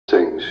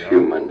things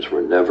humans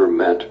were never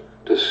meant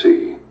to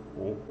see.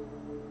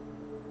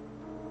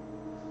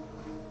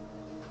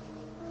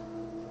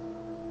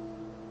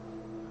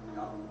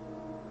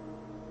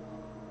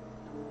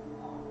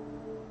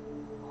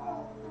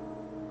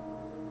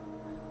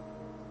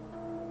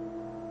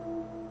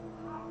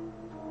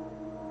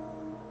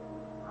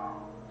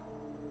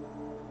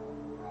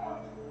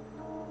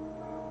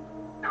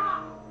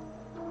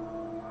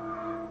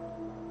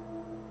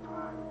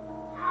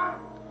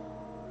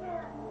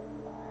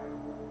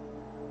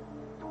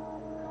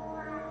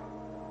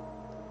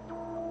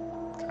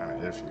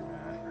 Kind of iffy,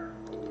 man.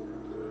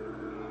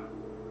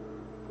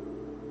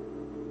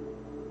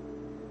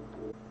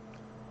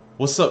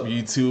 What's up,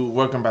 YouTube?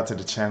 Welcome back to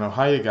the channel.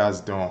 How you guys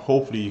doing?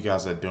 Hopefully you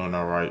guys are doing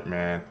all right,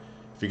 man.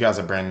 If you guys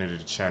are brand new to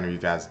the channel, you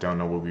guys don't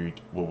know what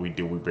we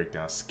do. We break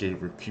down scary,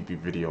 creepy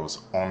videos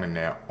on the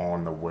net,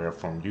 on the web,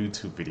 from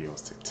YouTube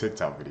videos to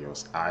TikTok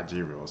videos,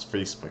 IG reels,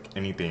 Facebook,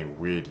 anything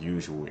weird,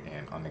 usual,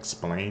 and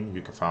unexplained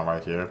you can find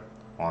right here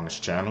on this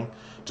channel.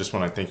 Just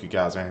want to thank you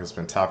guys who's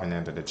been tapping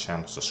into the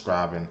channel,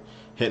 subscribing,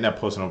 hitting that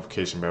post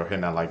notification bell,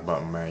 hitting that like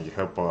button, man.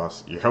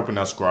 You're helping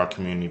us grow our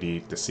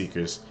community, the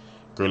seekers.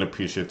 Really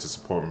appreciate the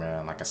support,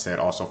 man. Like I said,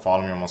 also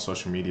follow me on my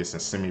social medias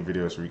and send me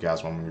videos where you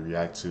guys want me to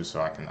react to, so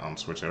I can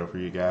switch it up for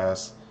you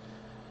guys.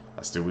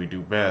 That's what we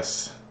do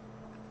best.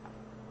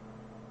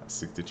 I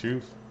seek the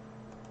truth.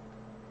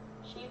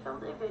 She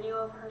filmed a video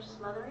of her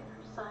smothering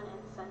her son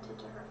and sent it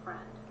to her friend.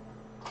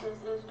 This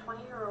is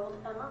 20-year-old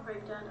Emma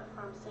Rigdon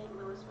from St.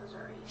 Louis,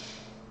 Missouri.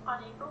 On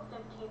April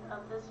 15th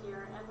of this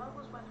year, Emma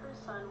was with her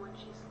son when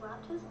she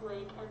slapped his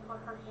leg and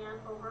put her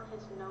hand over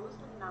his nose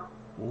and mouth.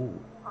 Ooh.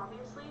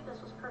 Obviously, this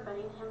was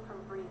preventing him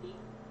from breathing.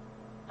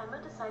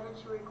 Emma decided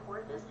to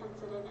record this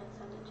incident and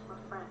send it to a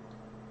friend.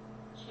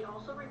 She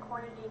also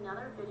recorded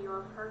another video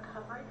of her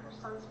covering her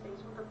son's face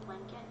with a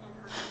blanket and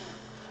her hand.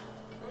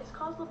 This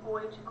caused the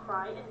boy to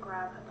cry and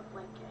grab at the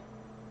blanket.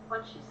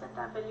 Once she sent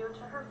that video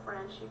to her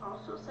friend, she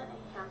also sent a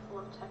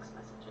handful of text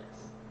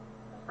messages.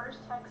 The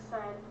first text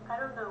said, "I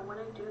don't know, when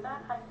I do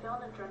that, I feel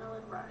an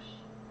adrenaline rush."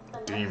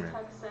 The next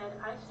text said,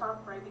 "I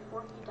stopped right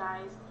before he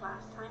dies.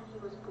 Last time he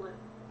was blue."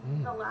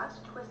 The last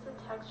twisted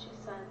text she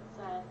sent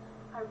said,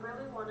 "I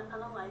really want to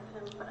unalive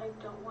him, but I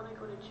don't want to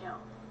go to jail.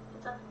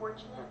 It's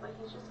unfortunate, but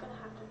he's just going to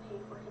have to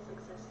pay for his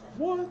existence."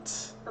 What?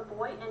 The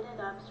boy ended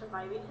up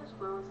surviving his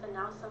wounds, and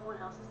now someone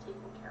else is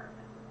taking care of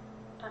him.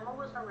 Emma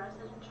was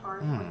arrested and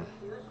charged with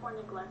abuse or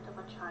neglect of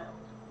a child.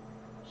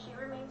 She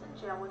remains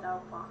in jail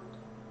without bond.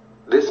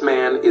 This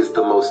man is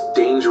the most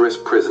dangerous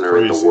prisoner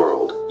in the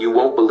world. You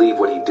won't believe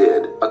what he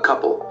did. A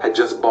couple had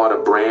just bought a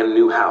brand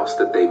new house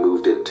that they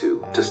moved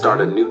into to start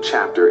a new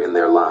chapter in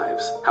their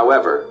lives.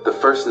 However, the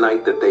first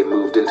night that they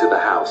moved into the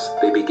house,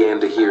 they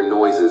began to hear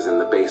noises in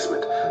the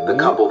basement. The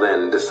couple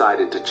then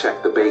decided to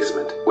check the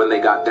basement. When they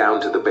got down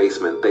to the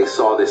basement, they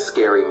saw this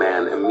scary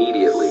man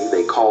immediately.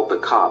 They called the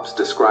cops,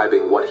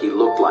 describing what he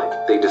looked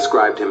like. They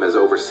described him as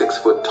over 6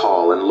 foot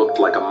tall and looked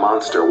like a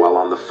monster while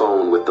on the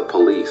phone with the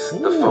police.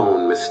 The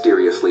phone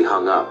mysteriously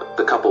hung up.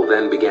 The couple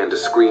then began to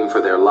scream for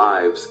their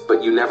lives,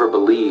 but you never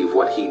believe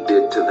what he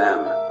did to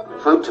them.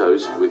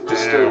 Photos with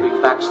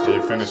disturbing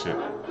backstory. Finish it.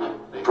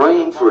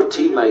 Praying for a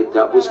teammate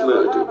that was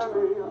murdered.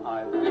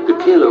 The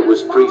killer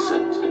was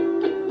present.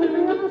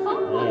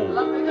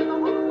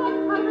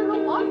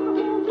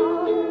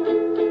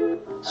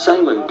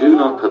 Same and do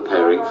not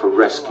preparing for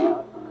rescue.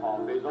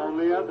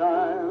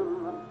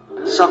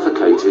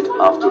 Suffocated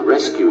after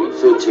rescuing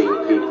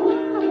 13 people.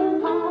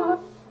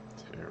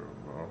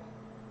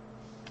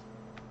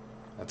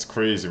 That's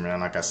crazy, man.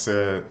 Like I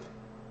said,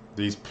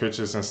 these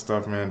pictures and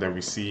stuff, man, that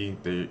we see,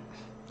 it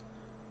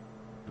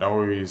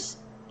always,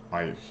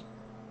 like,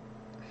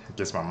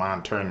 gets my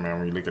mind turned, man,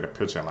 when you look at a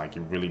picture and, like,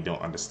 you really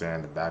don't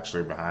understand the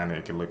backstory behind it.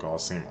 It can look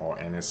seem all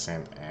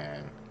innocent,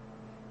 and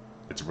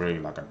it's really,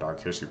 like, a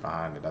dark history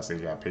behind it. That's why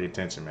you gotta pay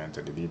attention, man,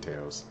 to the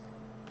details.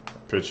 The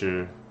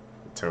picture,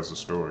 it tells a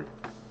story.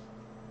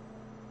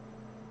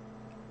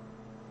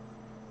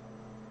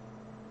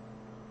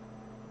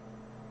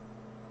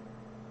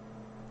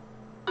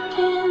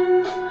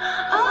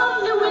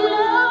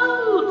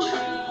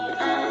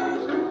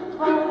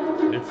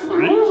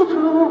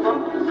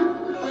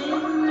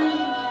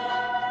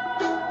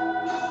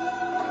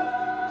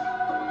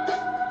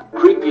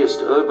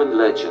 Creepiest urban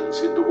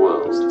legends in the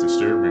world. It's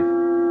disturbing.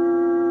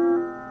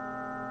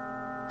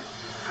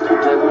 The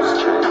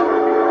Devil's Chair,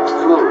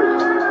 Florida.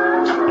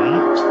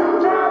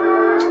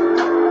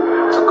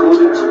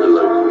 According to the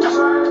locals,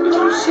 if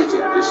you sit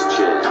in this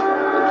chair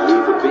and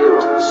leave a beer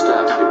on the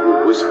step, it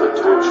will whisper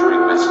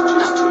torturing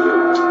messages to you.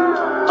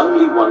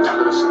 Only one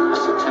person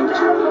has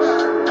attempted this.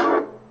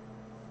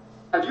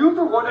 Have you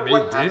ever wondered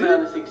what happened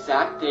on this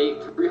exact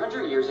date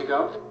 300 years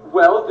ago?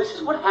 Well, this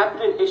is what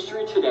happened in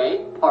history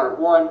today, part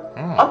 1.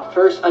 Up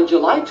first, on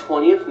July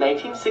 20th,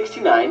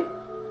 1969,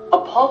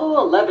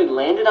 Apollo 11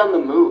 landed on the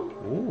moon.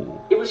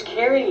 It was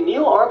carrying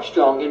Neil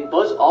Armstrong and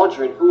Buzz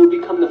Aldrin, who would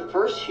become the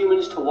first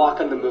humans to walk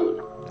on the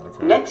moon.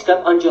 Next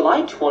up, on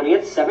July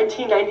 20th,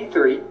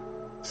 1793,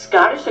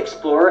 Scottish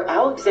explorer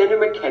Alexander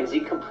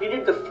Mackenzie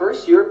completed the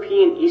first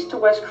European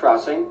east-to-west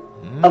crossing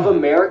of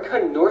America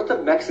north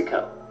of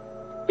Mexico.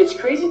 It's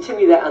crazy to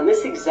me that on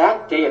this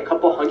exact day a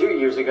couple hundred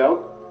years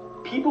ago,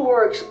 people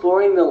were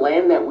exploring the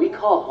land that we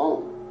call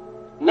home.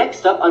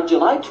 Next up, on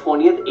July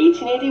 20th,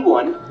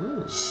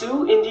 1881,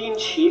 Sioux Indian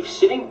chief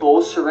Sitting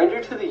Bull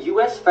surrendered to the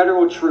U.S.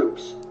 federal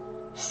troops.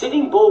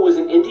 Sitting Bull was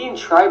an Indian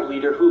tribe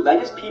leader who led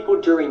his people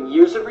during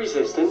years of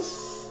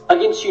resistance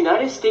against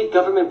United States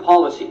government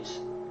policies.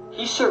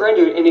 He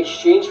surrendered in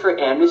exchange for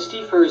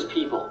amnesty for his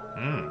people.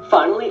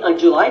 Finally, on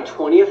July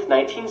 20th,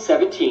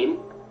 1917,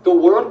 the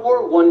World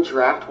War I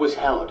draft was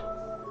held.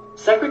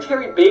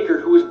 Secretary Baker,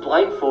 who was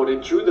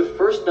blindfolded, drew the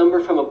first number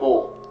from a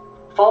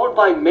bull, followed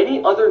by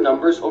many other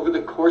numbers over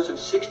the course of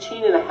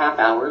 16.5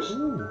 hours,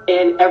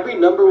 and every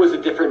number was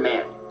a different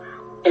man.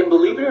 And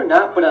believe it or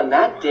not, but on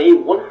that day,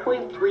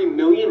 1.3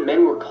 million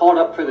men were called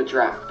up for the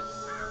draft.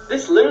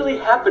 This literally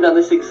happened on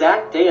this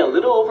exact day a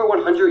little over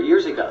 100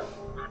 years ago.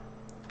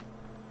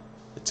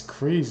 It's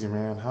crazy,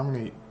 man. How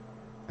many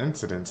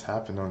incidents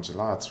happened on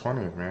July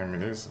 20th, man? I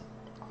mean,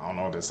 I don't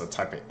know, there's a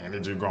type of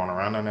energy going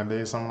around on that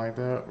day, something like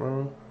that,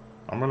 bro.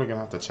 I'm really gonna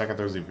have to check out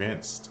those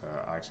events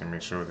to actually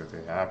make sure that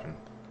they happen.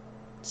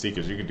 See,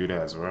 because you can do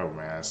that as well,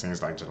 man. It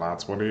seems like July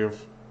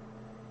 20th,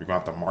 we're gonna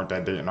have to mark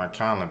that date in our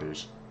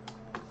calendars.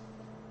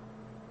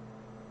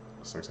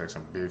 It looks like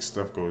some big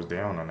stuff goes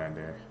down on that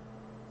day.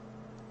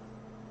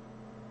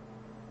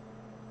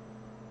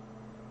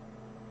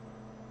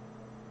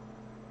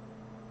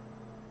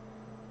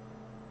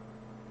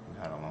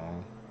 Not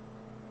alone.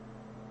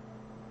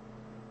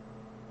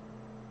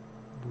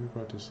 What are we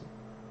about to see?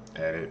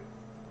 Edit.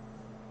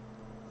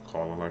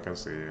 Call it like I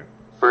said.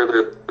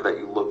 Further that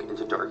you look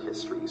into dark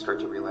history, you start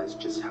to realize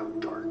just how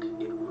dark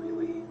it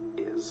really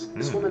is.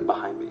 This woman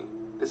behind me,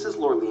 this is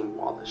Lorleen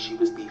Wallace. She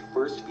was the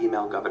first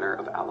female governor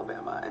of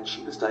Alabama, and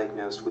she was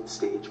diagnosed with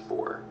stage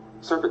 4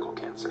 cervical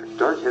cancer.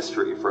 Dark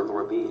history for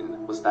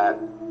Lorleen was that,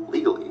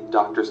 legally,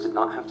 doctors did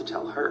not have to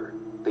tell her.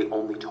 They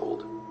only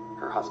told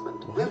her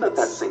husband. Let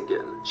that sink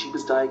in. She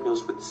was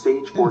diagnosed with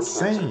stage 4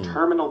 cancer,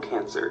 terminal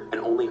cancer, and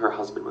only her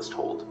husband was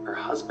told. Her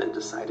husband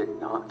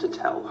decided not to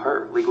tell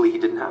her. Legally, he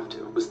didn't have to.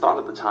 It was thought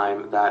at the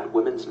time that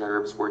women's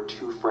nerves were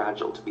too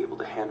fragile to be able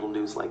to handle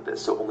news like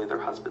this, so only their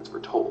husbands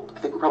were told.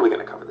 I think we're probably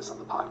going to cover this on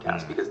the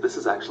podcast, because this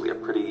is actually a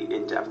pretty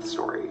in-depth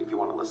story if you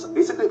want to listen.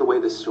 Basically, the way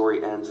this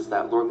story ends is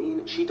that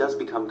Lorleen, she does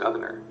become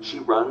governor. She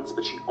runs,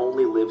 but she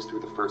only lives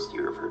through the first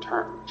year of her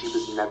term. She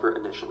was never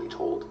initially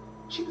told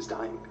she was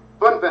dying.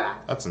 Fun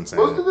fact. That's insane.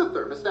 Most of the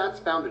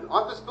thermostats found in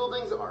office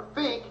buildings are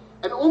fake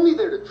and only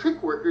there to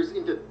trick workers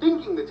into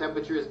thinking the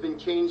temperature has been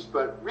changed,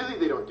 but really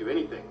they don't do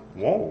anything.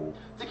 Whoa.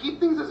 To keep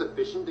things as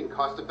efficient and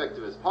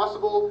cost-effective as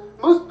possible,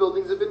 most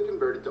buildings have been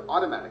converted to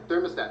automatic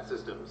thermostat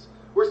systems,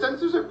 where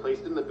sensors are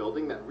placed in the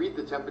building that read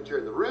the temperature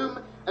in the room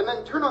and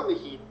then turn on the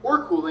heat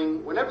or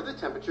cooling whenever the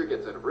temperature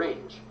gets out of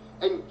range.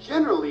 And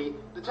generally,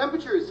 the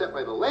temperature is set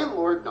by the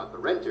landlord, not the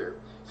renter.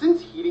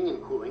 Since heating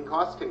and cooling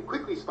costs can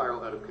quickly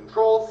spiral out of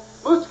control,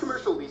 most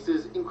commercial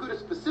leases include a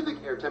specific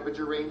air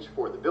temperature range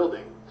for the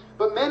building.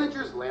 But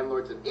managers,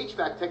 landlords, and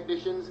HVAC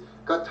technicians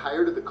got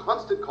tired of the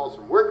constant calls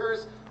from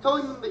workers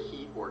telling them the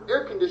heat or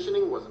air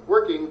conditioning wasn't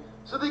working,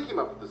 so they came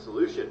up with a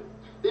solution.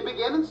 They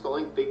began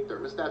installing fake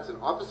thermostats in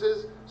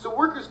offices so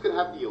workers could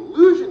have the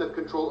illusion of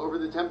control over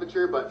the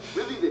temperature, but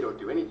really they don't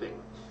do anything.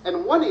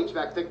 And one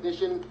HVAC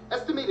technician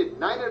estimated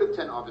 9 out of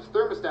 10 office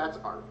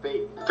thermostats are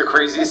fake. The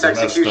craziest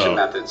execution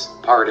methods.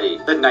 Part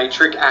 8. The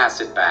nitric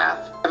acid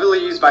bath. Heavily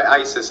used by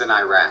ISIS in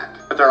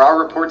Iraq, but there are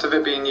reports of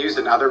it being used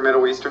in other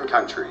Middle Eastern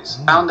countries.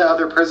 Bound to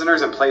other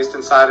prisoners and placed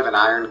inside of an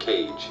iron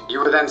cage. You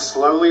were then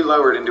slowly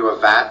lowered into a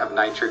vat of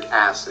nitric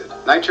acid.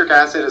 Nitric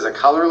acid is a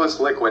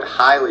colorless liquid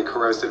highly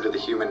corrosive to the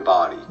human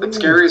body. The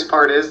scariest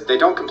part is, they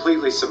don't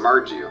completely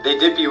submerge you. They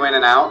dip you in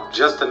and out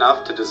just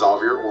enough to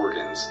dissolve your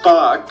organs.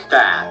 Fuck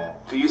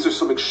that. These are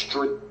some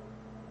extreme...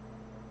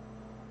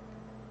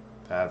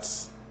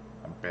 That's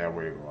a bad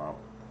way to go out.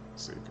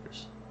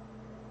 Seekers.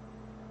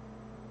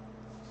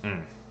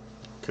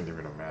 Couldn't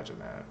even imagine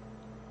that.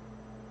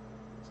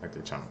 It's like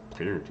they're trying to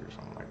clear you or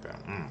something like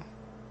that.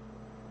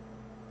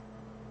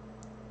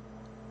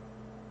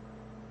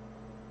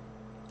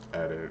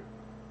 Edit.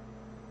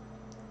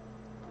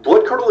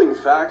 Blood-curdling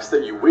facts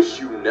that you wish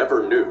you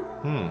never knew.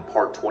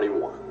 Part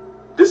 21.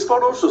 This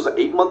photo shows an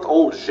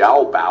 8-month-old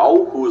Zhao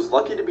Bao who is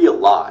lucky to be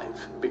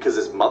alive because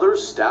his mother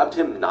stabbed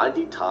him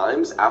 90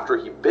 times after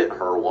he bit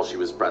her while she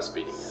was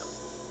breastfeeding him.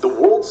 The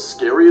world's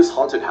scariest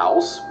haunted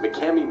house,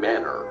 McCamey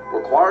Manor,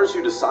 requires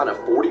you to sign a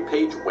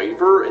 40-page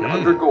waiver and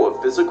undergo a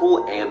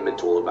physical and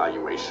mental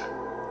evaluation.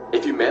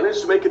 If you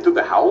manage to make it through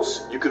the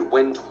house, you could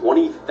win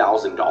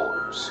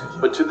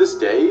 $20,000. But to this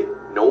day,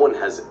 no one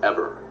has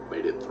ever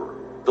made it through.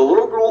 The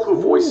little girl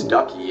who voiced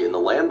Ducky in The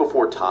Land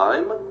Before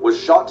Time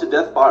was shot to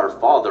death by her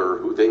father,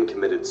 who then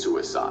committed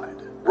suicide.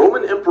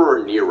 Roman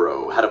Emperor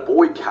Nero had a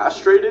boy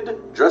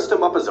castrated, dressed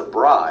him up as a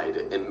bride,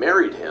 and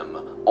married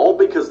him, all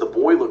because the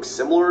boy looked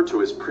similar to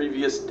his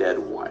previous dead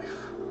wife.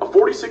 A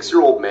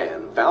 46-year-old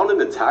man found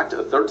and attacked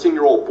a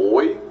 13-year-old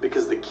boy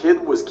because the kid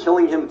was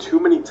killing him too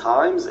many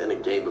times in a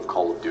game of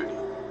Call of Duty.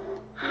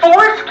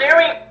 4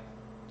 scary...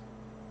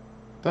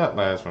 That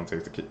last one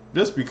takes the kid.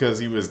 Just because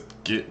he was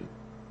getting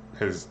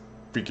his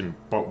freaking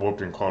butt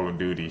whooped in Call of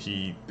Duty,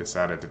 he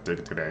decided to take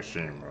it to that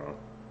extreme, bro.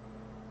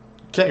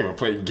 Can't even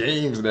play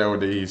games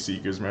nowadays,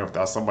 Seekers, man,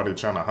 without somebody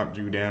trying to hunt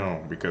you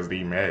down because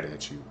they mad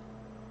at you.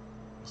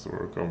 That's what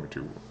we're coming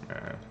to,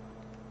 man.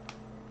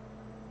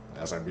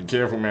 That's like, be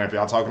careful, man. If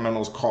y'all talking on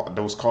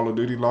those Call of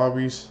Duty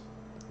lobbies,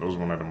 those are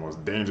one of the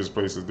most dangerous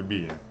places to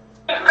be in.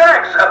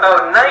 Facts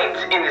about night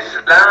in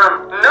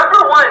Islam. Number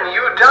 1,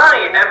 you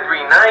die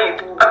every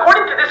night.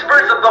 According to this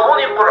verse of the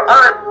Holy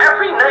Quran,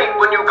 every night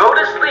when you go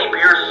to sleep,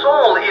 your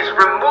soul is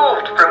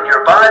removed from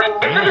your body.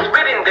 If it is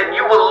written that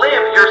you will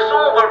live, your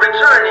soul will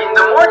return in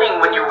the morning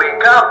when you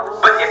wake up.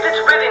 But if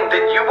it's written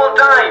that you will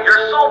die, your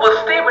soul will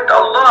stay with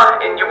Allah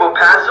and you will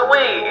pass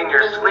away in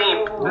your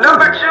sleep.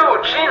 Number 2,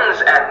 jinns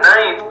at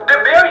night. The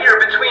barrier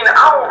between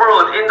our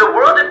world and the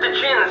world of the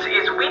jinns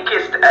is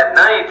weakest at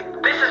night.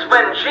 This is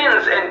when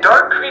jinns and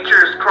dark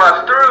creatures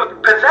cross through,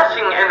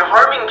 possessing and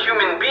harming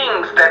human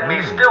beings that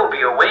may still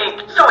be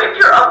awake. So if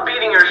you're up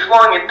beating your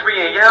schlong at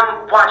 3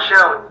 a.m., watch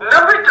out.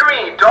 Number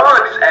 3,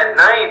 dogs at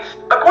night.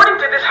 According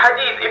to this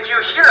hadith, if you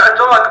hear a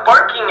dog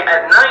barking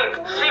at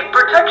night, seek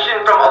protection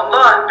from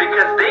Allah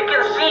because they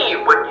can see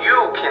what you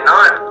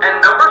cannot.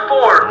 And number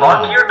 4,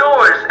 lock your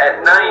doors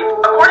at night.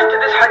 According to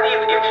this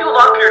hadith, if you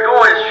lock your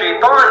doors,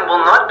 shaitan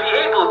will not be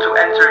able to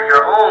enter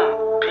your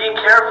home. Be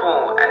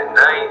careful at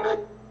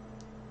night.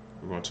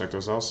 You wanna check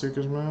this out,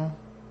 Seekers, man?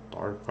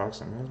 Dark Fox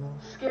and Israel?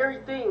 Scary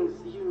things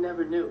you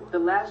never knew. The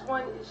last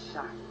one is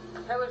shocking.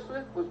 Taylor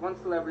Swift was one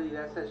celebrity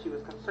that said she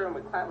was concerned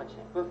with climate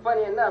change. But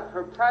funny enough,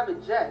 her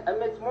private jet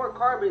emits more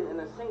carbon in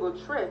a single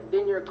trip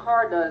than your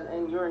car does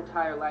in your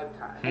entire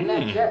lifetime. And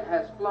that jet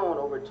has flown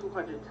over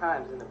 200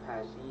 times in the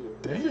past year.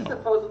 This is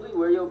supposedly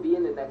where you'll be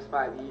in the next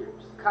 5 years.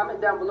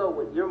 Comment down below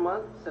what your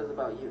month says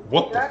about you.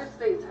 The United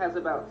States has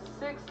about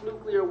 6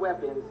 nuclear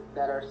weapons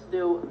that are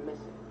still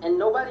missing. And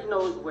nobody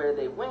knows where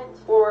they went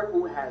or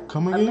who has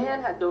them. A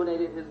man had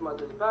donated his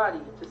mother's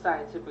body to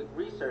scientific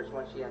research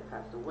when she had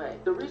passed away.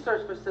 The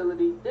research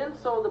facility then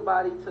sold the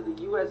body to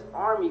the U.S.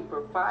 Army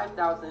for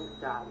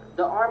 $5,000.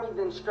 The Army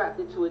then strapped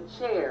it to a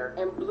chair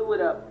and blew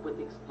it up with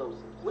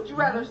explosives. Would you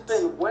rather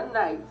spend one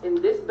night in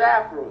this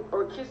bathroom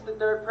or kiss the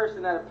third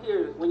person that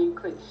appears when you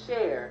click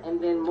share and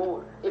then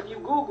more? If you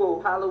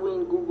Google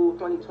Halloween Google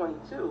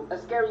 2022,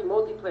 a scary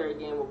multiplayer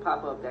game will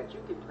pop up that you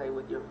can play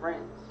with your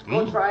friends.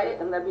 Go try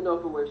it and let me know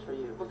if it works for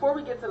you. Before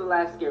we get to the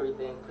last scary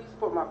thing, please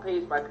support my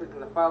page by clicking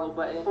the follow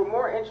button for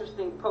more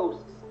interesting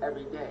posts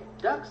every day.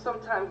 Ducks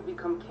sometimes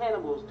become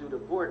cannibals due to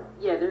boredom.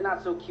 Yeah, they're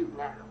not so cute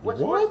now.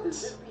 What's worse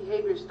is this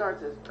behavior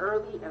starts as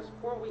early as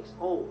 4 weeks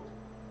old.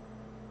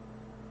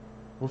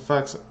 What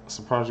facts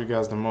surprised you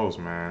guys the most,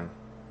 man?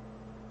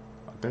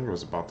 I think it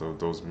was about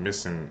those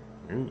missing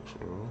news,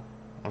 bro.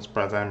 I'm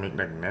surprised I didn't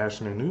make like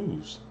national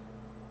news.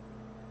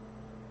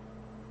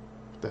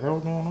 What the hell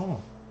is going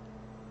on?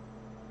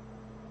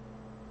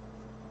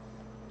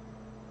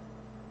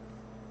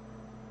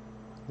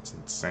 It's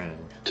insane.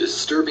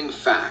 Disturbing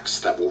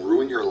facts that will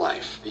ruin your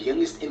life. The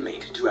youngest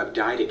inmate to have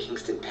died at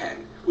Kingston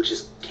Pen, which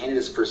is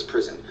Canada's first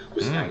prison,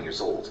 was 9 years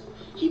old.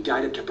 He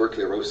died of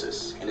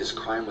tuberculosis, and his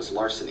crime was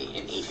larceny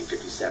in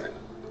 1857.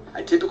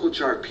 A typical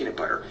jar of peanut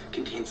butter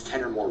contains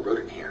 10 or more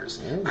rodent hairs,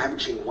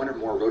 averaging 1 or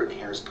more rodent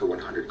hairs per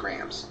 100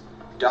 grams.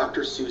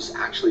 Dr. Seuss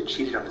actually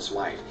cheated on his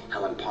wife,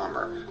 Helen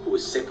Palmer, who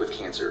was sick with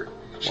cancer.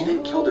 She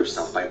then killed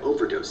herself by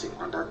overdosing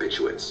on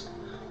barbiturates.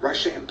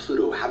 Russia and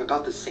Pluto have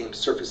about the same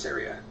surface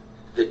area.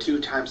 The 2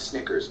 times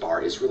Snickers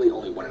bar is really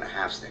only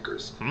 1.5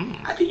 Snickers.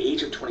 At the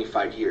age of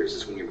 25 years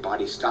is when your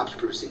body stops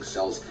producing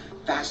cells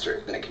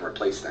faster than it can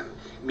replace them,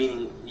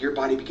 meaning your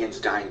body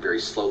begins dying very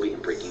slowly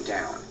and breaking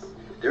down.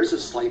 There's a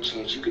slight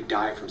chance you could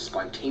die from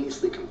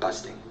spontaneously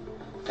combusting.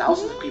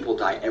 Thousands of people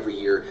die every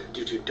year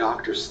due to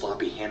doctors'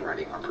 sloppy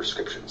handwriting on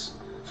prescriptions.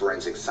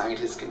 Forensic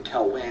scientists can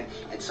tell when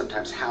and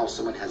sometimes how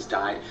someone has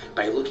died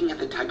by looking at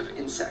the type of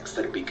insects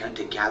that have begun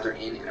to gather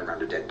in and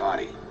around a dead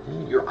body.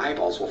 Your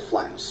eyeballs will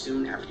flatten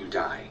soon after you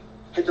die.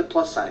 Hit the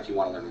plus sign if you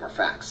want to learn more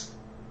facts.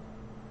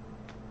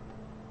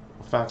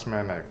 Facts,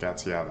 man, that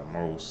got you out the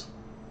most.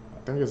 I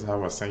think it's how I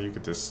was saying you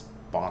could just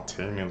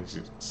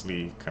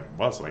spontaneously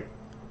combust. Like,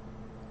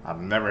 I've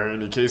never heard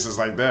any cases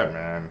like that,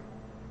 man.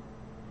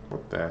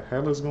 What the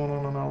hell is going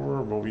on in our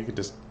world, but we could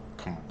just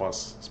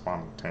combust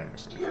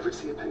spontaneously? Do you ever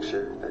see a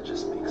picture that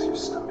just makes your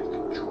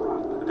stomach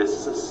drop? This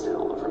is a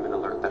still from an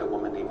alert that a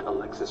woman named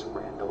Alexis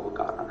Randall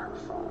got on her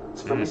phone.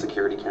 It's from a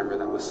security camera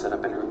that was set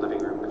up in her living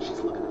room, and she's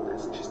looking at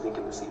this and she's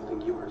thinking the same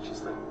thing you are.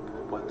 She's like,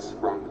 what's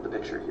wrong with the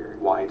picture here?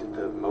 Why did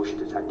the motion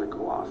detector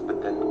go off?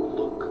 But then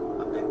look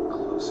a bit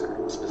closer,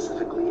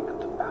 specifically at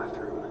the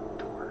bathroom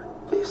door.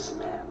 This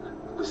man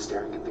was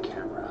staring at the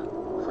camera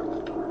from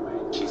the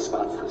doorway. She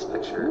spots this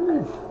picture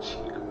and she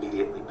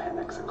immediately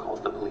panics and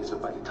calls the police,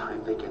 but by the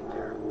time they get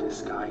there,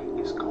 this guy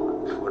is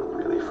gone. What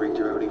really freaked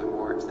her out even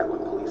more is that when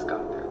police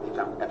got there, they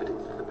found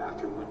evidence that the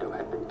bathroom window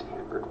had been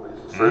tampered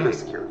with. Further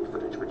security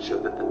footage would show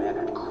that the man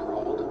had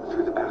crawled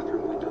through the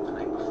bathroom window the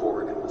night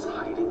before and was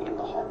hiding in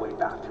the hallway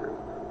bathroom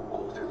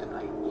all through the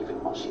night,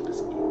 even while she was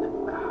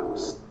in the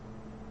house.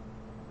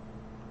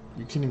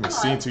 You can't even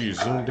see until you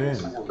zoomed in.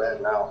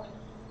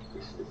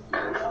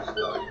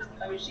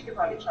 I mean, she could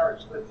probably get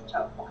charged with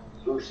child porn.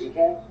 Who, she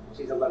can?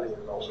 She's 11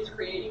 years old. She's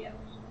creating it,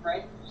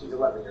 right? She's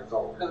 11 years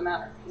old. Doesn't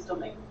matter. He's still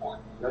making porn.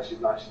 No, she's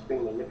not. She's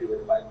being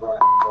manipulated by a grown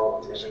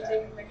girl on the Is she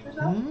internet. taking pictures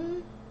of?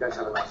 You guys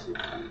have a nice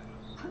evening.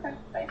 Okay.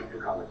 Thank you for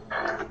coming.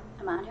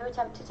 A man who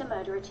attempted to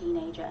murder a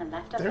teenager and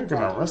left her They're for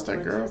gonna dead arrest in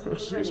that the girl woods has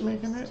because been she's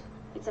making released.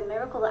 it. It's a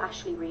miracle that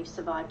Ashley Reeves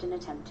survived an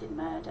attempted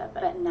murder,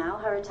 but now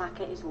her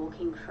attacker is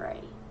walking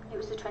free. It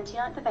was the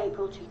 29th of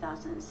April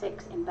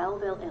 2006 in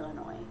Belleville,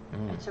 Illinois.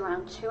 At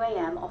around 2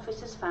 a.m.,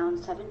 officers found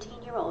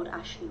 17-year-old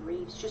Ashley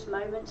Reeves just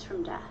moments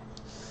from death.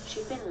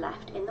 She'd been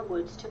left in the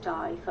woods to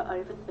die for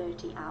over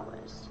 30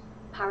 hours.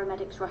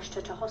 Paramedics rushed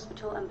her to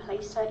hospital and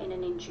placed her in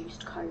an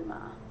induced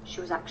coma.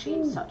 She was actually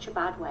in such a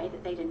bad way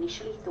that they'd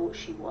initially thought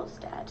she was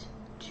dead.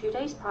 2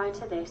 days prior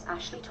to this,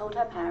 Ashley told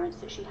her parents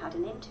that she had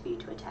an interview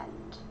to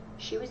attend.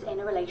 She was in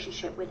a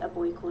relationship with a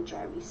boy called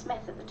Jeremy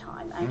Smith at the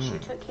time, and she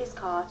took his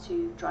car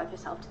to drive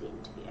herself to the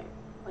interview.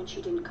 When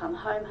she didn't come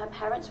home, her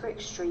parents were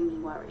extremely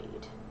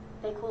worried.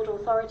 They called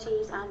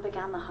authorities and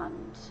began the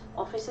hunt.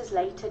 Officers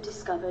later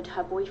discovered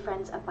her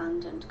boyfriend's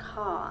abandoned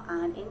car,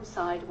 and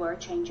inside were a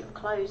change of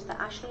clothes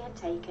that Ashley had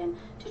taken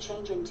to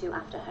change into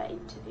after her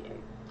interview.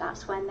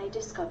 That's when they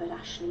discovered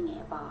Ashley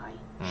nearby.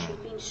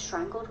 She'd been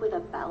strangled with a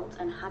belt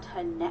and had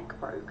her neck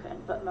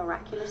broken, but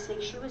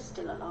miraculously she was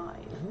still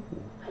alive.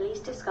 Police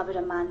discovered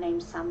a man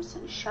named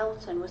Samson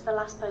Shelton was the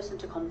last person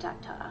to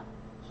contact her.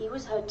 He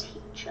was her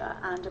teacher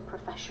and a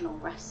professional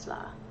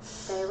wrestler.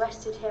 They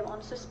arrested him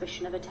on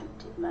suspicion of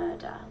attempted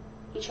murder.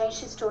 He changed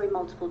his story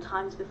multiple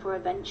times before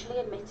eventually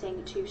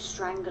admitting to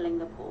strangling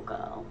the poor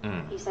girl.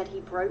 He said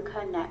he broke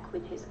her neck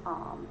with his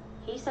arm.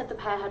 He said the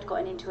pair had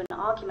gotten into an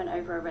argument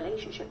over a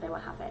relationship they were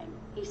having.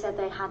 He said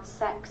they had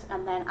sex,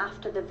 and then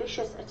after the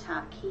vicious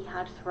attack, he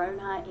had thrown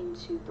her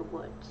into the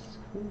woods.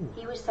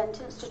 He was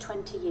sentenced to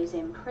 20 years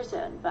in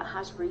prison, but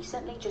has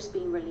recently just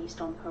been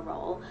released on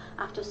parole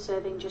after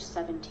serving just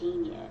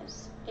 17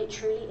 years. It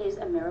truly is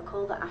a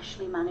miracle that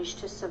Ashley managed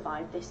to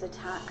survive this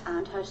attack,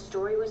 and her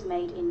story was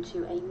made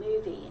into a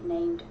movie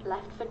named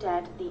Left for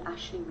Dead: The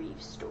Ashley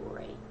Reeves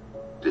Story.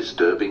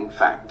 Disturbing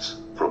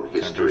facts from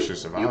history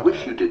you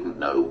wish you didn't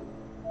know.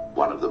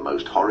 One of the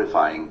most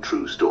horrifying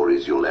true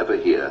stories you'll ever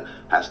hear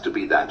has to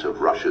be that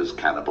of Russia's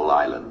Cannibal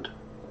Island.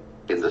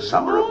 In the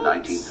summer of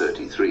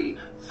 1933,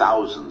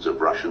 thousands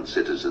of Russian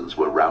citizens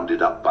were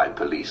rounded up by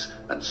police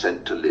and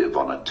sent to live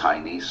on a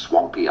tiny,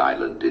 swampy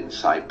island in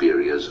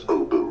Siberia's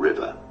Obu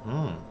River.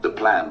 The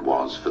plan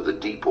was for the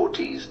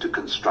deportees to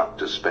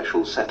construct a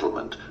special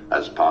settlement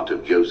as part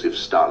of Joseph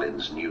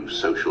Stalin's new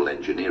social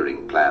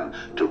engineering plan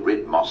to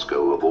rid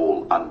Moscow of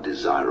all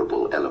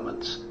undesirable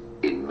elements.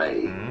 In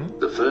May,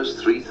 the first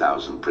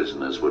 3,000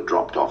 prisoners were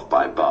dropped off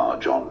by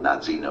barge on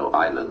Nadzino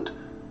Island.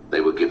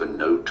 They were given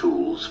no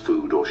tools,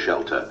 food, or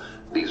shelter.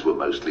 These were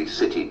mostly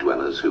city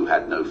dwellers who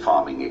had no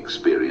farming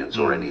experience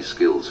or any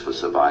skills for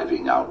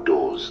surviving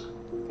outdoors.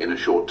 In a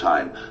short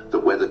time, the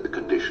weather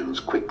conditions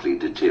quickly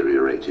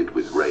deteriorated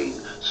with rain,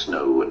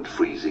 snow, and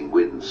freezing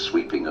winds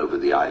sweeping over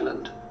the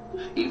island.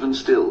 Even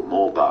still,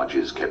 more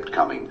barges kept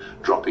coming,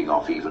 dropping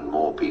off even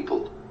more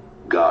people.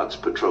 Guards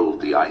patrolled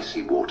the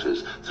icy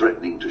waters,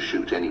 threatening to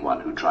shoot anyone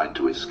who tried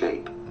to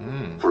escape.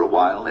 For a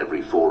while,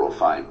 every 4 or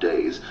 5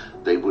 days,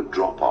 they would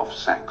drop off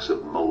sacks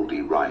of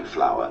moldy rye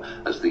flour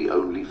as the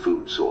only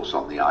food source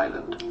on the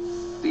island.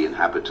 The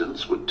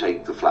inhabitants would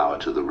take the flour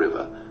to the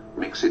river,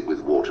 mix it with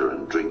water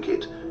and drink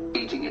it.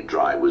 Eating it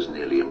dry was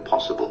nearly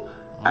impossible.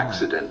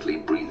 Accidentally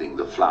breathing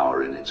the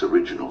flour in its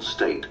original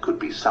state could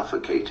be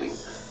suffocating.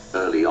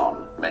 Early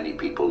on, many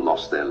people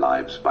lost their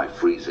lives by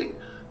freezing.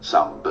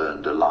 Some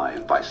burned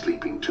alive by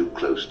sleeping too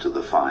close to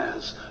the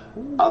fires.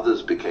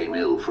 Others became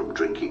ill from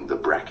drinking the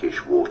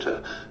brackish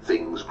water.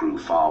 Things grew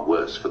far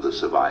worse for the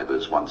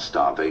survivors once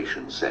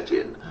starvation set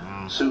in.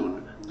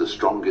 Soon, the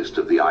strongest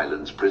of the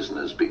island's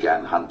prisoners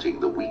began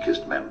hunting the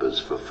weakest members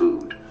for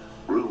food.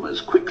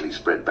 Rumors quickly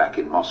spread back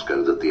in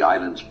Moscow that the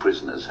island's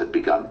prisoners had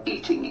begun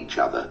eating each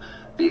other.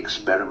 The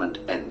experiment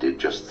ended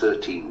just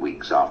 13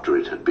 weeks after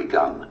it had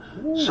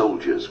begun.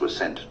 Soldiers were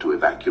sent to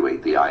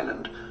evacuate the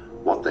island.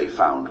 What they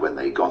found when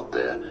they got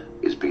there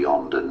is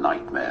beyond a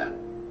nightmare.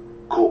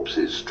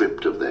 Corpses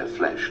stripped of their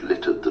flesh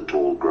littered the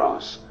tall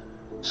grass.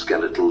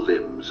 Skeletal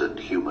limbs and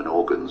human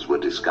organs were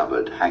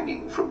discovered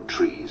hanging from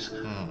trees.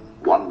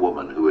 One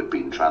woman who had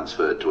been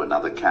transferred to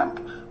another camp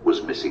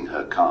was missing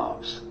her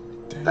calves.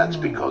 That's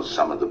because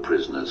some of the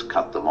prisoners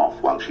cut them off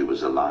while she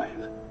was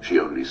alive. She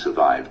only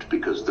survived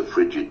because the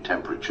frigid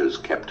temperatures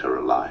kept her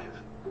alive.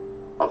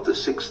 Of the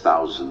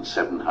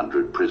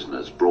 6,700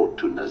 prisoners brought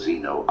to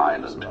Nadzino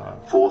Island,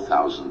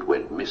 4,000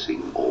 went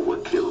missing or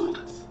were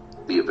killed.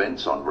 The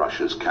events on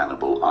Russia's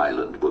Cannibal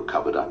Island were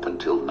covered up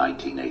until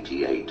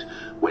 1988,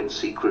 when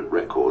secret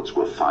records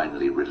were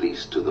finally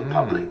released to the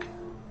public.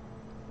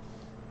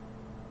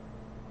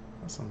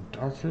 That's some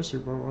dark history,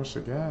 bro.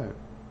 Russia got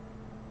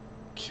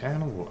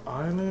Cannibal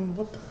Island?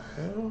 What the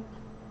hell?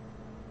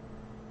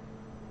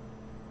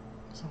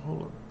 It's a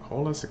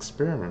whole ass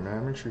experiment,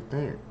 man. Makes you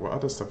think what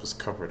other stuff is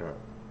covered up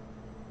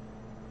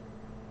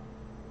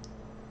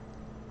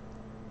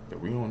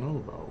that we don't know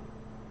about.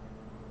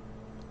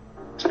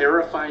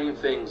 Terrifying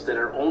things that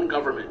our own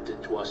government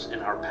did to us in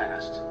our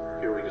past.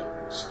 Here we go.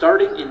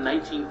 Starting in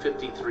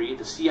 1953,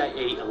 the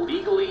CIA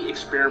illegally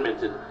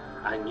experimented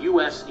on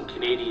U.S. and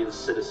Canadian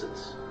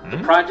citizens. The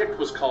project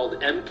was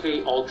called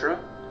MK Ultra,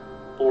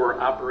 or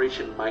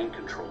Operation Mind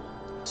Control.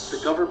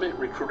 The government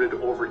recruited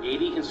over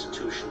 80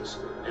 institutions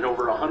and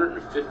over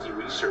 150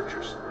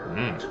 researchers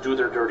to do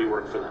their dirty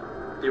work for them.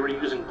 They were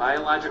using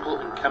biological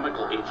and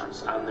chemical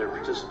agents on their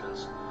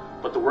participants.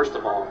 But the worst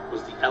of all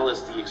was the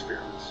LSD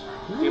experiments.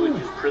 They would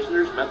use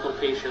prisoners, mental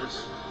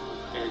patients,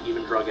 and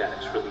even drug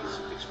addicts for these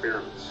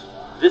experiments.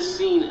 This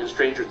scene in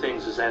Stranger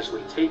Things is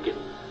actually taken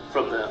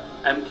from the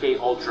MK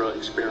Ultra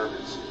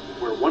experiments,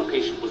 where one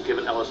patient was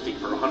given LSD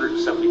for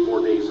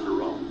 174 days in a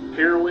row.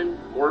 Heroin,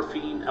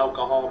 morphine,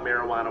 alcohol,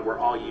 marijuana were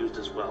all used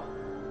as well.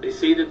 They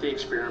say that the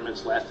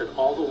experiments lasted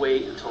all the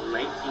way until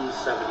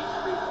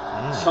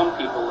 1973. Some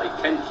people,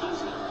 like Ken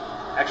Kesey,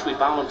 actually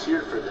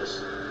volunteered for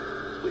this,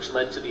 which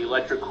led to the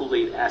electric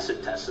Kool-Aid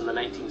acid test in the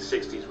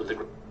 1960s with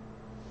the...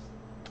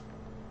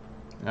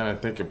 And I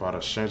think about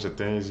it, Stranger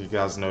Things, you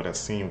guys know that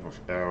scene with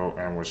Elle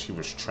and when she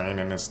was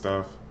training and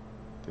stuff.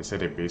 They said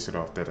they based it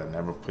off that. I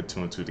never put two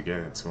and two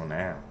together until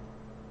now.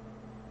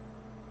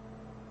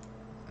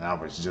 And I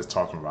was just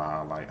talking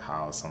about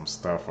how some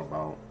stuff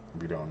about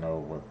we don't know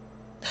what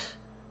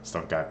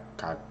stuff got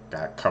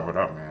covered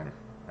up, man.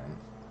 And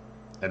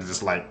it's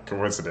just like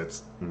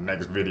coincidence.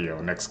 Next video,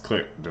 next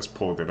clip, just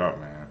pulled it up,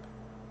 man.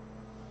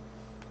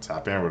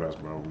 Tap in with us,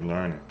 bro. We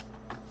learning.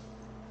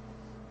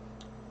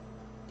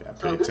 Gotta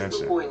pay attention. This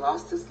little boy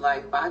lost his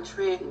life by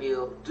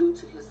treadmill due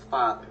to his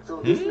father. So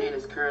this man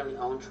is currently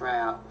on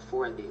trial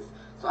for this.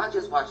 So I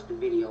just watched the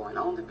video, and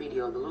on the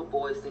video, the little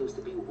boy seems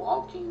to be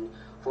walking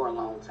for a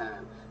long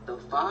time. The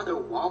father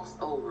walks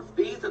over,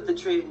 speeds up the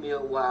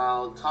treadmill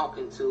while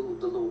talking to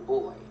the little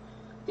boy.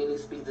 Then he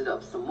speeds it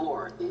up some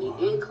more. Then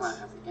he inclines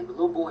it, and the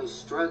little boy is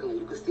struggling.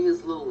 You can see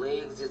his little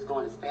legs just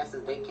going as fast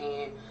as they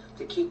can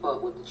to keep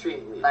up with the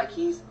treadmill. Like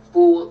he's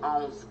full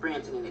on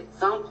sprinting, and at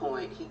some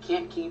point, he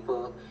can't keep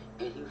up,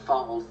 and he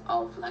falls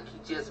off. Like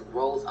he just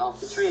rolls off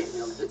the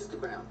treadmill and hits the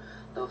ground.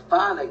 The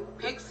father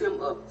picks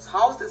him up,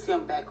 tosses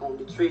him back on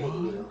the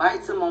treadmill,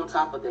 bites him on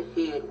top of the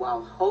head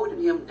while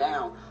holding him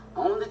down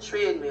on the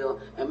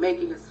treadmill and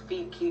making his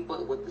feet keep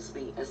up with the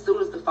speed. As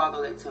soon as the father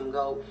lets him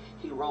go,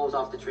 he rolls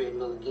off the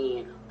treadmill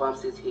again,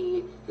 bumps his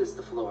head, hits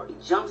the floor. He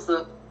jumps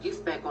up, gets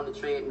back on the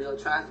treadmill,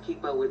 tries to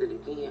keep up with it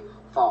again,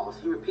 falls.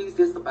 He repeats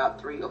this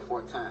about 3 or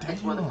 4 times.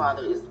 That's where the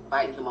father is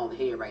biting him on the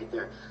head right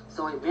there.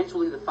 So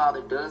eventually the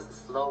father does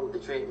slow the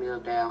treadmill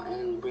down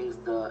and brings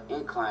the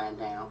incline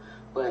down,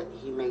 but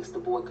he makes the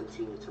boy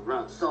continue to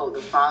run. So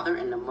the father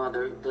and the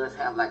mother does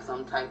have like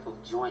some type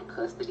of joint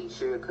custody,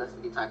 shared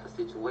custody type of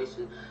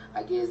situation,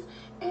 I guess.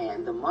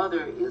 And the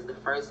mother is the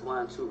first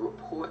one to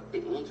report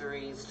the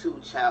injuries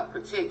to child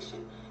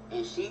protection.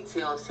 And she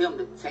tells him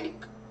to take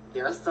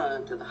their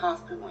son to the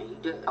hospital, and he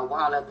does.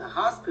 While at the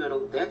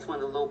hospital, that's when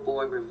the little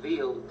boy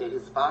revealed that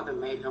his father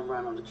made him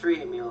run on the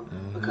treadmill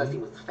because he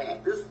was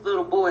fat. This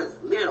little boy is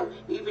little,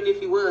 even if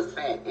he was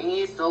fat.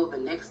 And so the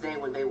next day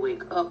when they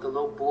wake up, the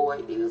little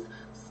boy is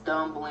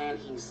stumbling,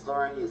 he's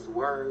slurring his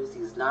words,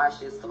 he's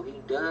nauseous, so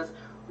he does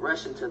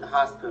rush him to the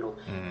hospital.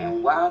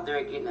 And while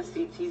they're getting a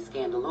CT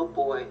scan, the little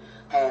boy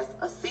has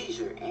a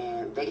seizure,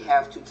 and they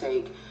have to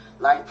take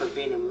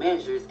life-preventing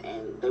measures,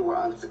 and they were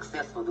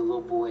unsuccessful. The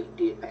little boy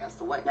did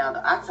pass away. Now,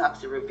 the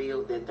autopsy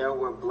revealed that there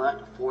were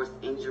blunt force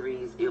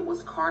injuries. It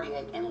was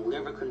cardiac and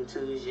liver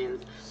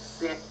contusions,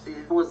 sepsis.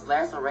 There was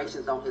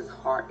lacerations on his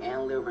heart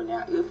and liver.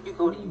 Now, if you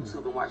go to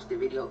YouTube and watch the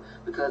video,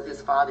 because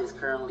his father is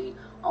currently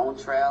on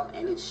trial,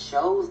 and it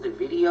shows the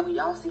video,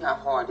 y'all see how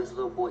hard this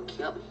little boy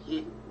kept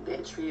hitting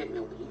that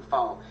treadmill when he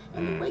fall,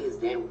 and the way his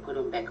dad would put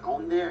him back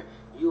on there,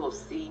 you'll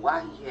see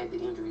why he had the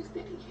injuries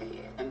that he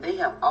had. And they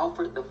have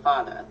offered the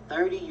father a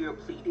 30-year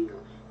plea deal,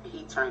 and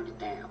he turned it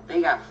down.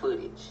 They got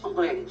footage. I'm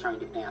glad he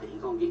turned it down.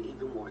 He's gonna get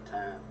even more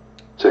time.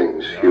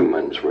 Things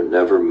humans were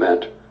never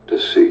meant to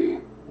see.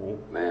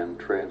 Man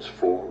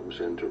transforms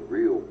into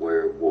real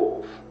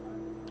werewolf.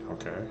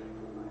 Okay.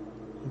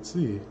 Let's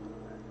see.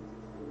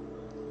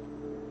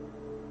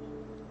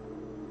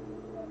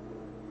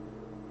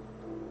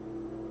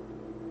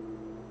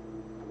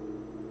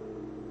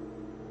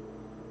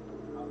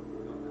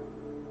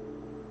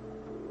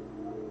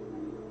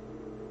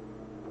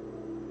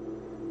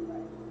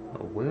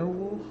 A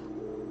werewolf?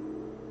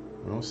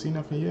 We don't see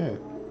nothing yet.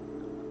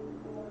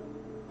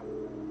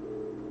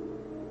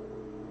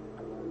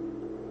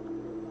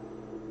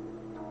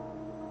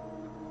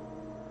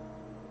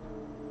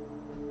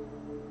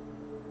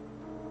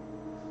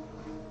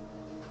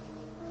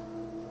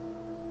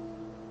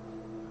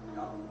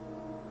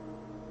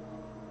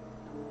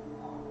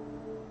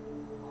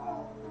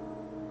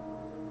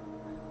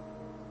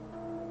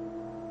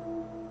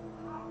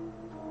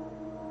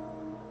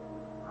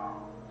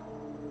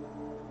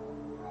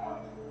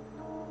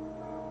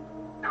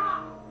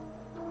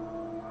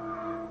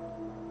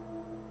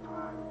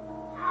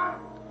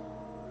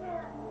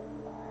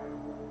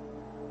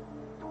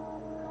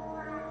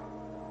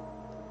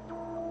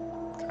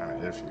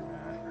 kind of iffy, man.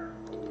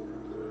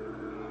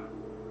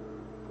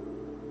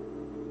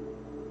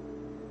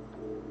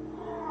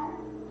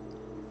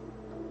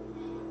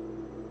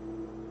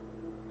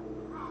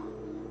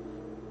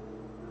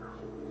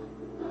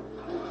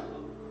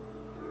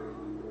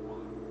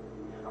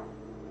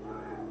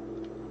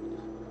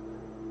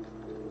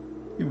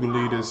 You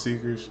believe this,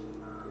 Seekers?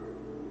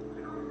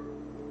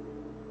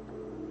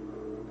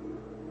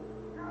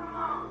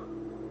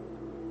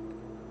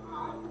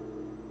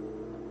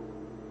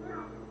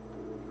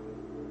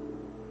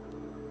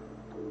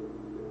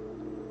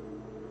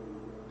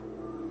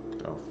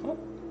 The fuck?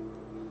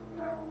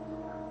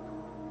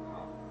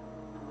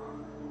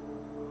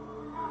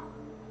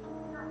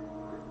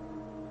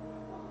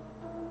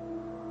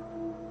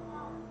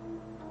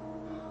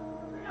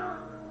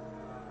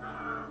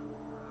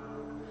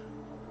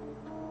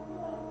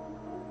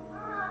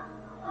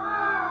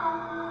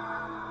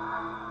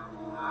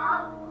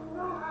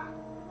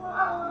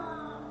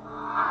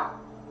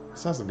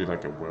 This has to be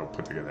like a well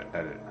put together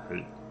edit,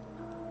 right?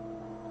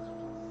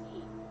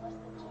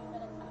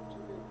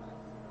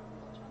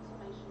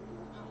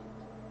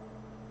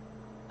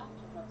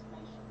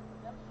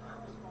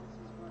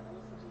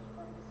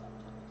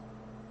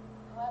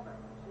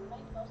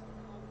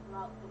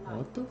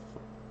 What the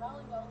fuck?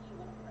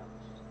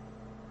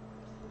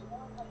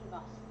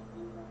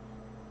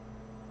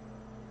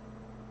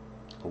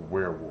 A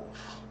werewolf.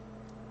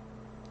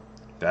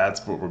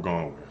 That's what we're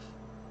going with.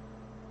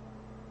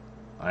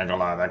 I ain't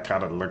gonna lie, that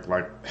kind of looked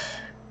like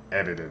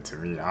edited to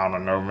me. I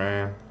don't know,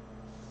 man.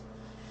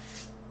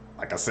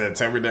 Like I said,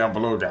 tell me down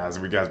below, guys.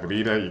 If you guys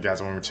believe that, you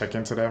guys want me to check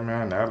into that,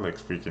 man? That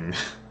looks freaking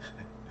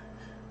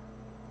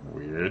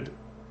weird.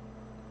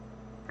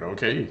 But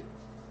okay.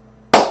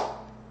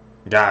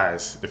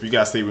 Guys, if you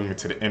guys stay with me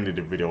to the end of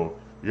the video,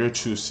 you're a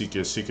truth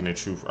seeker seeking the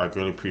truth. I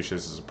really appreciate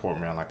the support,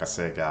 man. Like I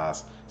said,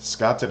 guys,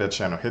 subscribe to the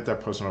channel, hit that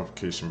post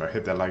notification bell,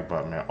 hit that like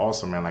button, man.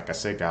 Also, man, like I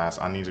said, guys,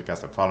 I need you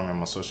guys to follow me on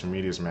my social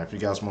medias, man. If you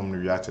guys want me to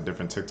react to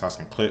different TikToks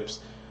and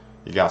clips,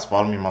 you guys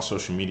follow me on my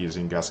social medias,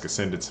 and you guys can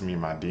send it to me in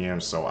my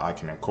DMs so I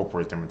can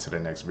incorporate them into the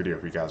next video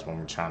if you guys want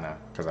me trying to,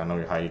 because I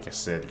know how you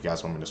said you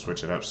guys want me to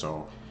switch it up,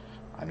 so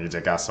I need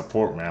your guys'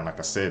 support, man. Like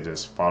I said,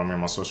 just follow me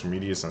on my social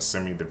medias and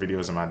send me the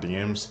videos in my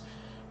DMs,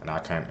 and I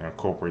can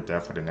incorporate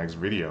that for the next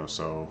video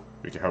so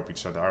we can help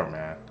each other out,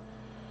 man.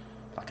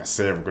 Like I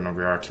said, we're gonna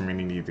grow our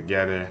community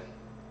together.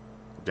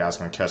 You guys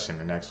gonna catch you in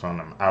the next one.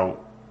 I'm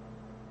out.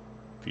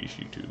 Peace,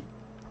 YouTube.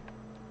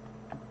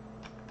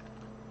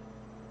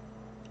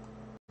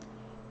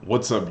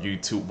 What's up,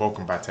 YouTube?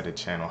 Welcome back to the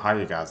channel. How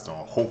you guys doing?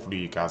 Hopefully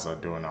you guys are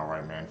doing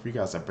alright, man. If you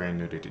guys are brand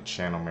new to the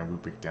channel, man, we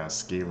break down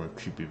scary and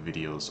creepy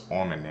videos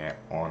on the net,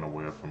 on the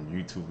web, from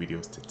YouTube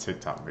videos to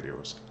TikTok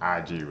videos,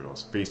 IG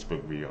videos,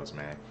 Facebook videos,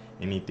 man.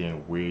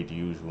 Anything weird,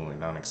 usual,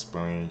 and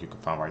unexplained, you can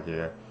find right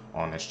here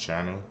on this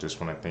channel. Just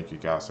want to thank you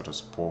guys for the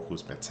support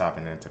who's been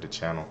tapping into the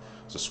channel,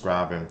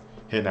 subscribing,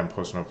 hitting that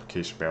post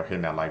notification bell,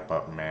 hitting that like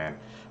button, man.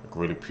 I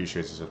really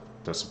appreciate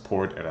the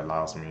support. It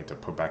allows me to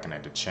put back into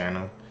the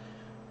channel.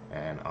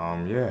 And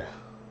yeah,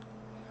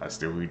 that's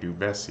still we do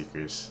best,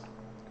 seekers.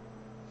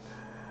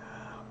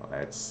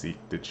 Let's seek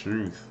the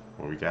truth.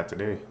 What we got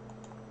today?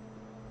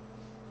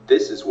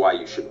 This is why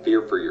you should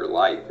fear for your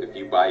life if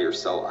you buy or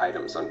sell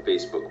items on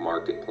Facebook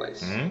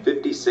Marketplace.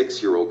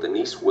 56-year-old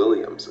Denise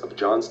Williams of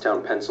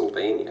Johnstown,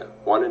 Pennsylvania,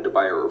 wanted to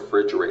buy a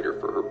refrigerator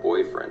for her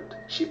boyfriend.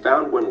 She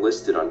found one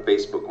listed on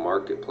Facebook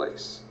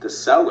Marketplace. The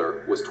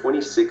seller was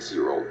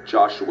 26-year-old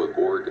Joshua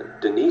Gorgon.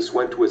 Denise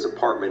went to his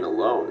apartment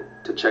alone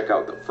to check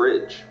out the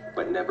fridge,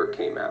 but never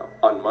came out.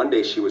 On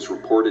Monday, she was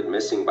reported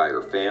missing by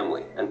her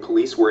family, and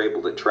police were able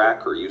to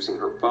track her using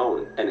her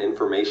phone and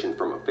information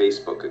from a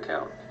Facebook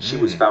account. She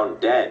was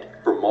found dead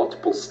from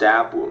multiple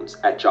stab wounds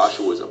at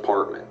Joshua's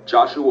apartment.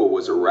 Joshua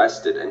was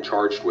arrested and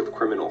charged with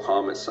criminal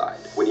homicide.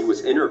 When he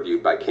was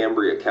interviewed by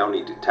Cambria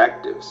County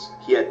detectives,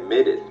 he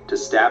admitted to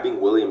stabbing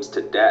Williams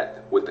to death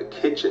with a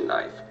kitchen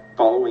knife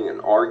following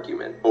an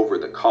argument over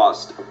the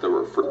cost of the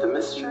refrigerator. The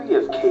mystery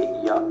of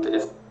Kate Yup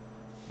is...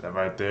 That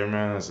right there,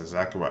 man, is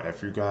exactly what.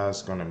 If you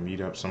guys gonna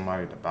meet up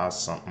somebody to buy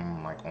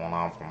something like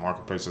online from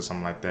Marketplace or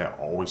something like that,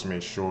 always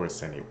make sure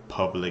it's in a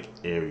public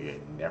area.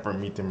 Never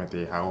meet them at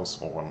their house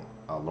or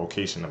a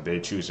location of their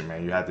choosing,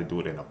 man. You have to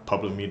do it in a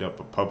public meetup,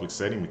 a public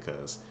setting,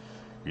 because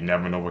you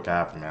never know what can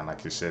happen, man.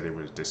 Like you said, they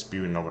were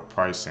disputing over the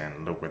price,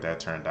 and look what that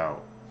turned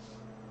out.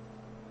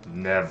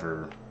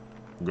 Never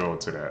go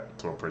to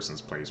a person's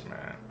place,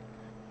 man.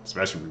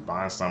 Especially if you're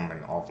buying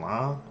something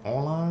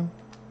online.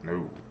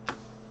 No.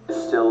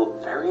 Still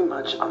very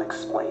much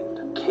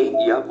unexplained. Kate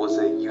Yup was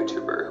a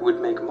YouTuber who would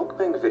make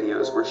mukbang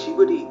videos where she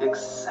would eat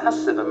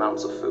excessive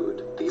amounts of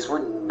food. These were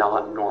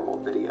not normal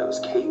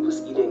videos. Kate was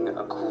eating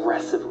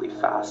aggressively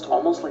fast,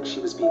 almost like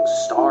she was being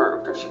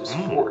starved or she was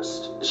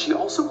forced. She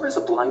also wears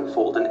a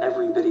blindfold in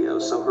every video,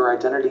 so her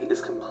identity is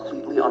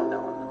completely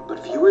unknown.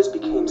 But viewers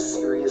became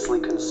seriously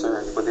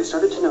concerned when they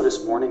started to notice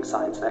warning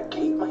signs that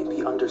Kate might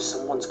be under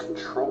someone's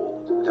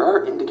control. There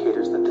are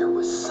indicators that there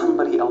was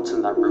somebody else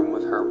in that room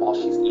with her while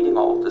she's eating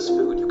all of this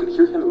food. You could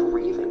hear him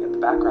breathing in the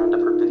background of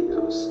her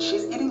videos.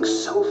 She's eating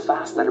so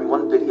fast that in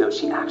one video,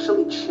 she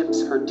actually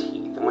chips her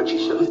teeth. And when she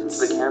shows them to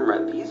the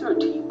camera, these are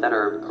teeth that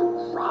are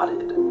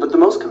rotted. But the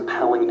most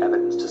compelling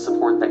evidence to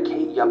support that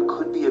Kate Yup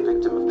could be a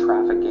victim of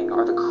trafficking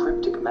are the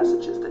cryptic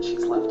messages that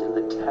she's left in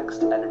the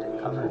text editing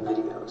of her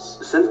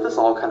videos. Since this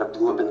all kind of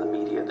blew up in the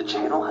media, the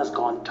channel has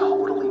gone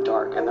totally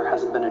dark and there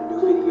hasn't been a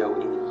new video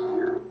in a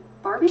year.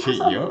 Barbie has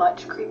a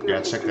much creepier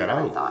history than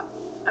I thought.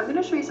 I'm going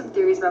to show you some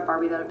theories about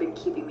Barbie that have been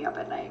keeping me up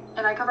at night.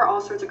 And I cover all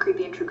sorts of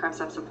creepy and true crime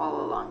stuff, so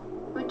follow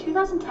along. In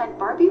 2010,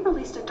 Barbie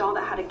released a doll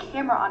that had a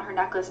camera on her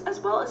necklace as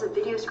well as a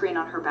video screen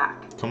on her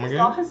back. Come This again?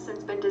 doll has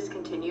since been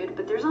discontinued,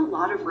 but there's a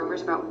lot of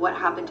rumors about what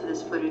happened to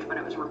this footage when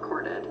it was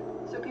recorded.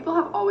 So people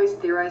have always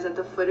theorized that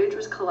the footage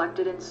was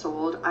collected and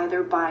sold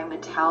either by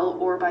Mattel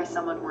or by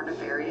someone more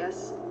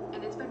nefarious.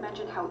 And it's been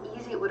mentioned how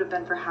easy it would have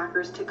been for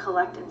hackers to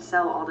collect and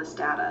sell all this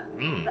data.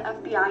 The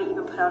FBI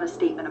even put out a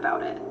statement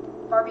about it.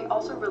 Barbie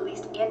also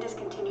released and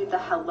discontinued the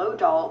Hello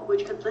doll,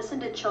 which could listen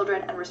to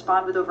children and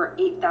respond with over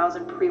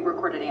 8,000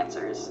 pre-recorded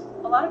answers.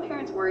 A lot of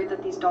parents worried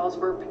that these dolls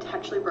were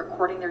potentially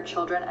recording their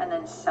children and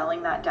then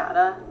selling that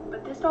data,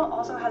 but this doll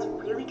also has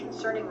really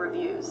concerning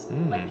reviews.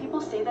 Like, people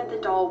say that the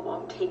doll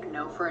won't take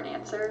no for an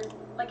answer.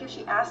 Like, if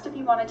she asked if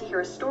you wanted to hear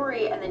a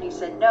story and then you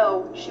said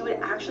no, she would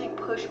actually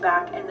push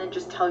back and then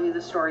just tell you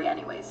the story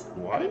anyways.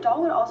 And the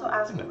doll would also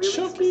ask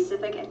really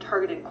specific and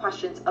targeted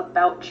questions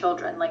about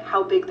children, like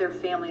how big their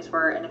families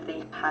were and if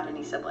they had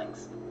any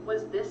siblings.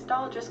 Was this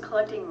doll just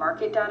collecting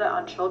market data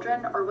on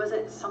children, or was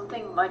it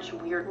something much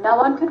weirder? No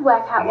one could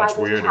work out why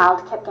this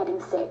child kept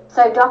getting sick.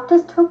 So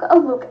doctors took a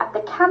look at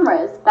the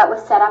cameras that were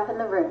set up in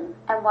the room,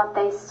 and what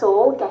they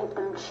saw gave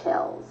them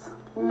chills.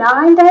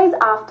 9 days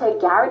after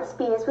Garrett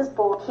Spears was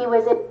born, he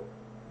was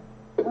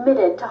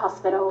admitted to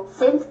hospital.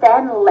 Since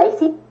then,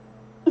 Lacey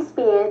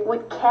Spears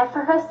would care for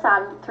her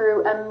son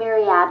through a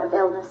myriad of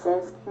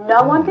illnesses.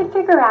 No one could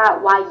figure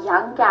out why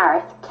young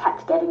Gareth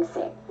kept getting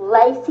sick.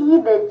 Lacey,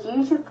 the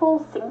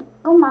dutiful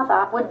single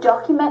mother, would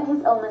document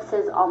his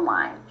illnesses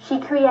online.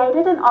 She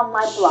created an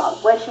online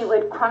blog where she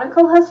would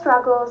chronicle her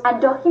struggles and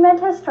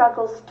document her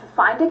struggles to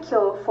find a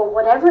cure for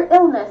whatever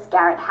illness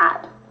Garrett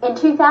had. In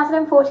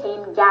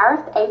 2014,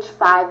 Gareth, age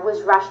 5,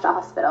 was rushed to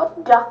hospital.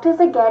 Doctors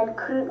again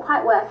couldn't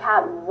quite work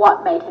out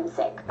what made him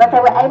sick, but they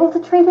were able to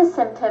treat his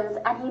symptoms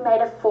and he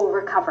made a full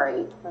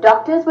recovery.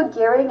 Doctors were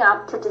gearing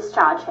up to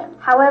discharge him.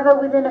 However,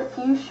 within a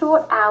few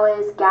short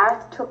hours,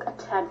 Gareth took a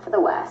turn for the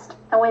worst,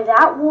 and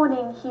without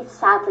warning, he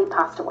sadly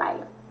passed away.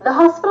 The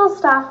hospital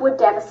staff were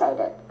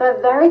devastated,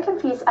 but very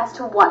confused as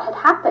to what had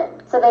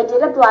happened. So they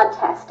did a blood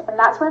test, and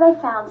that's where they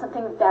found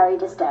something very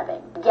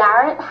disturbing.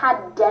 Garrett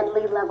had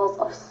deadly levels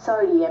of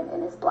sodium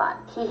in his blood.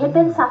 He had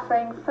been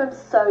suffering from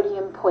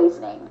sodium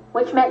poisoning,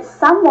 which meant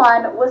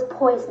someone was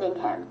poisoning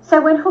him.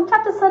 So when hooked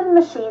up to certain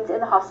machines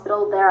in the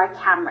hospital, there are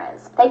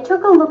cameras. They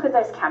took a look at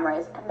those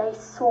cameras, and they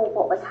saw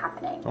what was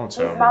happening.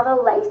 His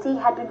mother, Lacey,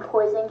 had been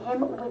poisoning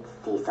him with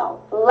sea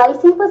salt.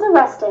 Lacey was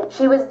arrested.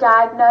 She was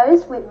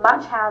diagnosed with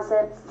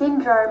Munchausen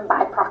syndrome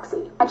by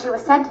proxy, and she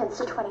was sentenced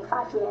to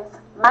 25 years.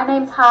 My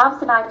name's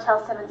Harves, and I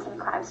tell Simonson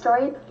Crime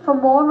Story. For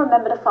more,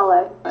 remember to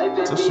follow.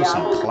 Just for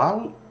some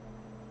clout?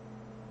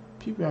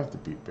 People have to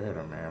be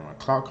better, man. When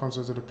clout comes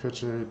into the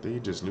picture, they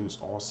just lose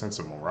all sense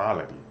of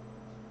morality.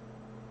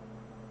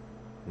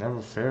 Never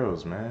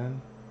fails,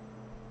 man.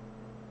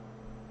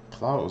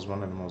 Clout is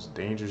one of the most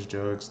dangerous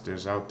drugs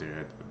there's out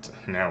there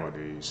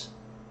nowadays.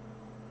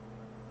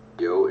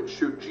 Yo, and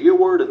shoot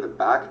Geoward in the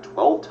back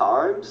 12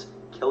 times,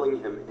 killing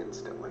him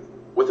instantly.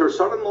 With her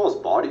son-in-law's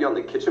body on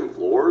the kitchen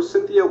floor,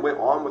 Cynthia went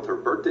on with her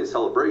birthday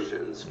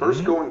celebrations,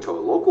 first going to a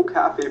local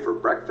cafe for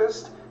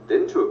breakfast,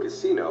 then to a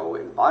casino,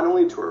 and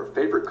finally to her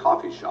favorite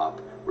coffee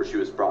shop, where she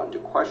was brought into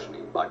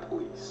questioning by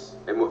police.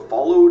 And what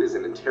followed is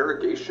an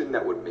interrogation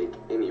that would make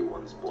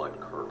anyone's blood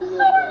curdle.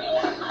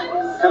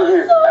 Come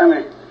here.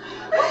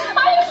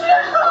 I'm so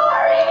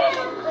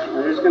sorry!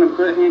 We're just gonna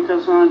put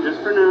handcuffs on just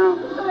for now.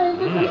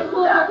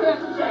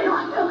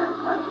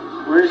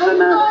 Where's the nut?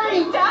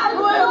 Sorry, Dad, I'm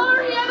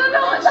sorry, I don't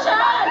know what's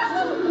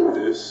that.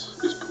 This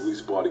is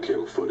police body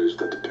cam footage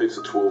that depicts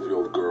a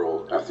 12-year-old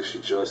girl after she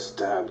just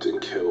stabbed and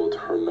killed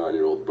her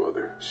 9-year-old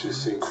brother. She's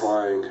seen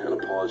crying and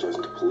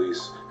apologizing to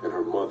police and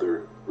her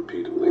mother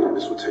repeatedly.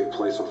 This would take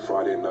place on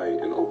Friday night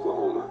in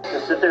Oklahoma.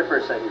 Just sit there for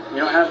a second. You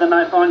don't have the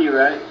knife on you,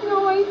 right?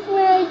 No, I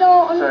swear I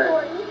don't. I'm Sorry.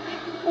 sorry.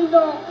 I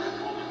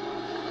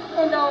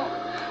don't.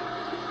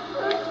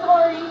 I'm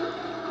sorry.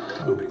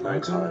 It would be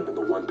nighttime and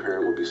the one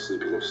parent would be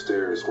sleeping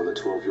upstairs when the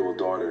 12-year-old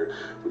daughter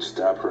would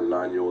stab her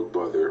 9-year-old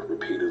brother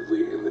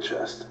repeatedly in the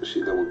chest.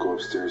 She then would go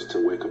upstairs to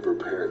wake up her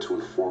parent to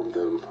inform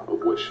them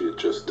of what she had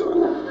just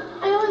done.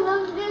 I went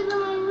upstairs in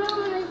my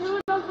room and I threw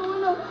it out the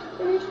window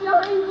and it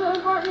fell into the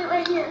apartment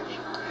right here.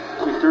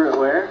 You threw it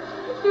where? I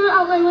threw it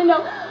out my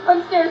window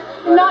upstairs.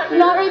 Not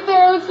right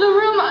there. It's the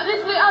room.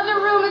 It's the other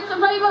room. It's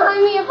right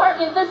behind the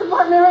apartment. This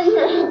apartment right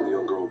here. The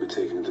young girl will be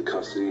taken into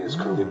custody and is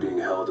currently being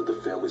held at the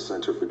Family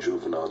Center for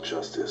Juvenile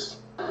Justice.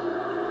 The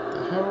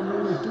hell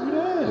made her do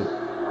that?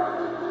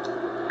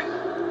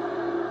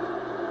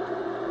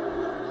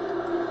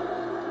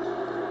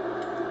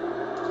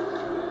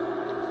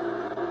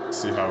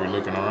 See how we're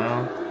looking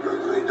around?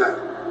 Clean that.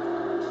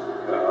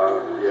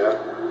 Yeah.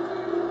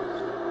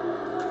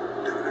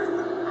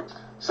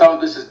 So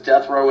this is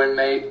death row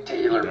inmate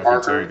Taylor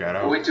Parker,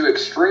 who went to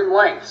extreme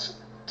lengths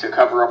to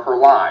cover up her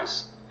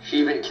lies. She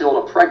even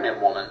killed a pregnant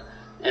woman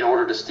in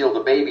order to steal the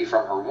baby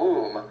from her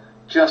womb,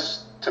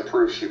 just to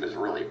prove she was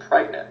really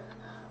pregnant.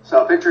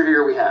 So picture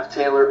here we have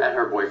Taylor and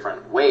her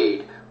boyfriend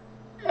Wade,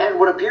 and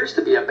what appears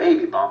to be a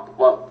baby bump.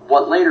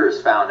 What later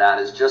is found out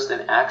is just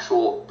an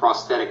actual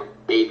prosthetic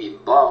baby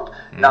bump,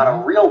 not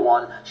a real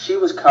one. She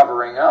was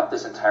covering up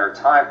this entire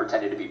time,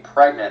 pretending to be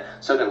pregnant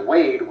so that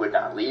Wade would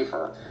not leave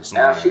her.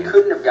 Now, she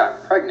couldn't have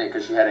gotten pregnant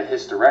because she had a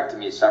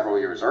hysterectomy several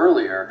years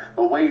earlier,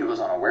 but Wade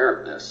was unaware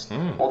of this.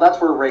 Well, that's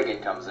where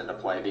Reagan comes into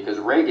play, because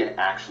Reagan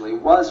actually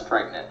was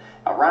pregnant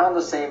around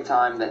the same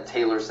time that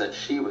Taylor said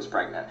she was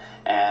pregnant.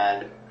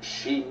 And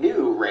she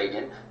knew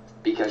Reagan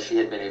because she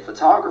had been a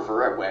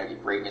photographer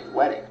at Reagan's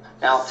wedding.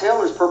 Now,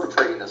 Taylor's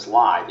perpetrating this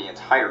lie the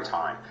entire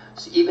time.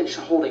 So even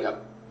holding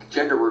a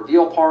gender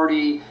reveal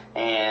party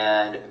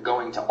and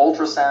going to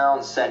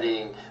ultrasound,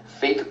 sending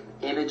fake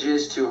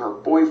images to her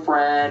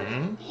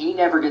boyfriend. He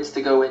never gets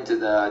to go into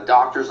the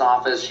doctor's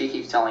office. She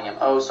keeps telling him,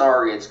 oh,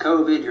 sorry, it's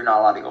COVID. You're not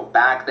allowed to go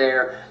back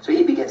there. So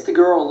he begins to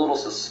grow a little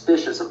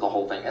suspicious of the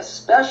whole thing,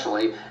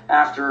 especially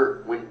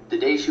after when the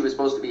day she was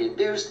supposed to be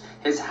induced,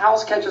 his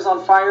house catches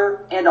on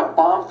fire and a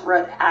bomb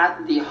threat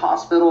at the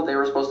hospital they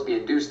were supposed to be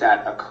induced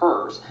at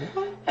occurs.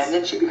 And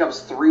then she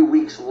becomes 3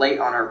 weeks late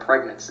on her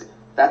pregnancy.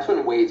 That's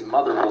when Wade's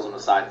mother pulls him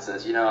aside and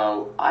says, you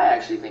know, I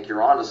actually think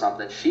you're onto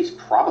something. She's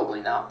probably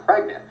not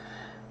pregnant.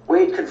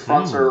 Wade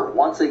confronts her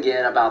once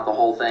again about the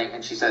whole thing,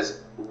 and she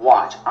says,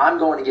 watch, I'm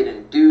going to get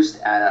induced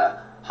at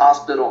a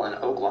hospital in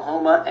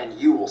Oklahoma, and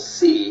you will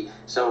see.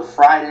 So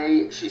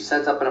Friday, she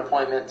sets up an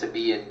appointment to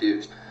be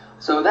induced.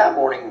 So that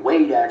morning,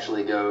 Wade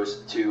actually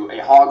goes to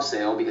a hog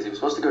sale because he was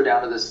supposed to go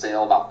down to this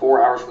sale about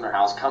 4 hours from their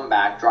house, come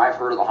back, drive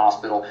her to the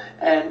hospital,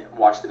 and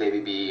watch the baby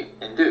be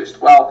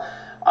induced. Well,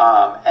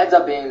 ends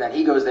up being that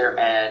he goes there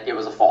and it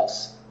was a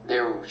false.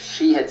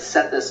 She had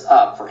set this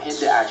up for him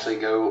to actually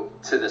go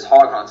to this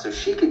hog hunt so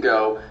she could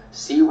go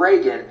see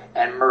Reagan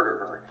and murder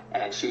her,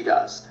 and she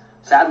does.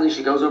 Sadly,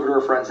 she goes over to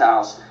her friend's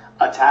house,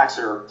 attacks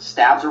her,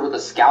 stabs her with a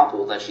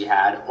scalpel that she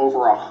had over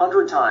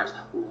 100 times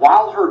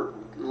while her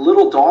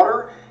little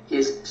daughter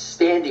is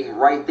standing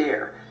right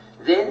there.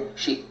 Then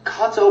she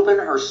cuts open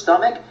her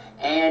stomach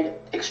and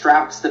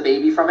extracts the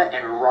baby from it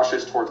and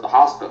rushes towards the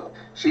hospital.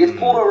 She gets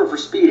pulled over for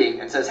speeding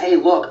and says, hey,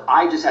 look,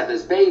 I just had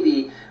this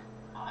baby.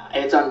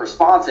 It's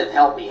unresponsive.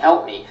 Help me,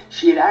 help me.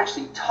 She had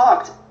actually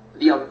tucked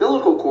the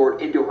umbilical cord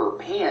into her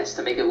pants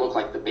to make it look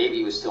like the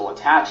baby was still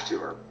attached to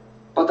her.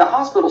 But the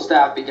hospital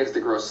staff begins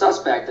to grow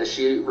suspect as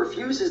she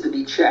refuses to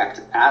be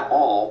checked at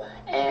all,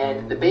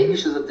 and the baby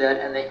shows up dead,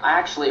 and they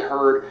actually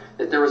heard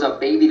that there was a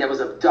baby that was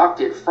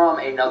abducted from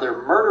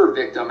another murder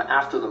victim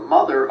after the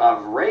mother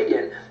of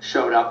Reagan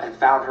showed up and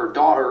found her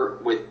daughter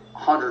with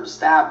 100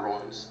 stab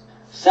wounds.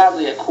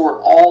 Sadly, at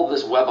court, all of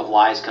this web of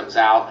lies comes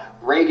out.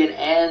 Reagan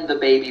and the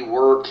baby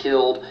were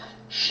killed.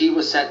 She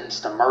was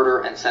sentenced to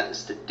murder and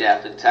sentenced to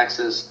death in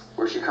Texas,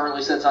 where she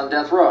currently sits on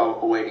death row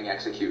awaiting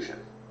execution.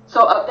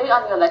 So update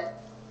on your election.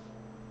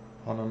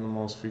 One of the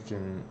most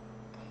freaking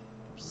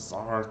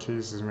bizarre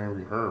cases, man,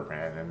 we heard,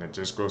 man. And it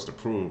just goes to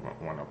prove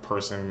when a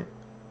person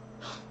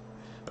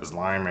is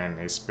lying, man,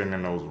 they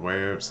spinning those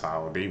webs,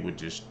 how they would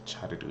just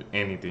try to do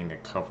anything to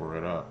cover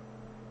it up.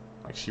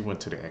 Like, she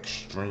went to the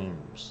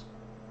extremes.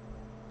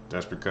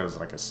 That's because,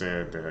 like I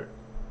said, the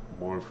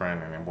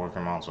boyfriend and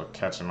boyfriend moms were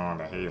catching on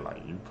that, hey,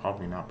 like, you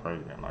probably not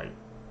pregnant. Like,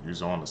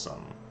 you's on to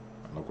something.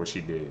 And look what she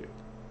did.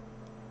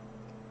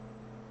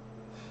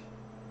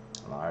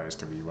 Liars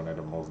can be one of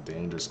the most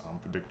dangerous,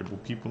 unpredictable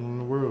people in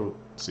the world.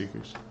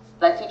 Seekers.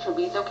 Lexi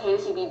Treviso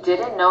case, if you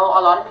didn't know,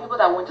 a lot of people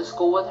that went to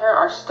school with her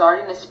are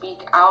starting to speak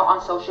out on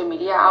social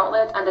media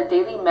outlets, and the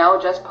Daily Mail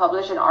just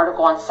published an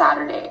article on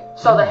Saturday.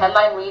 So the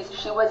headline reads,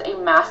 she was a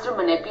master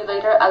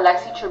manipulator.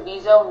 Lexi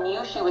Treviso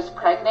knew she was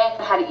pregnant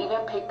and had even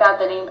picked out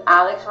the name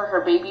Alex for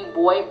her baby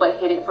boy, but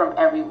hid it from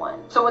everyone.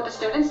 So what the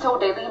students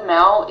told Daily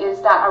Mail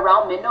is that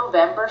around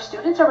mid-November,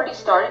 students already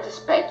started to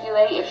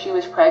speculate if she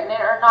was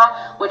pregnant or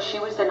not, which she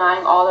was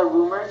denying all the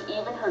rumors.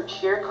 Even her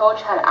cheer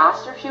coach had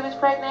asked her if she was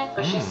pregnant,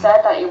 but she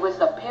said that it was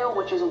the pill,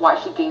 which is why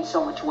she gained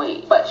so much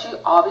weight. But she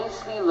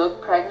obviously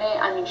looked pregnant.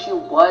 I mean, she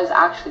was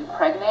actually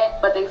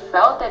pregnant, but they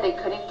felt that they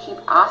couldn't keep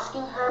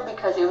asking her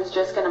because it was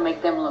just going to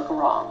make them look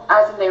wrong.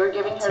 As in, they were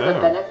giving her the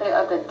benefit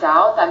of the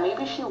doubt that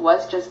maybe she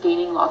was just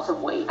gaining lots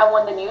of weight. And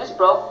when the news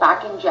broke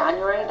back in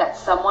January that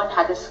someone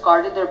had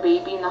discarded their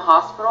baby in the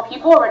hospital,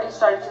 people already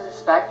started to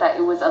suspect that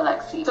it was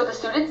Alexi. So the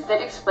students did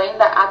explain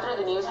that after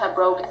the news had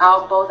broke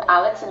out, both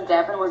Alex and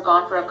Devin were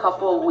gone for a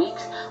couple of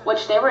weeks,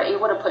 which they were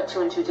able to put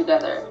two and two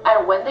together.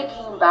 And when they they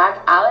came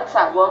back, Alex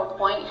at one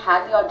point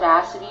had the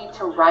audacity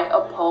to write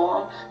a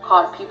poem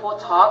called People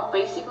Talk,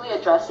 basically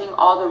addressing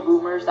all the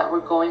rumors that were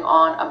going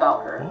on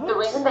about her. The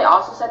reason they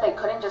also said they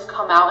couldn't just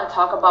come out and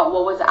talk about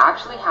what was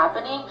actually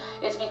happening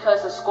is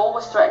because the school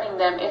was threatening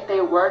them if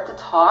they were to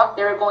talk,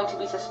 they were going to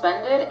be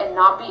suspended and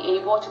not be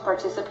able to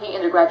participate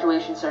in the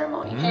graduation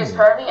ceremony. She is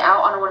currently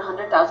out on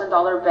a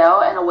 $100,000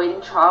 bail and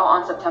awaiting trial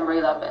on September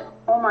 11th.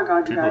 Oh my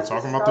God, you People guys! talking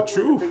This is about the probably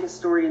truth. the biggest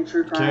story in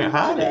true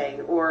crime today,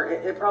 or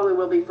it probably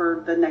will be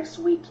for the next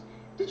week.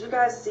 Did you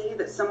guys see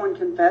that someone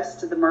confessed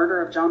to the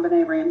murder of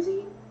JonBenet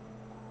Ramsey?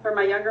 For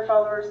my younger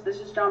followers, this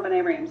is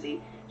JonBenet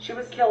Ramsey. She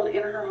was killed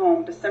in her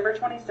home December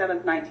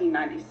 27th,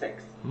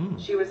 1996.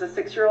 She was a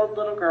 6-year-old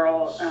little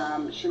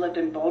girl. She lived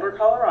in Boulder,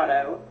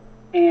 Colorado,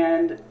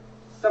 and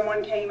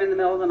someone came in the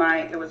middle of the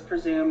night, it was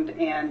presumed,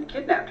 and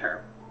kidnapped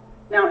her.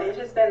 Now, it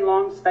has been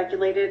long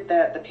speculated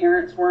that the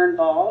parents were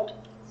involved.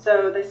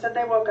 So they said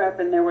they woke up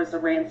and there was a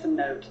ransom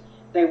note.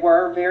 They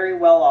were very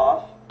well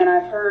off. And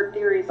I've heard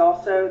theories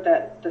also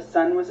that the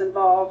son was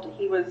involved.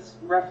 He was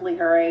roughly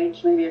her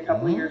age, maybe a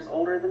couple of years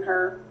older than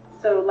her.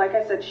 So like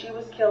I said, she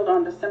was killed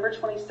on December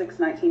 26,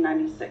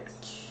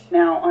 1996.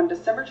 Now, on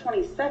December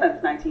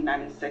 27th,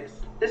 1996,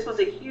 this was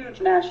a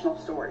huge national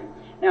story.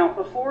 Now,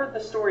 before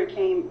the story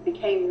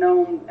became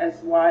known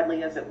as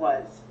widely as it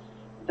was,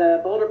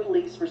 the Boulder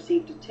police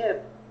received a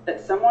tip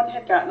that someone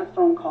had gotten a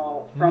phone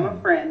call from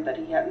a friend that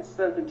he hadn't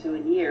spoken to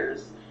in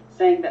years,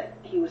 saying that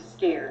he was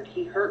scared.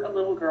 He hurt a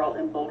little girl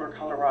in Boulder,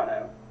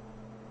 Colorado.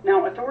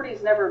 Now,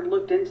 authorities never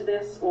looked into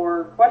this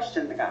or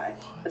questioned the guy,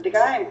 but the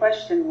guy in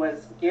question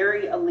was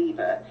Gary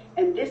Oliva,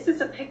 and this is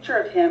a picture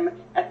of him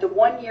at the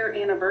 1-year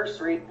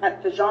anniversary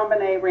at the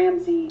JonBenet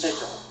Ramsey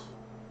vigil.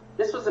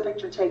 This was a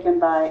picture taken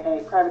by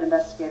a private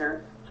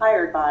investigator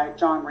hired by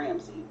John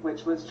Ramsey,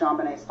 which was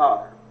JonBenet's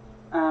father.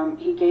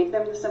 He gave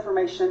them this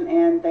information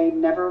and they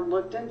never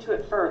looked into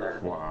it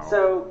further. Wow.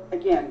 So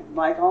again,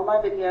 like all my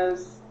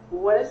videos,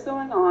 what is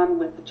going on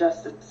with the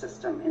justice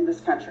system in this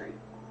country?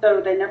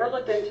 So they never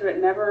looked into it,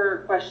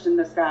 never questioned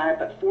this guy,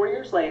 but 4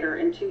 years later,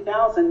 in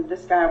 2000,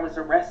 this guy was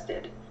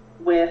arrested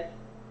with,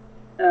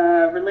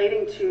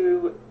 relating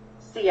to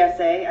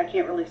CSA. I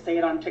can't really say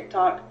it on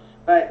TikTok,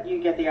 but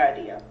you get the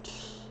idea.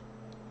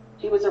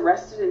 He was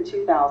arrested in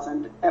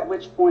 2000, at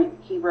which point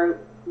he wrote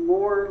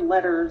more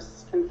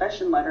letters,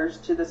 confession letters,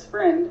 to this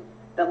friend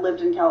that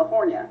lived in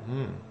California.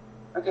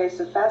 Okay,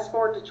 so fast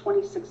forward to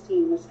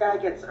 2016, this guy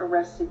gets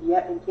arrested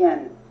yet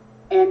again,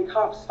 and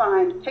cops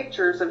find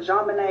pictures of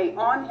JonBenet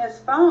on his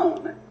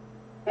phone,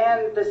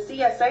 and the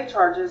CSA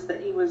charges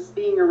that he was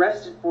being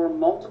arrested for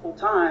multiple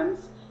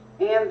times,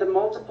 and the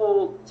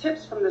multiple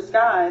tips from this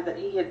guy that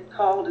he had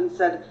called and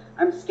said,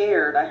 "I'm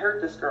scared, I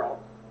hurt this girl,"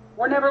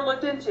 were never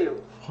looked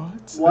into.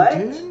 What?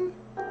 Again?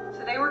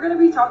 Today we're going to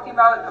be talking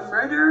about a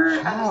murderer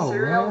and a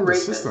serial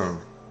rapist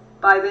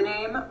by the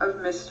name of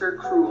Mr.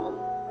 Cruel,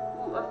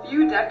 who a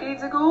few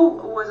decades ago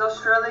was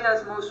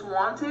Australia's most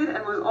wanted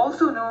and was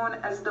also known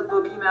as the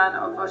boogeyman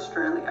of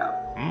Australia.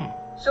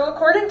 So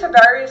according to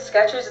various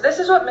sketches, this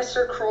is what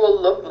Mr.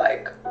 Cruel looked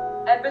like.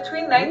 And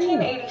between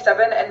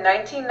 1987 and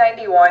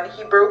 1991,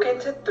 he broke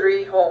into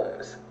 3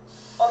 homes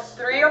of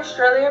 3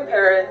 Australian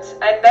parents,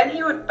 and then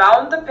he would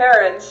bound the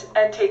parents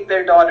and take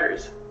their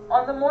daughters.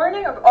 On the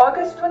morning of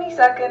August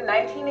 22nd,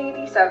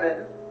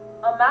 1987,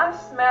 a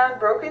masked man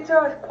broke into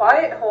a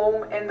quiet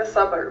home in the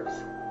suburbs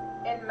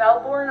in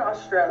Melbourne,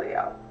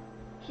 Australia.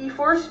 He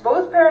forced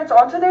both parents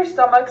onto their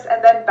stomachs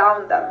and then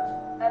bound them.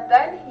 And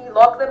then he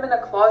locked them in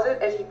a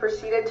closet as he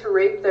proceeded to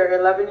rape their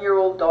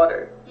 11-year-old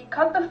daughter. He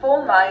cut the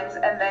phone lines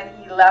and then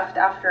he left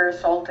after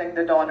assaulting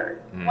the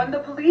daughter. When the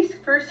police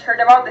first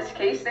heard about this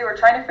case, they were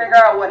trying to figure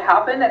out what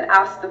happened and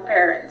asked the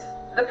parents.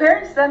 The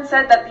parents then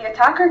said that the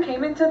attacker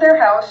came into their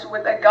house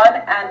with a gun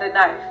and a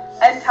knife,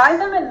 and tied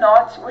them in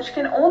knots which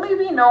can only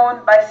be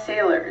known by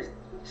sailors.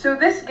 So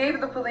this gave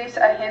the police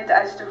a hint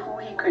as to who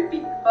he could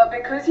be. But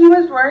because he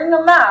was wearing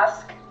a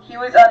mask, he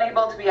was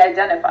unable to be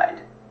identified.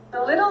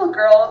 The little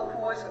girl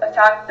who was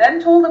attacked then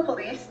told the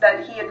police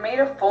that he had made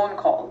a phone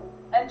call,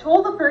 and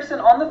told the person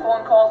on the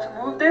phone call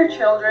to move their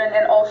children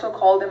and also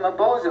called him a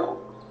bozo.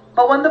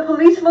 But when the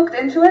police looked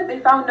into it, they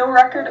found no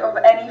record of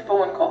any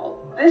phone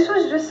call. This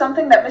was just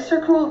something that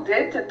Mr. Cruel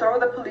did to throw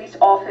the police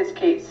off his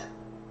case.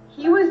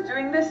 He was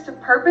doing this to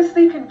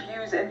purposely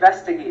confuse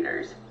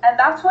investigators, and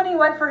that's when he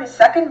went for his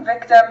second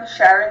victim,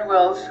 Sharon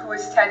Wills, who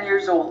was 10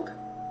 years old.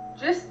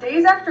 Just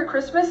days after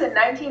Christmas in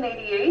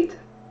 1988,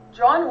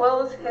 John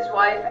Wills, his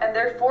wife, and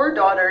their 4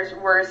 daughters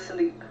were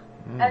asleep.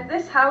 And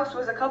this house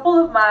was a couple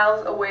of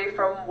miles away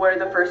from where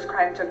the first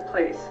crime took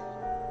place.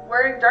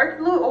 Wearing dark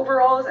blue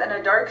overalls and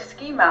a dark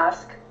ski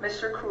mask,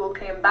 Mr. Cruel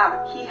came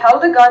back. He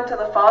held a gun to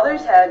the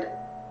father's head,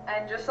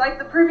 and just like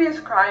the previous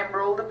crime,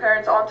 rolled the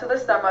parents onto the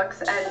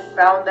stomachs and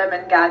bound them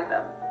and gagged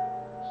them.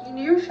 He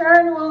knew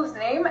Sharon Wills'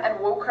 name and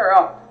woke her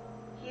up.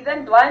 He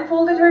then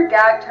blindfolded her,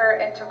 gagged her,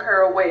 and took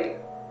her away,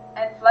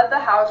 and fled the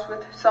house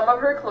with some of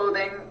her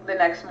clothing the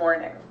next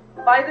morning.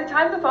 By the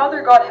time the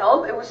father got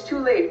help, it was too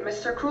late.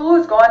 Mr. Cruel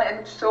was gone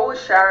and so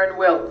was Sharon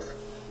Wills.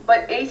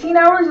 But 18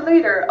 hours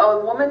later,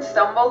 a woman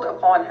stumbled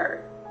upon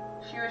her.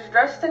 She was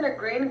dressed in a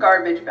green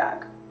garbage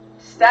bag,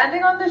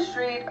 standing on the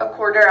street a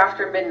quarter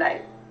after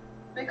midnight.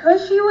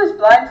 Because she was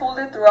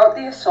blindfolded throughout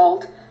the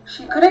assault,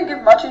 she couldn't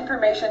give much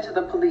information to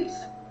the police.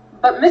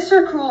 But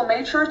Mr. Cruel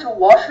made sure to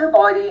wash her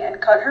body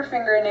and cut her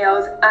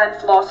fingernails and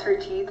floss her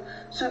teeth,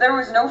 so there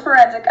was no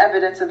forensic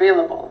evidence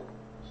available.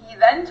 He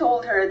then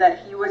told her that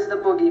he was the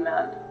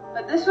boogeyman.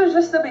 But this was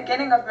just the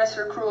beginning of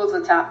Mr. Cruel's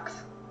attacks.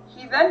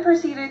 He then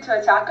proceeded to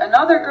attack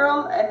another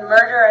girl and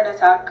murder and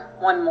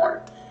attack one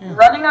more.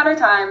 Running out of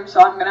time,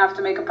 so I'm gonna have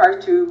to make a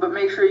part 2, but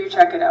make sure you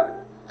check it out.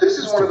 This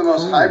is one of the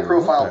most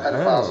high-profile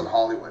pedophiles in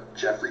Hollywood,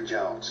 Jeffrey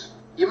Jones.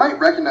 You might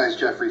recognize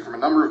Jeffrey from a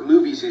number of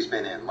movies he's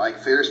been in, like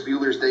Ferris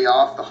Bueller's Day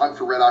Off, The Hunt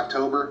for Red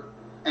October,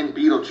 and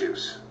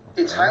Beetlejuice.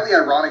 It's highly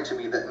ironic to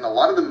me that in a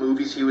lot of the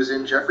movies he was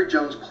in, Jeffrey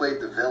Jones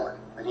played the villain,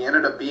 and he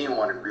ended up being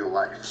one in real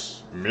life.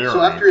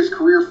 So after his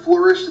career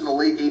flourished in the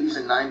late 80s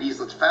and 90s,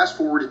 let's fast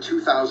forward to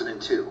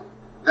 2002.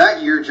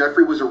 That year,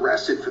 Jeffrey was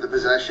arrested for the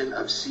possession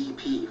of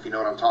CP, if you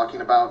know what I'm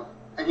talking about,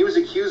 and he was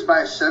accused by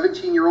a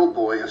 17-year-old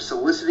boy of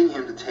soliciting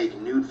him to take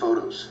nude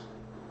photos.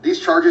 These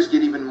charges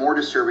get even more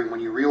disturbing when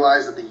you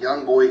realize that the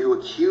young boy who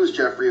accused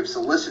Jeffrey of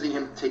soliciting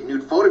him to take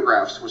nude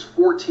photographs was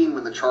 14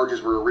 when the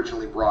charges were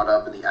originally brought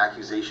up and the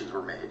accusations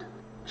were made.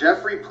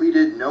 Jeffrey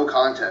pleaded no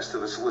contest to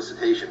the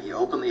solicitation. He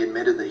openly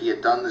admitted that he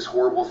had done this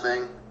horrible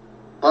thing.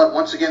 But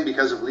once again,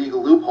 because of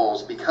legal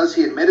loopholes, because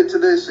he admitted to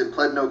this and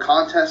pled no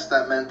contest,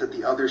 that meant that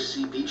the other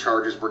CP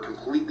charges were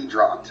completely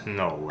dropped.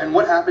 No way. And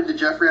what happened to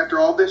Jeffrey after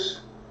all this?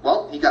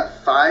 Well, he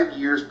got 5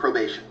 years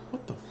probation.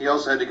 He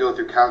also had to go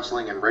through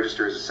counseling and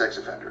register as a sex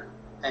offender.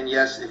 And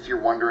yes, if you're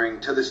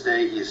wondering, to this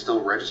day, he is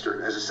still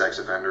registered as a sex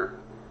offender.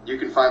 You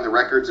can find the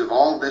records of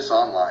all of this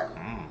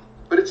online.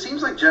 But it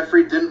seems like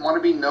Jeffrey didn't want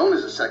to be known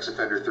as a sex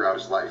offender throughout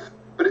his life.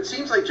 For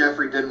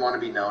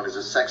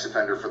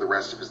the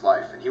rest of his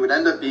life, and he would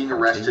end up being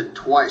arrested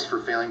twice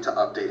for failing to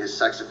update his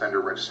sex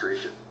offender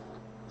registration.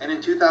 And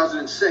in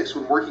 2006,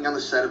 when working on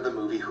the set of the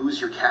movie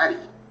Who's Your Caddy?,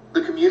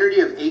 the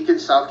community of Aiken,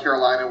 South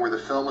Carolina, where the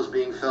film was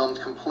being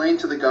filmed, complained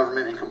to the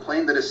government and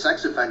complained that a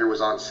sex offender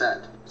was on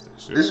set.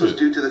 This was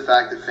due to the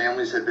fact that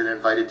families had been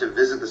invited to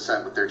visit the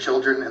set with their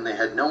children, and they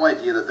had no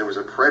idea that there was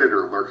a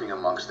predator lurking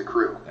amongst the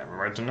crew.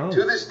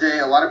 To this day,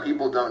 a lot of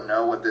people don't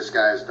know what this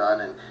guy has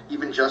done, and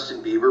even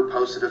Justin Bieber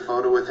posted a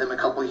photo with him a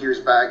couple years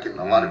back, and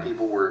a lot of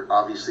people were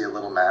obviously a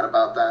little mad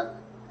about that.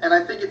 And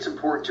I think it's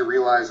important to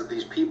realize that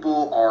these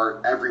people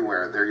are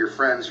everywhere. They're your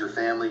friends, your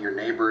family, your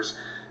neighbors.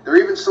 They're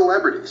even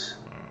celebrities.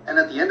 And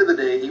at the end of the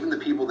day, even the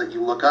people that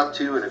you look up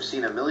to and have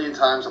seen a million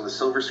times on the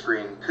silver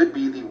screen could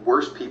be the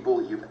worst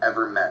people you've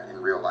ever met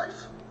in real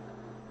life.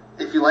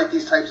 If you like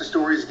these types of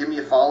stories, give me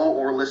a follow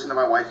or listen to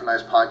my wife and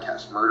I's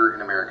podcast, Murder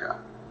in America.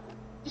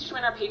 Like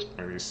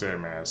you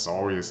said, man,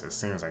 it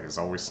seems like it's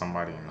always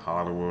somebody in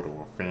Hollywood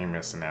or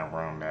famous in that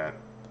realm that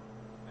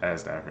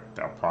has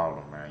that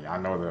problem, man.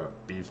 Y'all know the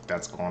beef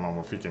that's going on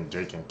with freaking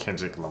Jake and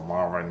Kendrick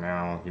Lamar right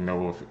now. You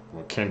know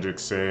what Kendrick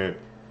said,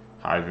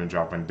 how he's been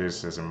dropping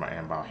disses and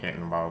about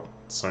hitting about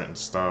certain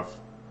stuff.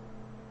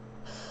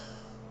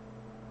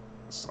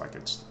 It's like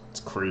it's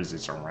crazy.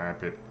 It's a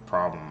rampant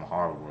problem in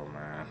Hollywood,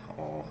 man.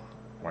 Or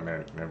when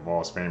it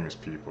involves famous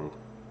people,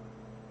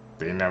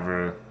 we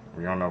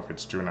don't know if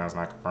it's true now. It's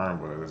not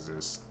confirmed, but it's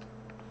just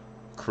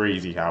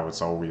crazy how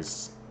it's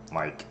always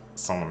like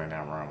someone in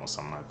that realm or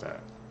something like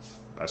that.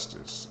 That's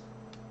just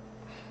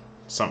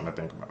something to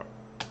think about.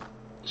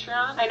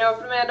 Patreon. I know if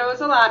Amanda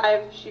was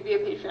alive, she'd be a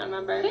Patreon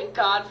member. Thank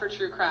God for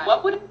true crime.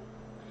 What would...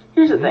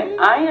 Here's the thing.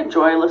 I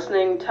enjoy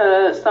listening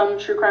to some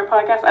true crime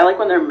podcasts. I like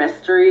when they're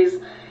mysteries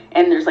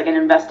and there's like an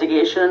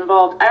investigation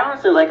involved. I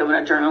honestly like it when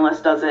a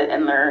journalist does it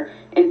and they're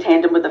in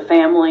tandem with the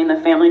family and the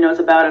family knows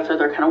about it, so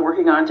they're kind of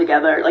working on it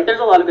together. Like,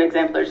 there's a lot of good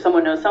examples. There's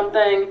Someone Knows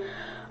Something,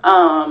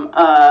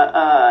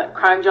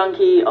 Crime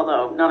Junkie,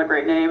 although not a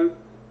great name.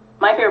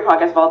 My favorite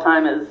podcast of all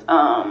time is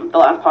The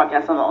Last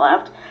Podcast on the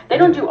Left. They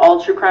don't do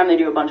all true crime, they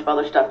do a bunch of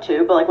other stuff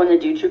too, but like when they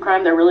do true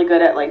crime, they're really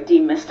good at like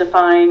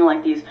demystifying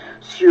like these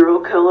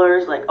serial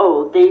killers, like,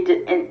 oh, they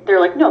did, and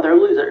they're like, no, they're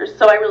losers.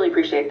 So I really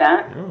appreciate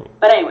that.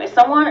 But anyway,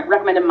 someone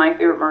recommended My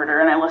Favorite Murder,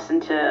 and I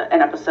listened to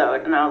an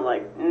episode, and I was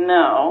like,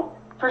 no.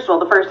 First of all,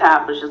 the first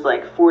half was just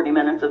like 40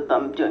 minutes of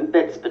them doing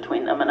bits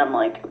between them, and I'm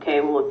like,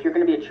 okay, well, if you're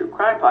going to be a true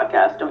crime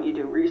podcast, don't you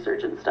do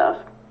research and stuff?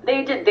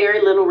 They did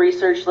very little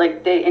research,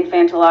 like they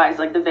infantilized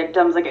like the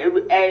victims, like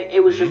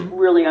it was just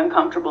really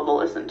uncomfortable to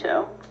listen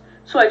to.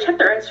 So I checked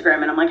their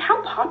Instagram and I'm like,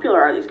 how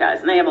popular are these guys?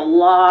 And they have a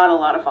lot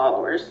of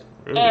followers.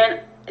 And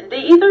they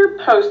either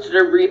posted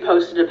or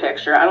reposted a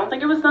picture, I don't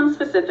think it was them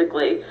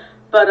specifically,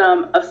 but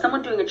of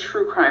someone doing a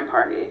true crime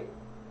party.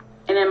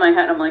 And in my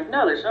head I'm like,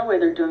 no, there's no way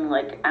they're doing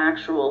like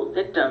actual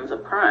victims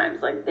of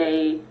crimes. Like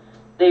they're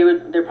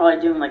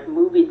probably doing like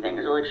movie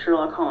things or like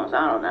Sherlock Holmes,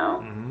 I don't know.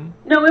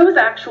 No, it was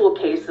actual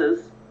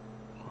cases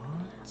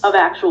of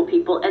actual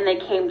people, and they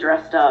came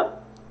dressed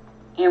up.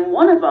 And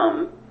one of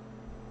them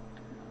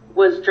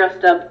was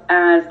dressed up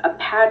as a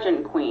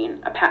pageant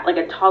queen, like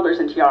a toddlers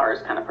and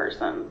tiaras kind of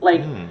person.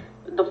 Like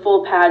the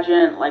full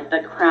pageant, like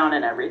the crown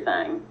and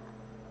everything.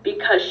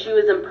 because she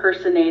was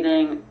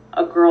impersonating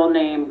a girl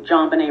named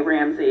JonBenet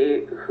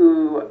Ramsey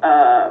who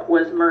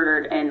was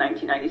murdered in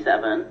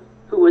 1997,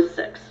 who was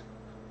 6.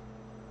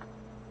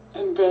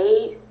 And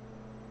they,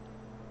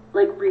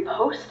 like,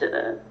 reposted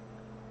it.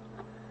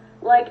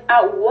 Like,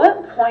 at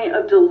what point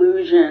of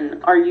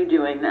delusion are you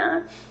doing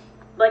that?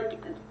 Like,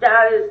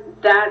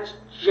 that's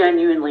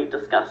genuinely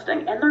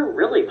disgusting. And they're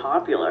really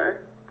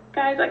popular.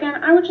 Guys,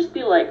 again, I would just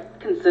be, like,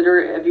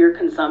 considerate of your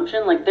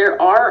consumption. Like,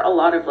 there are a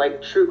lot of,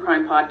 like, true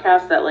crime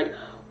podcasts that, like,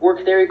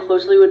 work very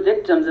closely with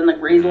victims and,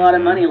 like, raise a lot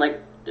of money.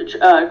 Like,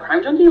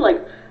 Crime Junkie,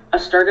 like,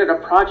 started a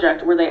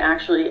project where they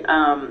actually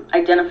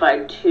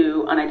identified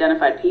 2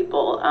 unidentified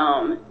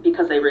people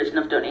because they raised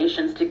enough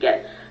donations to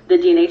get the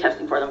DNA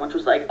testing for them, which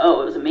was like,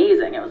 oh, it was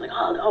amazing. It was like,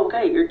 oh,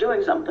 okay, you're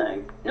doing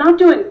something. Not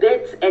doing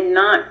bits and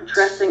not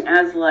dressing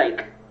as,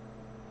 like,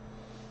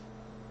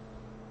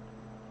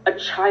 a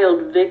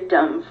child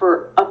victim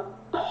for a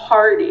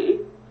party.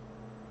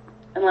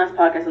 And Last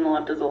Podcast on the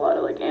Left does a lot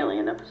of, like,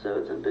 alien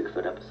episodes and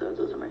Bigfoot episodes.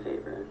 Those are my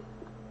favorite.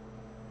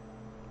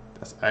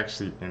 That's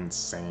actually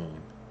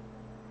insane.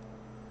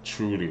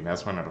 Truly,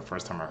 that's one of the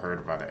first time I heard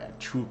about it. A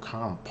true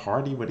crime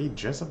party where they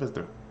dress up as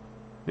the...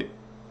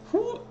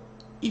 Who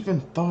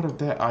even thought of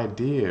that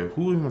idea?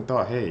 Who even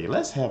thought, hey,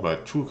 let's have a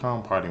true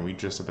crime party and we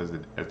dress up as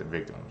the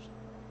victims?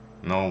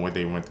 Knowing what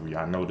they went through,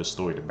 y'all know the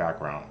story, the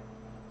background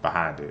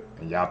behind it,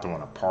 and y'all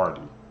throwing a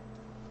party,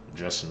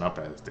 dressing up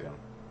as them.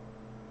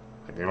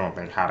 Like, they don't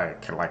think how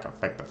that could, like,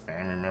 affect the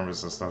family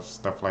members and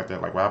stuff like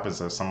that. Like, what happens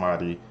if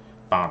somebody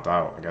found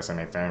out, I guess, in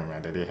their family,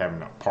 man, that they're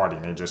having a party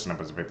and they're dressing up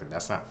as a victim?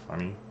 That's not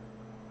funny.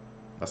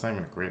 That's not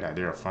even a great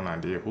idea or fun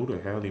idea. Who the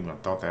hell even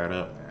thought that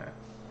up, man?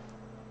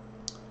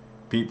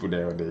 People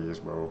nowadays,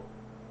 bro,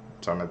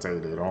 I'm trying to tell you,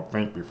 they don't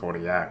think before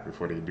they act,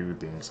 before they do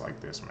things like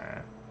this,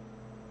 man.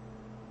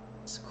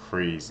 It's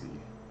crazy.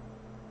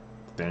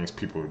 The things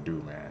people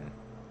do, man.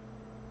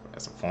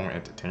 As a form of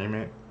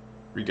entertainment,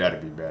 we gotta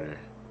be better.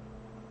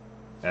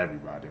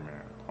 Everybody,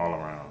 man, all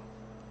around.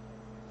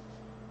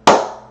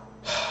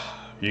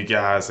 You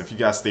guys, if you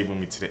guys stay with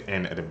me to the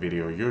end of the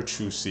video, you're a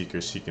true seeker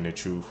seeking the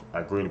truth.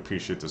 I greatly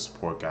appreciate the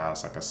support,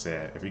 guys. Like I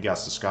said, if you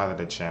guys subscribe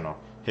to the channel,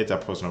 hit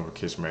that post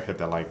notification bell, hit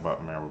that like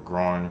button, man. We're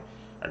growing.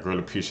 I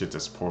greatly appreciate the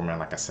support, man.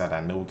 Like I said,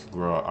 I know we can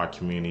grow our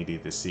community,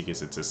 the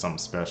seekers, into something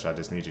special. I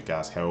just need you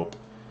guys' help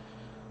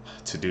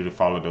to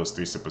follow those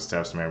 3 simple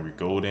steps, man. We're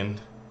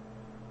golden.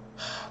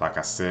 Like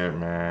I said,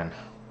 man,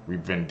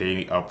 we've been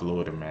daily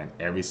uploading, man,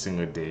 every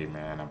single day,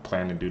 man. I'm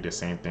planning to do the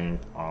same thing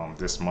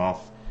this month.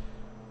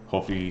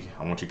 Hopefully,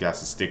 I want you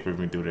guys to stick with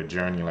me through the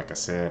journey. Like I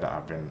said,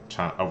 I've been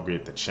trying to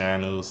upgrade the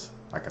channels.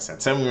 Like I said,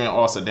 tell me, man,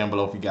 also down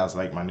below if you guys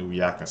like my new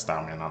reacting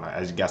style, man.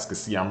 As you guys can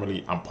see,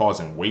 I'm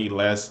pausing way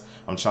less.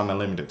 I'm trying to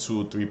limit to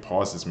 2 or 3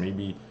 pauses,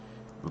 maybe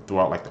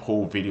throughout, like, the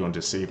whole video, and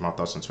just save my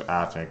thoughts until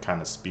after and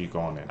kind of speak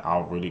on it.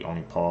 I'll really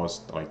only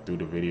pause, like, through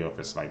the video if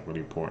it's, like, really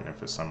important,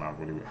 if it's something I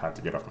really have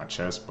to get off my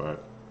chest.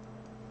 But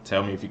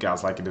tell me if you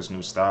guys like this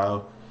new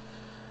style.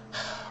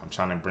 I'm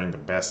trying to bring the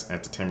best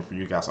entertainment for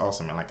you guys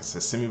also, man. Like I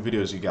said, send me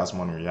videos you guys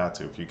want to react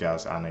to. If you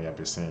guys, I know y'all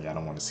been saying y'all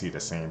don't want to see the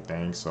same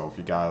thing. So if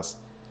you guys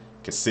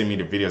can send me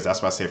the videos,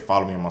 that's why I say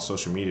follow me on my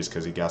social medias,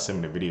 because you guys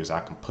send me the videos, I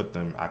can put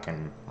them, I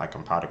can, like,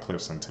 compile the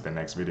clips into the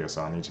next video.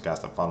 So I need you guys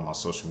to follow my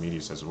social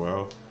medias as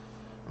well.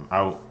 I'm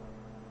out.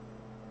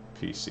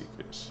 Peace,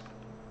 seekers.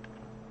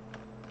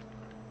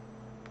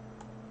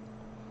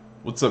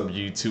 What's up,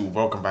 YouTube?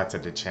 Welcome back to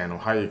the channel.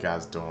 How you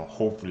guys doing?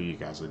 Hopefully you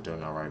guys are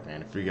doing alright,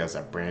 man. If you guys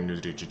are brand new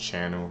to the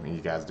channel and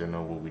you guys don't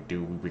know what we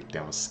do, we break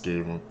down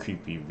scary,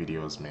 creepy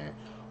videos, man,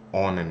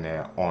 on the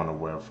net, on the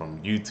web,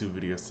 from YouTube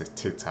videos to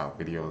TikTok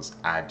videos,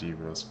 IG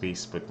reels,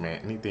 Facebook,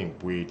 man, anything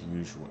weird,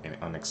 usual, and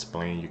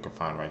unexplained you can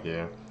find right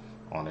here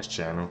on this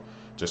channel.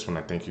 Just want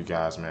to thank you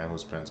guys, man,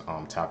 who's been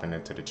tapping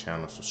into the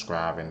channel,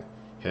 subscribing,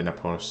 hitting the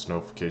post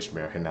notification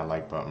bell, hitting that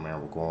like button, man.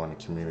 We're growing the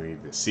community,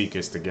 the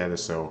seekers together,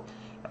 so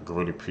I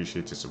really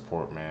appreciate your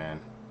support, man.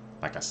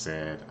 Like I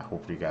said, I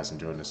hope you guys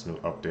enjoyed this new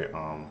update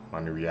on my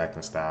new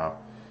reacting style.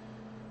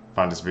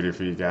 Found this video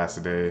for you guys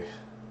today.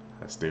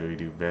 Let's do what we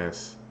do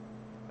best.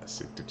 Let's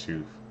seek the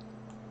truth.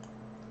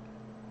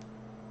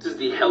 This is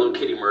the Hello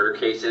Kitty murder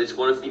case, and it's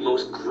one of the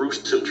most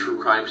gruesome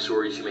true crime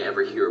stories you may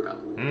ever hear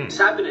about. This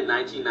happened in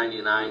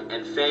 1999,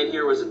 and Fan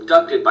here was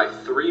abducted by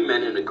 3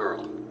 men and a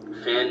girl.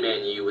 Fan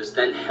Man Yu was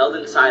then held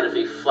inside of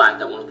a flat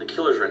that one of the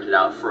killers rented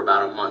out for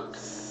about a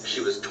month. She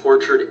was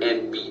tortured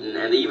and beaten,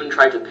 and they even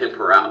tried to pimp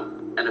her out.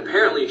 And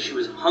apparently she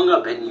was hung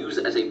up and used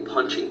as a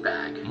punching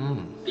bag.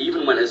 They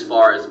even went as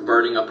far as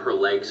burning up her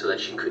legs so that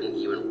she couldn't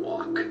even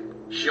walk.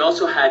 She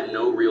also had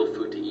no real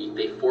food to eat.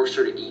 They forced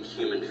her to eat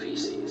human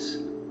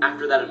feces.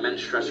 After that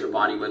immense stress her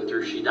body went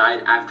through, she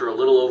died after a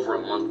little over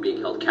a month being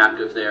held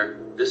captive there.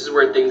 This is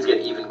where things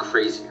get even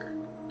crazier.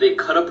 They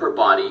cut up her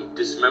body,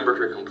 dismembered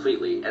her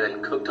completely, and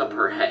then cooked up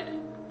her head.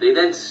 They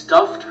then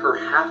stuffed her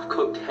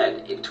half-cooked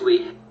head into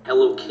a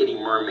Hello Kitty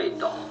mermaid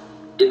doll.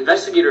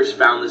 Investigators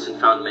found this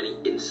and found many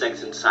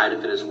insects inside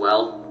of it as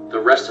well. The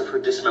rest of her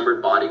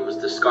dismembered body was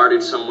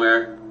discarded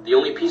somewhere, The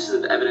only pieces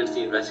of evidence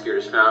the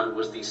investigators found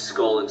was the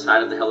skull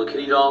inside of the Hello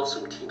Kitty doll,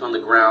 some teeth on the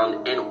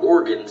ground, and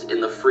organs in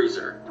the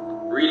freezer.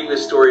 Reading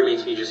this story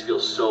makes me just feel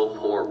so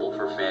horrible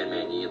for Fan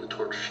Man-Yi and the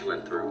torture she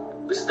went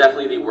through. This is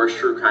definitely the worst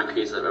true crime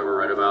case I've ever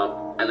read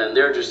about, and then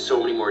there are just so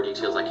many more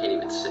details I can't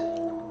even say.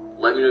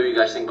 Let me know what you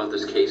guys think about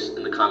this case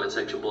in the comment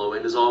section below,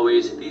 and as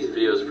always, these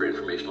videos are for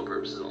informational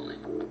purposes only.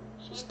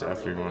 It's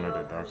definitely one of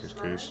the darkest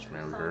cases,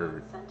 man, we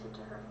heard. Sent it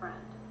to her friend.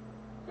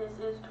 This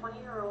is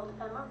 20-year-old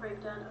Emma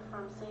Rigdon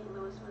from St.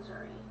 Louis,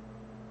 Missouri.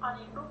 On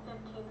April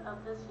 15th of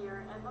this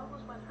year, Emma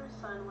was with her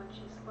son when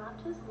she slapped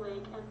his leg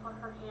and put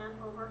her hand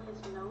over his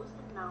nose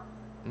and mouth.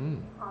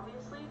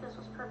 Obviously, this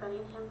was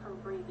preventing him from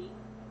breathing.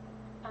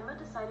 Emma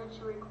decided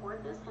to record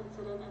this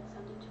incident and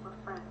send it to a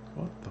friend.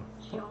 What the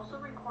She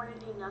also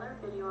recorded another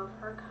video of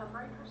her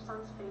covering her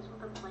son's face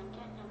with a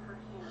blanket in her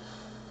hand.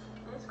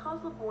 This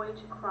caused the boy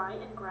to cry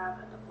and grab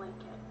at the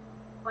blanket.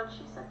 Once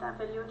she sent that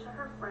video to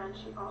her friend,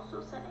 she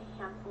also sent a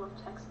handful of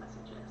text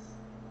messages.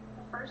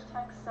 The first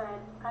text said,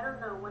 "I don't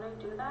know, when I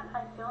do that,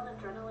 I feel an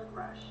adrenaline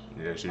rush."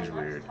 Yeah, she's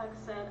weird. The next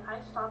text said,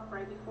 "I stopped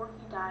right before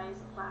he dies.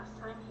 Last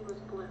time he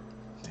was blue."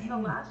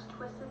 Damn. The last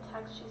twisted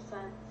text she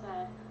sent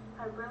said,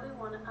 "I really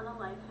want to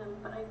unalive him,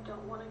 but I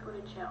don't want to go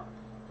to jail.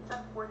 It's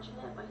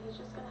unfortunate, but he's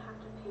just going to have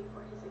to pay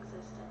for his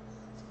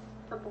existence."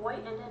 The boy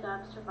ended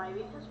up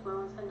surviving his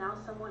wounds, and now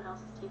someone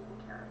else is taking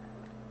care of him.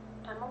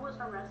 Emma was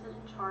arrested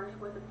and charged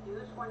with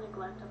abuse or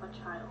neglect of a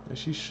child. Yeah,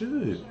 she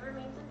should. She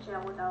remains in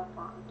jail without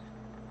bond.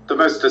 The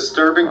most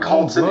disturbing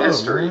cults in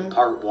history,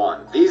 Part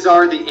 1. These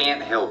are the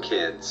Anthill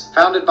Kids,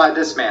 founded by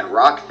this man,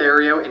 Roch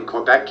Theriot, in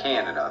Quebec,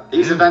 Canada.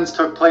 These events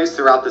took place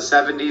throughout the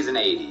 70s and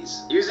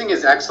 80s. Using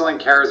his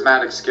excellent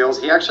charismatic skills,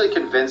 he actually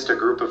convinced a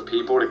group of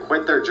people to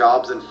quit their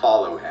jobs and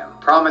follow him,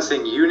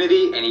 promising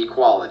unity and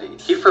equality.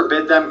 He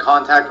forbid them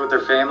contact with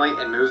their family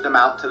and moved them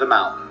out to the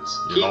mountains.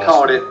 He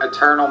called it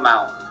Eternal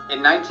Mountain.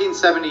 In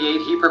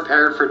 1978, he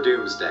prepared for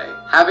doomsday,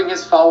 having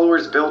his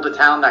followers build a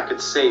town that could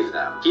save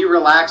them. He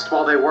relaxed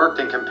while they worked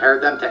and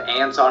compared them to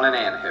ants on an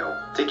anthill.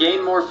 To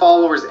gain more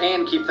followers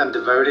and keep them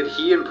devoted,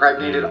 he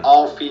impregnated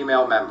all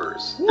female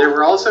members. They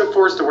were also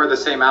forced to wear the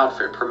same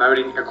outfit,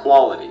 promoting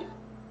equality.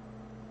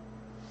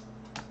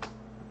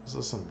 Those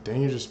are some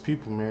dangerous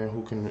people, man,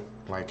 who can,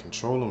 like,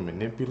 control and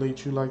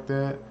manipulate you like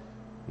that.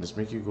 And just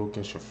make you go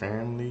against your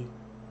family.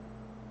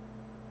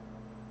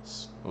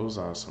 Those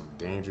are some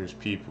dangerous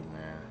people,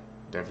 man.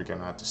 Definitely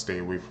gonna have to stay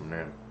away from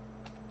them.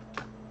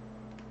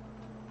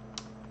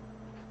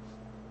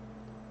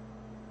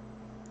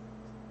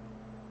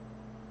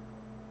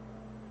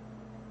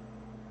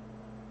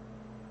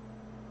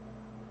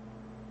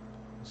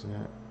 Isn't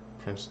that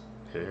Prince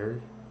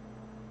Harry?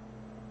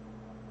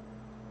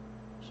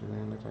 She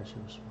didn't look like she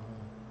was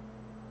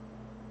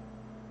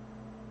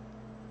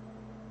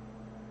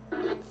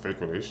smiling. Fake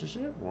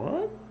relationship?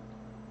 What?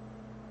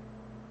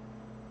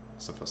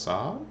 It's a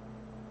facade?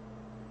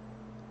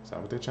 Is that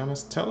what they're trying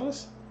to tell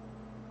us?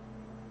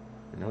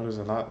 You know, there's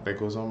a lot that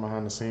goes on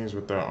behind the scenes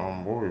with the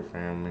Warrior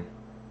family.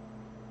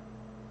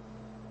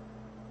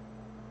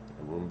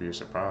 It wouldn't be a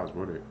surprise,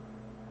 would it?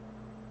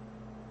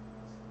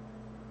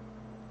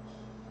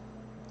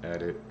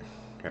 Edit.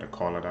 Gotta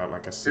call it out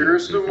like I said. Here are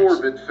some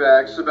morbid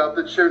facts about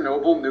the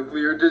Chernobyl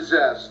nuclear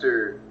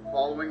disaster.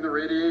 Following the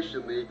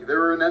radiation leak, there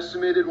were an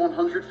estimated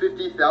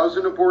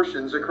 150,000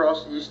 abortions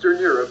across Eastern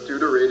Europe due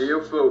to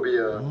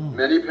radiophobia.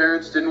 Many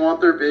parents didn't want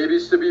their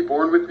babies to be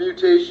born with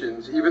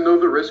mutations, even though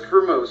the risk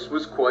for most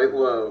was quite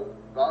low.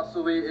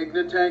 Vasily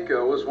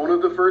Ignatenko was one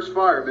of the first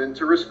firemen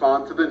to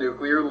respond to the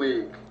nuclear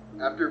leak.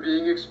 After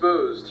being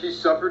exposed, he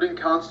suffered in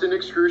constant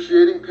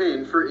excruciating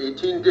pain for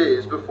 18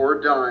 days before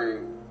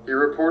dying. He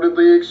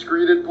reportedly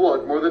excreted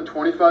blood more than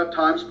 25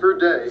 times per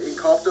day and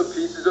coughed up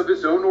pieces of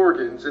his own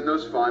organs in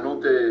those final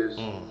days.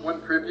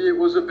 When Pripyat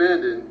was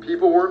abandoned,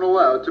 people weren't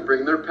allowed to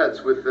bring their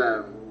pets with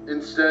them.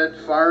 Instead,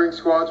 firing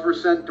squads were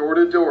sent door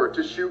to door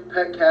to shoot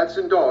pet cats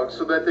and dogs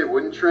so that they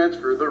wouldn't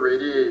transfer the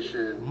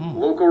radiation.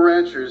 Local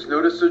ranchers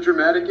noticed a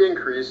dramatic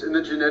increase in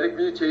the genetic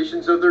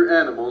mutations of their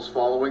animals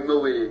following the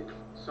leak.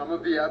 Some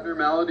of the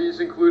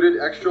abnormalities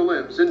included extra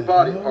limbs and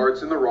body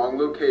parts in the wrong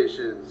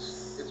locations.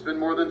 It's been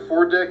more than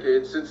 4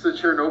 decades since the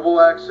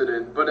Chernobyl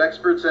accident, but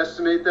experts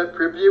estimate that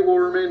Pripyat will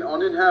remain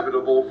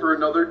uninhabitable for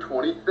another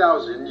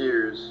 20,000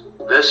 years.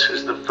 This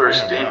is the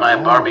first day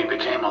my Barbie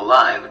became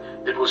alive.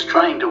 It was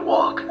trying to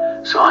walk,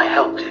 so I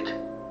helped it.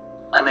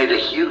 I made a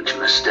huge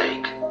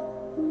mistake.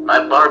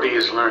 My Barbie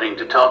is learning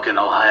to talk in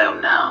Ohio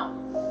now.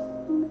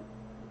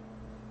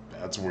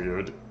 That's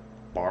weird.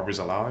 Barbie's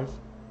alive?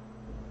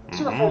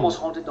 These are the 4 most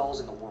haunted dolls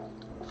in the world.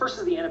 First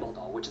is the Annabelle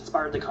doll, which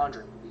inspired the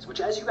Conjuring movies, which,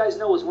 as you guys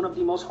know, is one of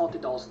the most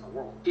haunted dolls in the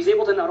world. She's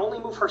able to not only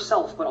move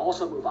herself, but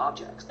also move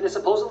objects, and is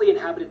supposedly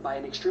inhabited by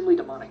an extremely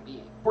demonic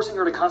being, forcing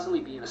her to constantly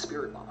be in a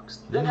spirit box.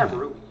 You then have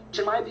Ruby. which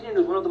in my opinion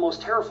is one of the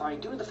most terrifying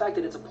due to the fact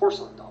that it's a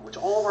porcelain doll, which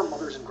all of our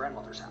mothers and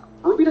grandmothers have.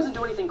 Ruby doesn't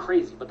do anything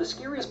crazy, but the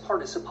scariest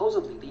part is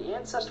supposedly the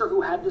ancestor who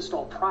had this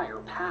doll prior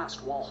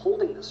passed while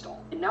holding this doll,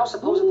 and now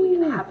supposedly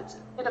inhabits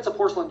it. And it's a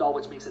porcelain doll,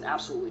 which makes it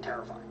absolutely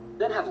terrifying.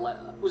 Then have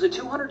Letta, who's a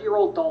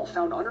 200-year-old doll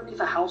found underneath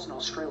a house in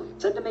Australia,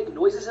 said to make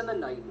noises in the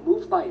night,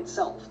 moved by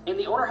itself. And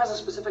the owner has a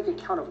specific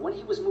account of when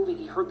he was moving,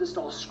 he heard this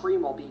doll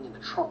scream while being in the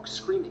trunk,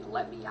 screaming,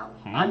 "Let me out."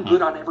 I'm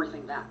good on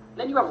everything that.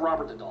 Then you have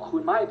Robert the doll, who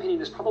in my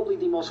opinion is probably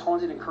the most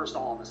haunted and cursed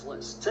doll on this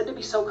list. Said to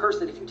be so cursed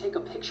that if you take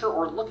a picture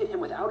or look at him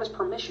without his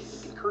permission,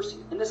 he can curse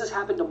you. And this has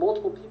happened to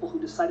multiple people who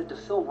decided to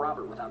film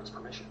Robert without his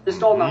permission. This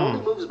doll not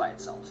only moves by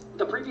itself,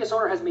 the previous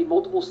owner has made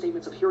multiple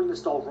statements of hearing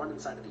this doll run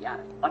inside of the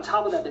attic. On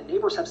top of that, the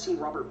neighbors have seen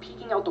Robert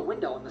peeking out the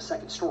window in the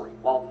second story,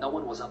 while no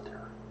one was up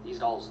there. These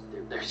dolls,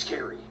 they're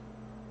scary.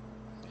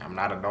 I'm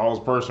not a dolls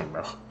person,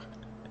 bro.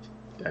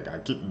 I gotta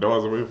keep the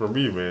dolls away from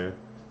me, man.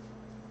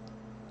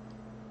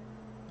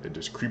 They're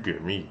just creepy to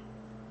me.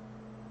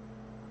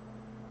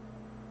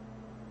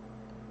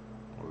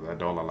 Was that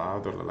doll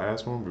alive though, the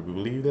last one? Did we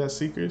believe that,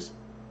 Seekers?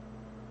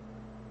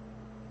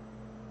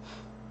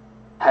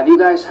 Have you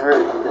guys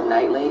heard of the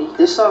Night Lady?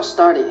 This all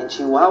started in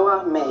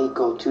Chihuahua,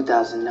 Mexico,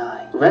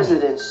 2009.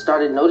 Residents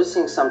started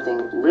noticing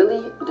something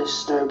really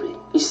disturbing.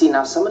 You see,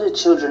 now some of the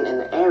children in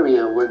the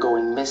area were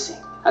going missing.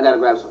 I gotta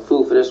grab some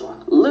food for this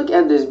one. Look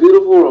at this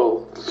beautiful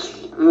roll.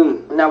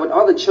 Now, with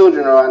all the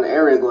children around the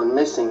area going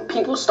missing,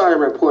 people started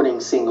reporting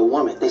seeing a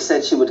woman. They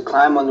said she would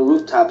climb on the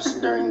rooftops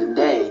during the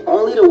day,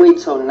 only to wait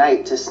till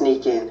night to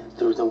sneak in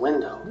through the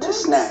window to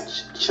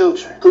snatch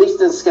children. Police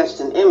then sketched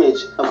an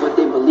image of what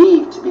they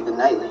believed to be the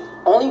Night Lady.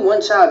 Only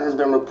one child has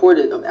been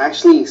reported of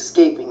actually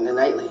escaping the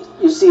Night Lady.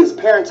 You see, his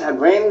parents had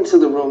ran into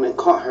the room and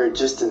caught her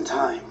just in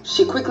time.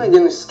 She quickly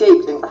then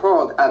escaped and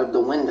crawled out of the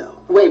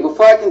window. Wait,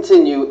 before I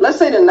continue, let's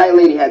say the Night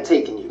Lady had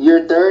taken you.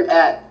 Your third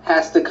act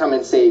has to come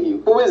and save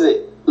you. Who is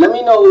it? Let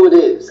me know who it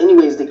is.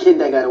 Anyways, the kid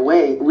that got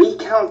away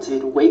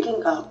recounted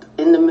waking up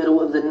in the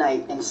middle of the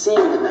night and seeing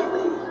the Night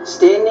Lady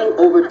standing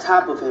over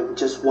top of him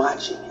just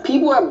watching him.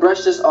 People have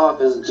brushed this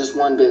off as just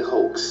one big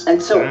hoax.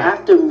 Until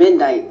after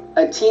midnight,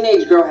 a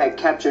teenage girl had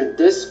captured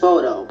this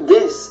photo.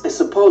 This is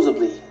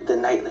supposedly the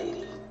Night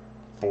Lady.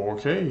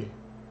 4K.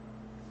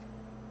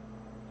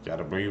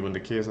 Gotta believe when the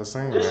kids are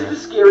saying, This is the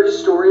scariest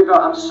story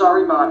about I'm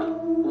Sorry Mommy.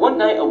 One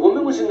night, a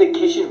woman was in the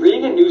kitchen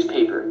reading a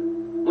newspaper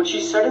when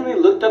she suddenly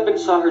looked up and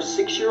saw her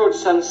 6-year-old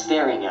son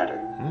staring at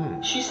her.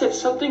 She said,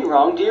 "Something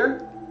wrong,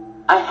 dear?"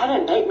 "I had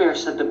a nightmare,"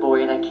 said the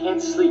boy, "and I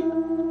can't sleep."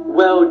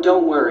 "Well,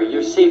 don't worry,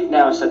 you're safe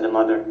now," said the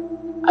mother.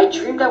 "I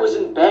dreamed I was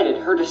in bed and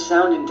heard a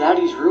sound in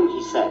Daddy's room,"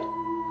 he said.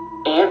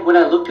 "And when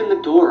I looked in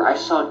the door, I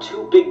saw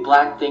 2 big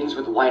black things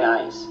with white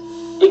eyes.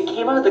 It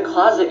came out of the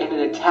closet and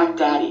it attacked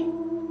Daddy."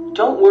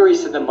 "Don't worry,"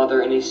 said the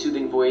mother in a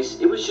soothing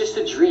voice. "It was just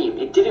a dream.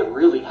 It didn't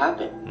really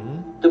happen."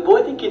 The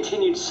boy then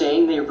continued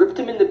saying they ripped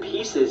him into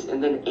pieces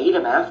and then ate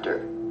him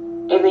after.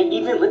 "And they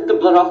even licked the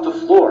blood off the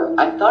floor.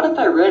 I thought if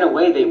I ran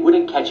away they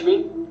wouldn't catch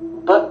me.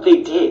 But they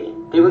did.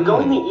 They were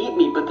going to eat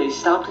me, but they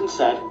stopped and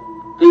said,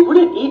 they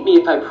wouldn't eat me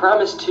if I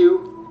promised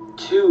to..."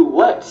 "To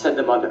what?" said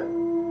the mother.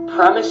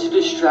 "Promise to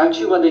distract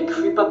you while they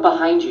creep up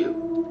behind you."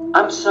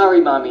 "I'm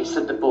sorry, Mommy,"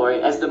 said the boy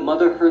as the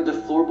mother heard the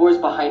floorboards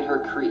behind her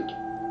creak.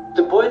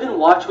 The boy then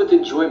watched with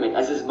enjoyment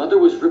as his mother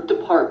was ripped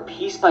apart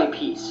piece by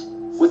piece,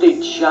 with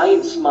a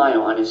giant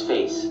smile on his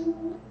face.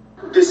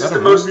 This is the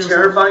most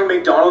terrifying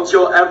McDonald's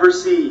you'll ever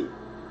see.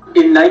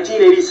 In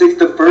 1986,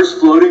 the first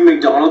floating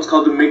McDonald's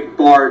called the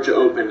McBarge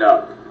opened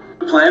up.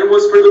 The plan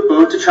was for the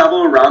boat to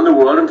travel around the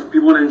world and for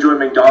people to enjoy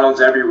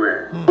McDonald's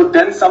everywhere. But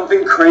then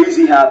something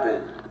crazy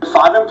happened. The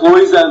 5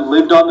 employees that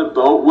lived on the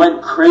boat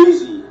went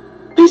crazy.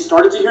 They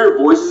started to hear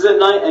voices at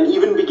night and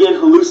even began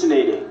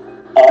hallucinating.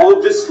 All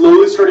of this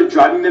slowly started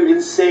driving them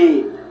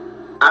insane.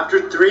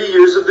 After 3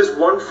 years of this,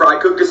 one fry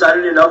cook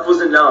decided enough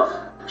was enough.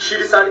 She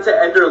decided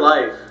to end her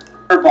life.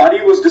 Her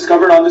body was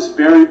discovered on this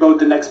very boat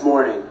the next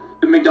morning.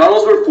 The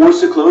McDonald's were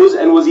forced to close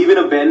and was even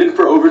abandoned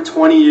for over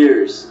 20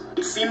 years.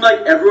 It seemed like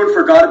everyone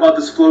forgot about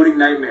this floating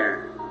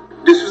nightmare.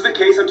 This was the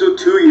case until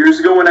 2 years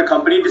ago when a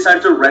company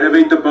decided to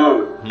renovate the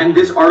boat. And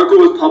this article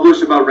was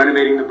published about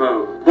renovating the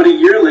boat. But a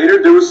year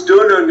later, there was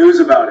still no news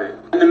about it.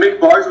 And the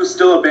McBarge was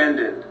still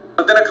abandoned.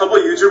 But then a couple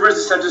YouTubers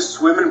decided to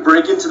swim and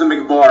break into the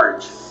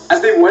McBarge.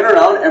 As they went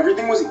around,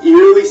 everything was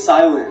eerily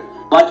silent.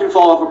 Like in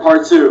Fallout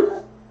Part 2.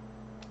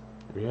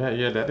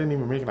 Yeah, that didn't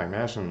even make it like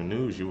national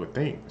news. You would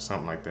think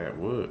something like that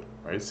would,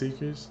 right,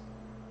 Seekers?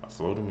 A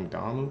floating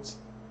McDonald's?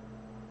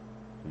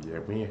 Yeah,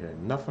 we ain't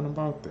heard nothing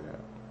about that.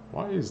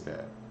 Why is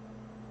that?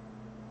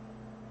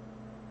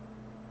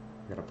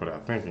 Gotta put our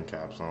thinking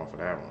caps on for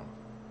that one.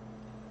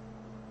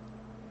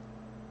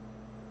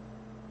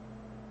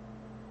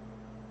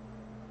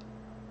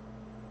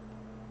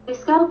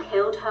 This girl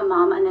killed her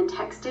mum and then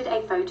texted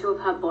a photo of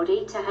her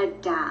body to her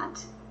dad.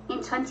 In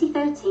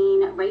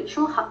 2013,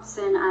 Rachel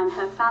Hudson and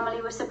her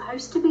family were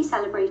supposed to be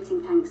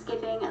celebrating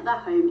Thanksgiving at their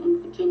home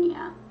in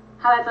Virginia.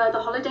 However, the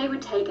holiday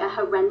would take a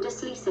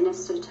horrendously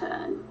sinister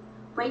turn.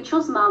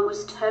 Rachel's mum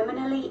was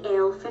terminally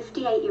ill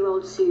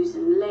 58-year-old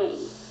Susan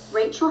Lee.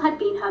 Rachel had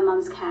been her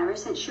mum's carer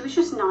since she was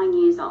just 9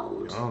 years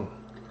old. Oh.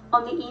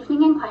 On the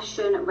evening in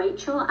question,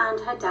 Rachel and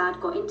her dad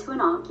got into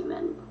an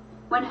argument.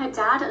 When her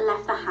dad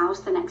left the house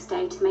the next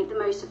day to make the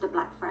most of the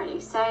Black Friday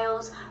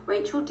sales,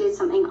 Rachel did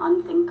something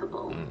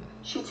unthinkable.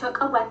 She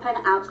took a weapon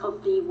out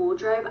of the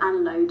wardrobe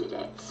and loaded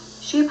it.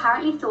 She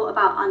apparently thought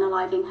about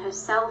unaliving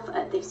herself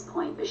at this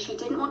point, but she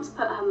didn't want to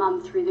put her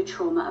mum through the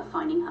trauma of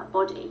finding her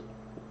body.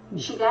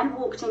 She then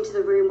walked into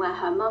the room where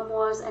her mum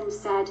was and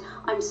said,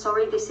 "I'm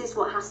sorry, this is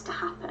what has to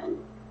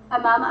happen." Her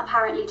mum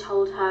apparently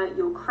told her,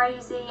 "You're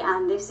crazy,"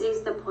 and this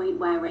is the point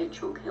where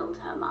Rachel killed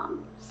her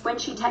mum. When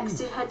she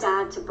texted her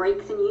dad to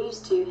break the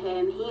news to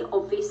him, he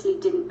obviously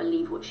didn't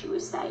believe what she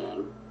was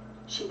saying.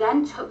 She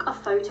then took a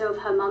photo of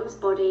her mum's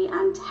body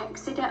and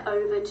texted it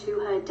over to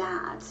her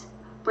dad.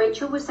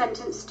 Rachel was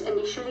sentenced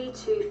initially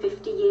to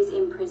 50 years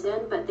in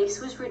prison, but this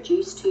was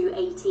reduced to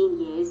 18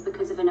 years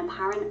because of an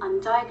apparent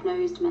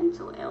undiagnosed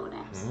mental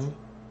illness.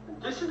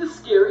 This is the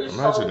scariest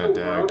song in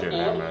the world,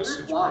 and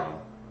here's why.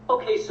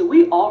 Okay, so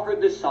we all heard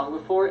this song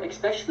before,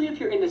 especially if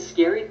you're into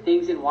scary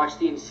things and watch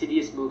the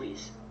Insidious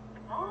movies.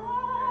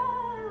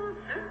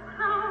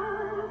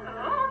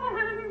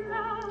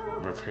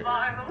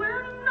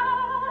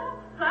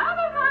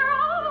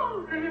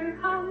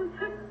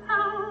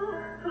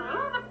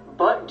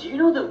 But do you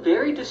know the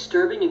very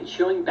disturbing and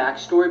chilling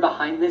backstory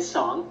behind this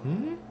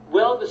song?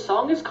 Well, the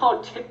song is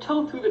called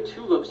Tiptoe Through the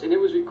Tulips, and it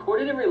was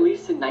recorded and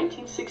released in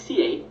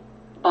 1968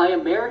 by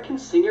American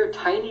singer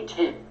Tiny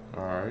Tim.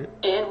 Alright.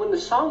 And when the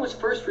song was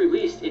first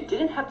released, it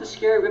didn't have the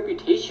scary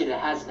reputation it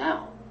has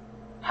now.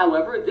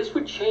 However, this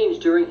would change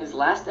during his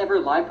last ever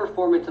live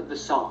performance of the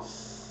song.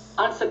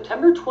 On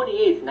September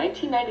 28,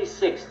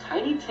 1996,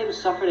 Tiny Tim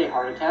suffered a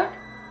heart attack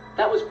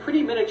that was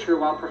pretty miniature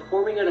while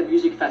performing at a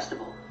music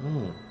festival.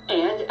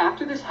 And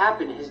after this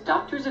happened, his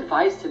doctors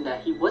advised him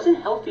that he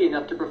wasn't healthy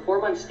enough to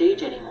perform on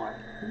stage anymore.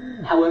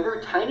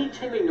 However, Tiny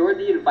Tim ignored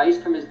the advice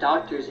from his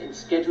doctors and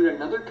scheduled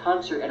another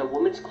concert at a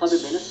women's club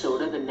in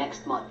Minnesota the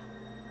next month.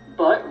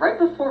 But right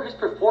before his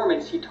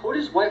performance, he told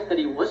his wife that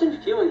he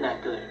wasn't feeling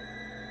that good.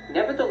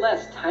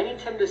 Nevertheless, Tiny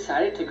Tim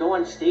decided to go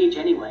on stage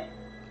anyway.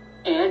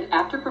 And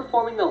after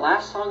performing the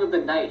last song of the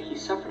night, he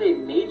suffered a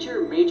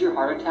major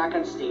heart attack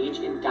on stage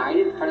and died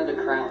in front of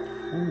the crowd.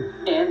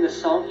 And the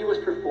song he was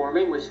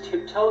performing was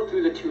Tiptoe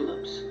Through the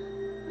Tulips.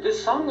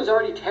 This song was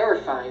already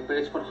terrifying, but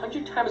it's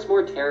 100 times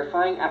more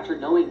terrifying after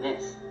knowing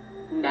this.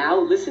 Now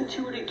listen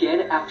to it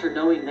again after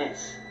knowing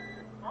this.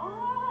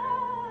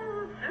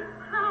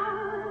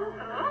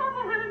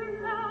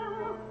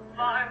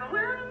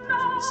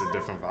 It's a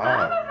different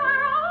vibe.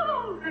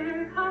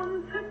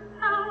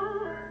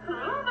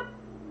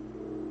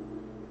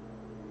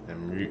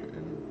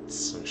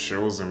 And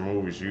shows and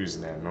movies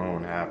using that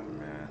known happen,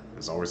 man.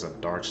 There's always a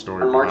dark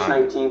story. On March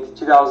 19th,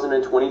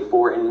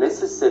 2024, in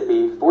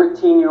Mississippi,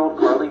 14-year-old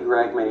Carly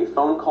Gregg made a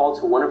phone call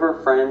to one of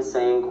her friends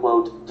saying,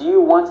 quote, "Do you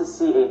want to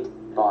see a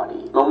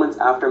body?" Moments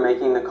after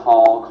making the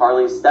call,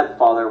 Carly's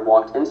stepfather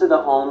walked into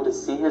the home to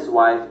see his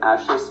wife,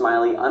 Ashley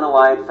Smiley,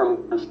 unalived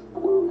from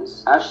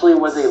wounds. Ashley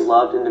was a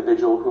loved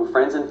individual who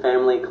friends and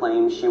family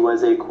claimed she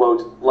was a,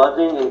 quote,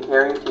 "loving and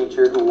caring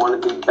teacher who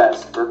wanted the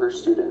best for her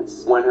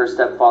students." When her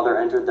stepfather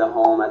entered the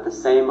home, at the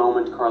same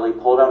moment, Carly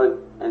pulled out a gun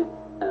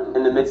and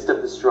in the midst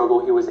of the struggle,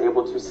 he was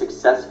able to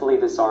successfully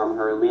disarm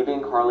her,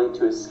 leaving Carly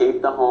to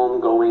escape the home,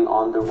 going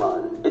on the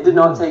run. It did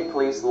not take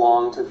police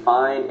long to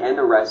find and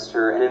arrest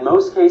her, and in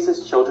most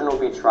cases, children will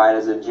be tried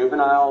as a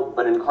juvenile,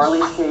 but in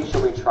Carly's case,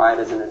 she'll be tried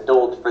as an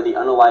adult for the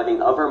unaliving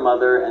of her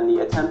mother and the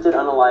attempted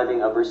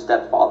unaliving of her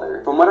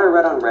stepfather. From what I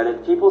read on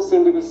Reddit, people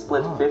seem to be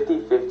split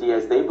 50-50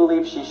 as they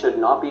believe she should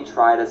not be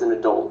tried as an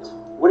adult.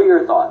 What are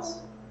your thoughts?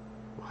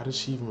 Why did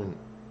she even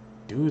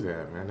do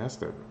that, man? That's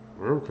the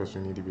real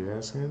question we need to be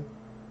asking.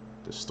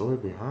 The story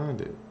behind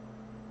it.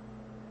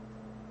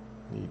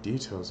 Need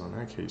details on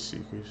that case,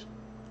 Seekers.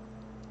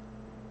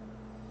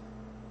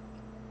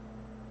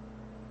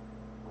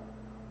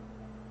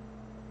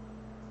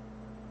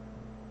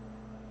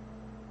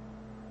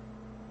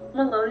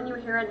 Alone and you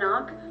hear a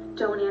knock,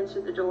 don't answer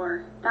the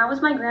door. That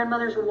was my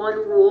grandmother's one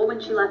rule when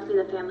she left me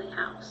the family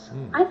house.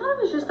 I thought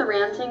it was just the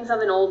rantings of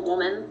an old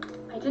woman.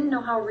 I didn't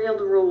know how real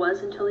the rule was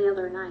until the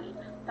other night.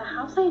 The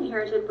house I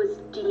inherited was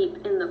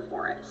deep in the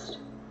forest,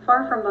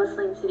 far from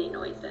bustling city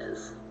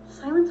noises.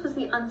 Silence was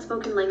the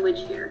unspoken language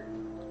here,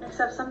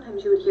 except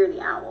sometimes you would hear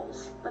the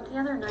owls. But the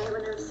other night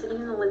when I was sitting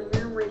in the living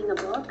room reading a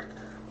book,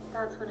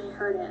 that's when I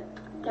heard it.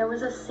 There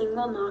was a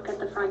single knock at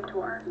the front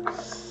door, and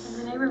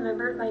then I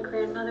remembered my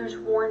grandmother's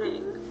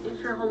warning. If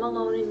you're home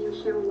alone and you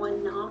hear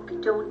one knock,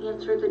 don't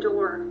answer the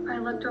door. I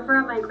looked over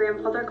at my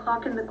grandfather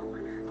clock in the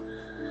corner.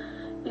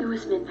 It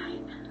was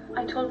midnight.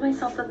 I told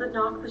myself that the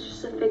knock was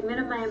just a figment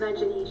of my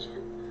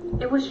imagination.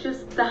 It was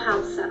just the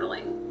house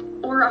settling,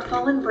 or a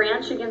fallen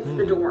branch against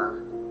the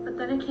door. But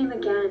then it came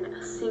again,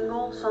 a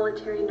single,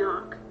 solitary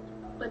knock.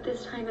 But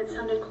this time it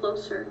sounded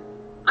closer.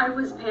 I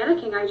was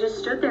panicking. I just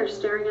stood there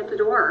staring at the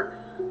door.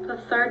 The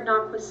third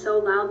knock was so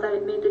loud that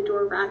it made the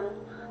door rattle.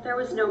 There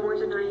was no more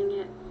denying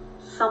it.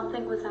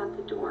 Something was at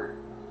the door.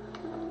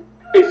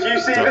 If you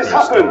see this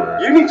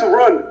happen, you need to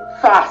run.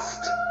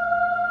 fast.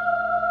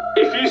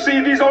 If you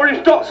see these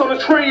orange dots on a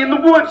tree in the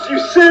woods, you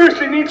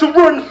seriously need to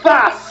run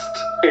fast.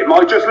 It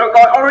might just look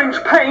like orange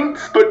paint,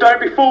 but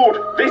don't be fooled.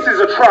 This is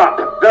a trap.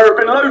 There have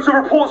been loads of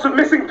reports of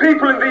missing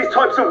people in these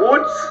types of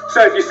woods.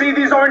 So if you see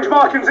these orange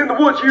markings in the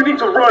woods, you need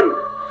to run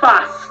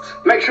fast.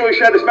 Make sure you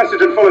share this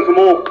message and follow for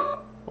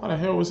more. Why the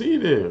hell was he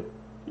there?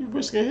 He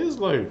risking his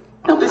life.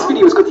 Now this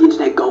video's got the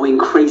internet going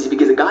crazy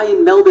because a guy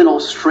in Melbourne,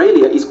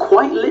 Australia is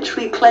quite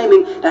literally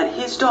claiming that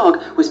his dog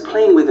was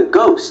playing with a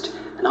ghost.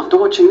 And after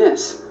watching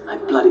this, I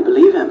bloody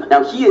believe him.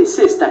 Now he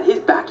insists that his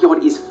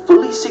backyard is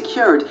fully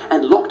secured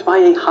and locked by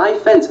a high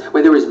fence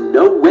where there is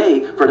no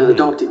way for another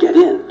dog to get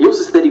in. He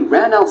also said that he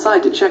ran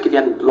outside to check if he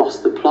hadn't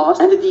lost the plot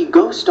and that the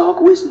ghost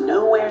dog was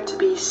nowhere to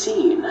be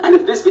seen. And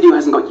if this video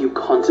hasn't got you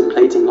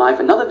contemplating life,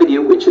 another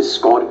video which has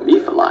scarred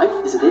me for life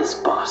is this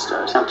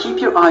bastard. Now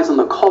keep your eyes on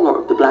the collar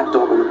of the black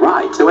dog on the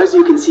right. So as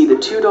you can see, the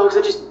two dogs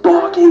are just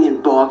barking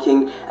and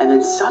barking, and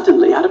then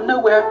suddenly, out of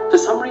nowhere, for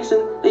some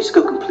reason, they just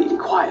go completely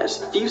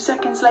quiet. A few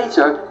seconds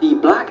later, the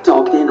black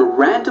dog then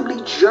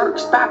randomly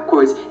jerks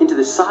backwards into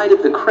the side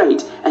of the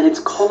crate, and its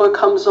collar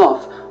comes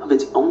off of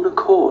its own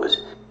accord.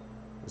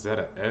 Is that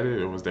an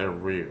edit or was that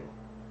real?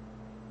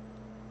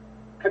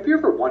 Have you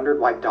ever wondered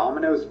why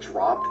Domino's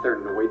dropped their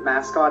Noid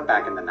mascot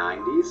back in the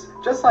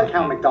 90s? Just like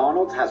how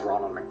McDonald's has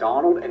Ronald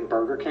McDonald and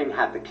Burger King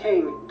had the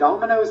King,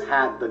 Domino's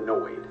had the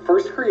Noid.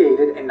 First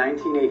created in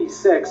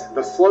 1986,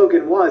 the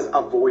slogan was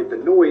 "Avoid the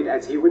Noid,"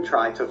 as he would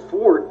try to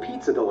thwart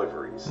pizza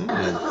deliveries.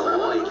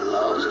 Noid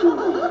loves to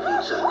move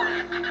pizza.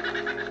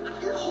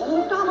 Get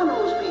whole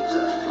Domino's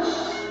pizza.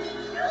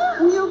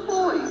 We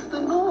avoid the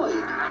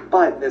Noid.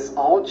 But this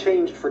all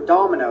changed for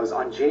Domino's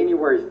on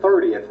January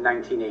 30th,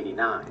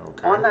 1989.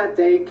 Okay. On that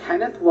day,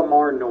 Kenneth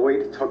Lamar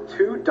Noid took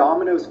 2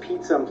 Domino's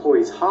pizza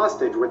employees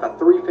hostage with a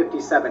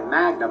 .357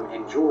 Magnum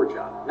in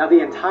Georgia. Now, the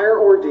entire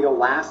ordeal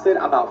lasted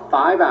about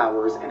 5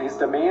 hours, and his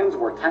demands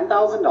were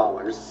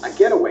 $10,000, a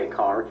getaway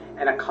car,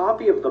 and a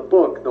copy of the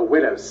book The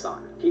Widow's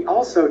Son. He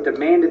also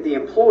demanded the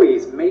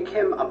employees make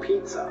him a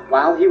pizza.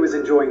 While he was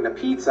enjoying the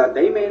pizza,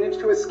 they managed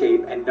to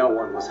escape and no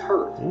one was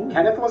hurt.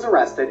 Kenneth was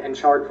arrested and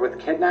charged with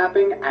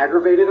kidnapping,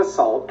 aggravated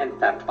assault, and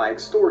theft by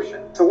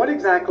extortion. So what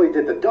exactly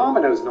did the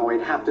Domino's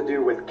Noid have to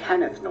do with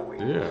Kenneth Noid?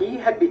 Yeah. He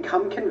had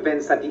become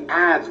convinced that the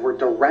ads were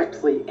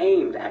directly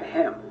aimed at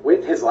him,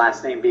 with his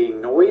last name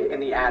being Noid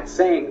and the ad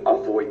saying,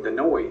 "Avoid the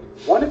Noid."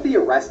 One of the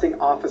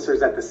arresting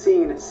officers at the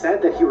scene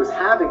said that he was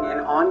having an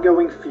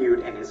ongoing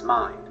feud in his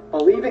mind.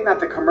 Believing that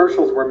the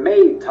commercials were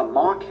made to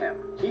mock him,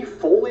 he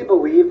fully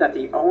believed that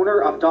the owner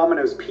of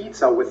Domino's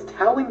Pizza was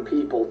telling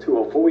people to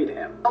avoid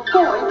him.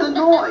 Avoid the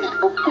Noid.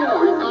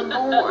 Avoid the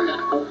Noid.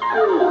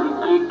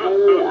 Avoid the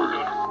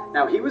Noid.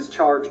 Now, he was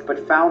charged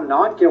but found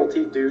not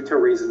guilty due to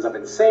reasons of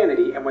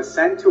insanity and was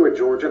sent to a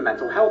Georgia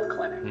mental health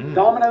clinic.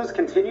 Domino's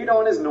continued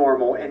on as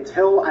normal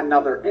until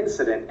another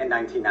incident in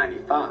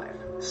 1995.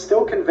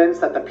 Still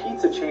convinced that the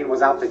pizza chain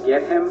was out to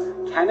get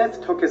him,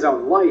 Kenneth took his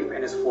own life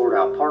in his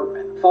Florida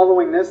apartment.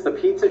 Following this, the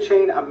pizza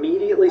chain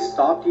immediately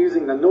stopped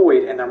using the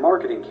Noid in their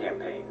marketing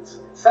campaigns.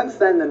 Since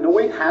then, the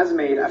Noid has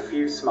made a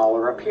few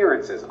smaller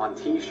appearances on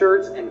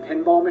t-shirts, in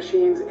pinball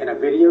machines, in a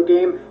video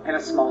game, and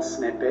a small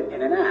snippet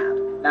in an ad.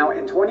 Now,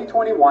 in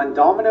 2021,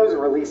 Domino's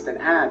released an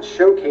ad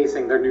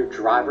showcasing their new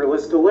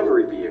driverless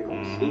delivery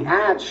vehicles. The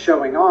ad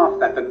showing off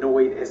that the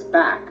Noid is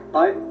back,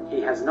 but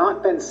he has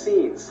not been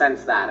seen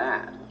since that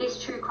ad.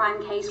 This true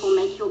crime case will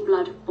make your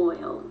blood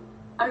boil.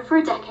 Over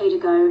a decade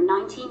ago,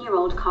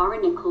 19-year-old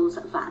Cara Nichols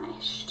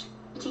vanished.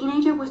 The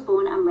teenager was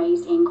born and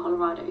raised in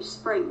Colorado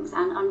Springs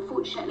and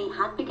unfortunately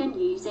had begun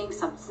using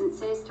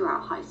substances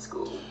throughout high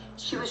school.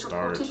 She was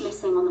reported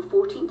missing on the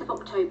 14th of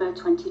October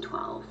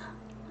 2012.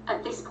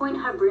 At this point,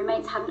 her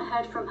roommates hadn't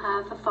heard from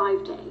her for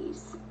 5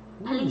 days.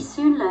 Police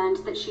soon learned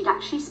that she'd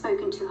actually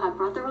spoken to her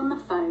brother on the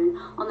phone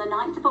on the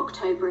 9th of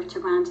October at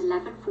around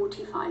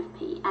 11:45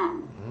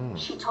 p.m.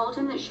 She told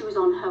him that she was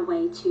on her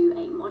way to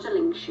a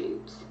modelling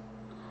shoot.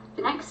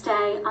 The next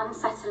day,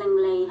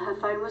 unsettlingly, her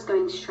phone was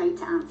going straight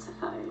to answer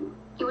phone.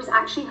 It was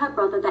actually her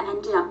brother that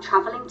ended up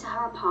travelling to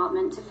her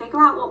apartment to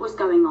figure out what was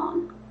going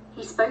on.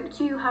 He spoke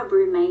to her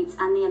roommates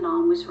and the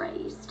alarm was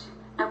raised.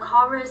 Now,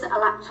 Cara's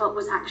laptop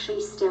was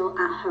actually still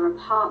at her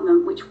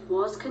apartment, which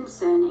was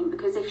concerning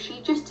because if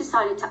she just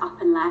decided to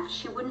up and left,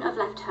 she wouldn't have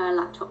left her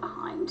laptop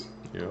behind.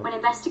 When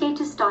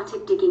investigators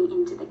started digging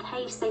into the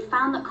case, they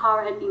found that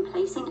Cara had been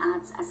placing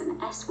ads as an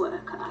S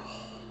worker.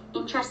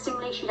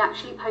 Interestingly, she'd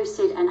actually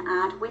posted an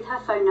ad with her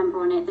phone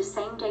number on it the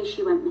same day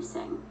she went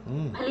missing.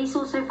 Police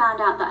also found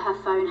out that her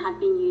phone had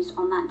been used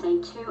on that day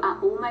too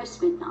at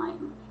almost midnight.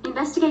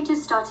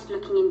 Investigators started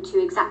looking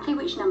into exactly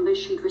which numbers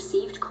she'd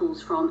received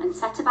calls from and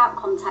set about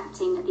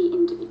contacting the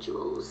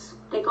individuals.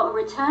 They got a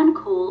return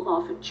call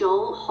of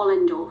Joel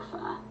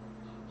Hollendorfer.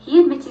 He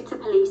admitted to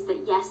police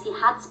that yes, he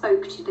had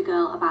spoke to the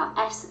girl about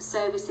S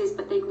services,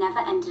 but they'd never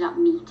ended up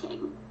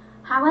meeting.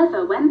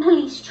 However, when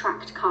police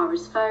tracked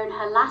Cara's phone,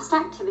 her last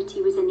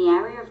activity was in the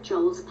area of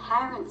Joel's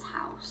parents'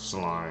 house.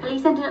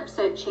 Police ended up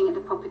searching the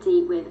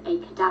property with a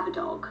cadaver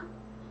dog.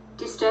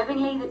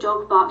 Disturbingly, the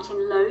dog barked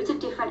in loads of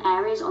different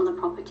areas on the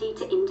property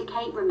to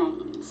indicate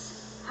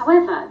remains.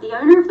 However, the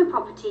owner of the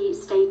property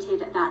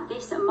stated that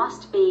this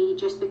must be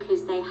just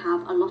because they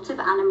have a lot of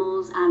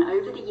animals and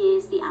over the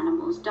years the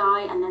animals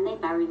die and then they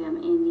bury them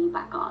in the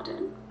back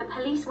garden. The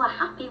police were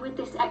happy with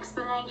this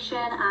explanation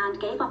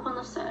and gave up on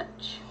the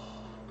search.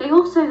 They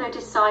also though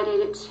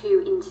decided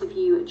to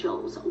interview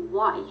Joel's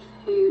wife,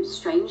 who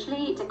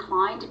strangely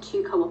declined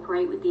to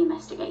cooperate with the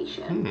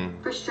investigation.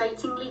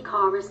 Frustratingly,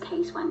 Kara's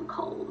case went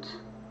cold.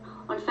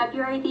 On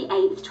February the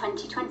 8th,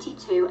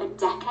 2022, a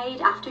decade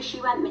after she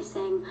went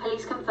missing,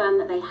 police confirmed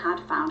that they had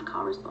found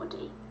Kara's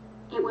body.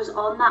 It was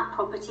on that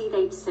property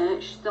they'd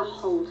searched the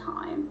whole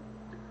time.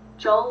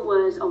 Joel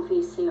was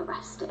obviously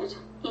arrested.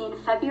 In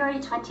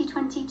February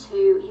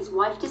 2022, his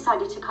wife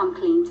decided to come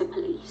clean to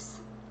police.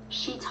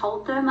 She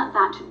told them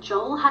that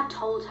Joel had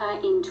told her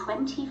in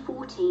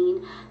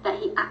 2014 that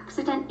he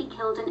accidentally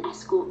killed an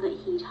escort that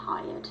he'd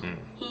hired.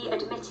 He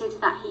admitted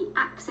that he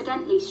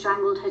accidentally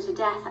strangled her to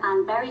death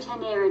and buried her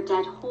near a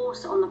dead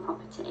horse on the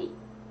property.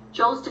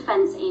 Joel's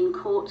defense in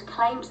court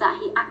claimed that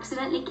he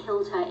accidentally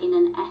killed her in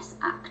an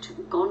S-act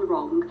gone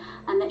wrong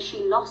and that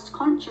she lost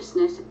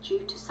consciousness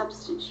due to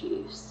substance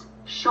use.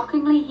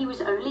 Shockingly, he was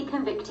only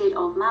convicted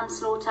of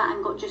manslaughter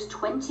and got just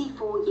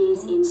 24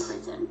 years in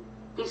prison.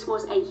 This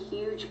was a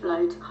huge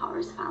blow to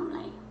Kara's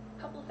family.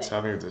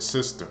 Telling the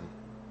system.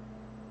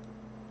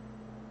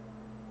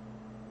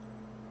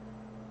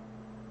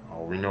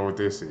 Oh, we know what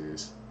this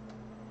is.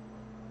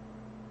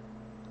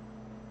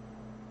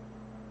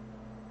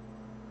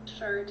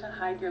 Sure to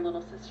hide your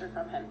little sister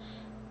from him.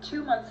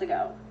 2 months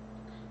ago,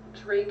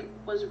 Drake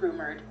was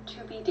rumored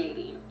to be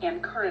dating,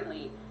 and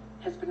currently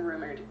has been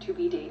rumored to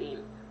be dating,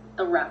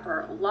 the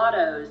rapper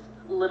Lotto's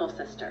little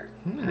sister,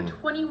 her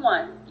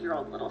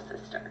 21-year-old little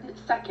sister.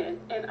 Second,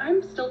 and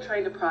I'm still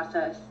trying to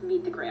process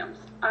Meet the Grams.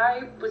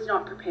 I was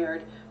not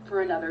prepared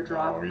for another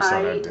drop.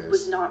 I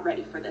was not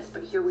ready for this,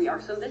 but here we are.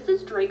 So this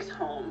is Drake's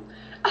home.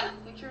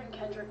 Featuring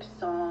Kendrick's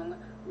song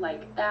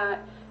Like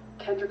That.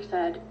 Kendrick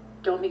said,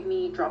 "Don't make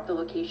me drop the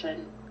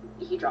location."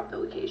 He dropped the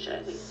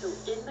location. Okay, so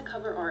in the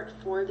cover art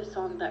for the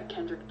song that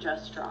Kendrick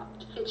just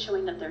dropped, it's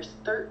showing that there's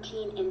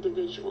 13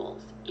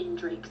 individuals in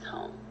Drake's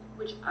home,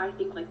 which I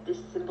think like this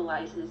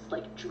symbolizes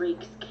like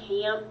Drake's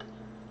camp,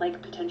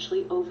 like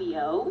potentially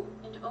OVO.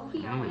 And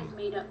OVO is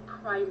made up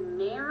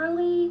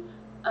primarily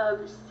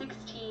of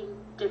 16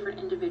 different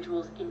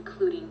individuals,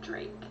 including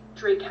Drake.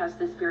 Drake has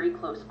this very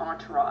close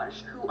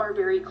entourage who are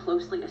very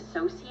closely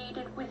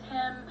associated with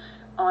him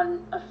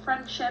on a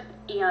friendship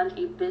and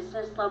a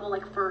business level.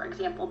 Like for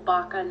example,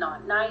 Baca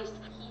Not Nice,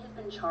 he has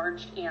been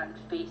charged and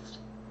faced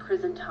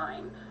prison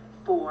time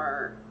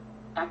for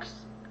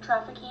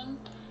trafficking.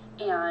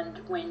 And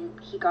when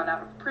he got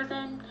out of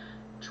prison,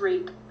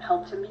 Drake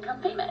helped him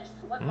become famous.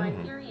 What my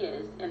theory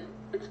is, and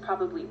it's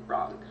probably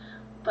wrong,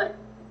 but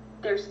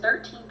there's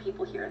 13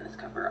 people here in this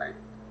cover art.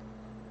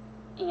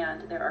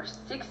 And there are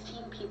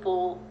 16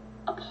 people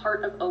a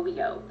part of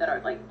OVO that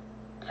are like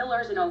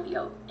pillars in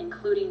OVO,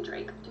 including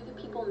Drake. Do the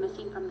people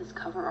missing from this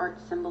cover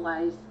art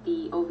symbolize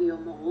the OVO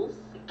moles?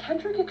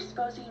 Kendrick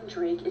exposing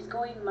Drake is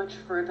going much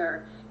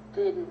further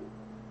than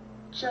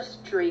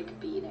just Drake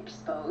being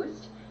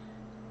exposed.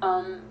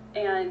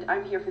 And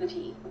I'm here for the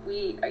tea.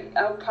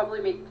 I'll probably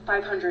make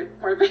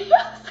 500 more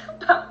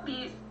videos about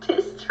these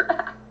diss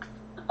tracks.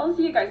 I'll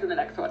see you guys in the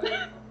next one.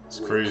 It's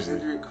crazy.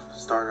 When Kendrick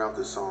started out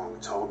the song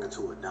talking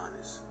to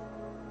Adonis,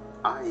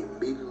 I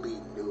immediately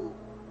knew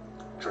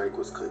Drake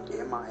was cooked.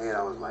 In my head,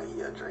 I was like,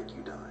 yeah, Drake,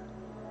 you done.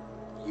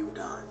 You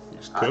done.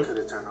 I could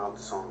have turned off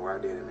the song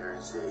right then and there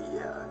and said,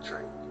 yeah,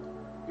 Drake,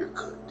 you're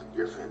cooked.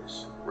 You're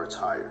finished.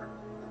 Retire.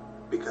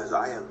 Because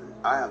I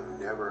have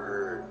never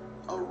heard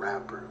a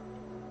rapper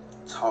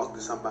talk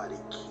to somebody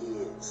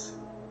kids.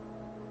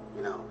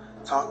 You know,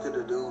 talk to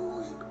the dude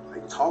who's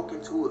like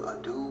talking to a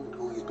dude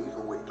who he's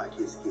beefing with, like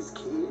his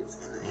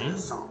kids in a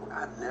song.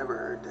 I've never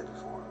heard that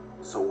before.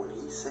 So when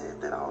he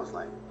said that, I was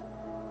like,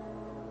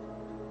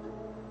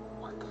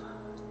 what the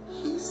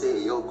fuck? He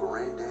said your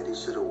granddaddy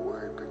should have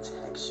worn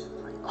protection.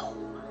 Like, oh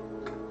my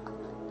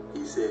god.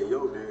 He said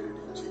your daddy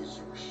didn't teach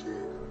you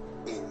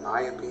shit. In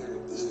my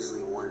opinion,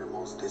 easily one of the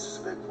most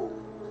disrespectful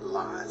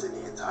lines in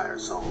the entire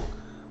song.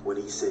 When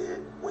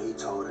he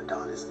told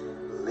Adonis,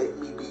 let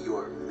me be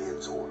your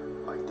mentor.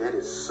 Like, that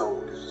is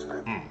so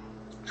disrespectful.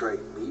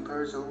 Drake, me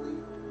personally,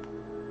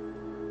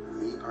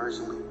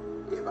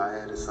 if I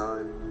had a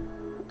son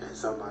and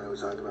somebody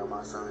was talking about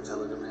my son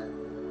telling him that,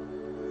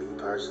 me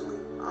personally,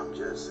 I'm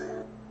just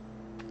saying,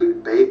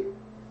 babe.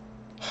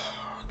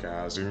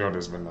 Guys, you know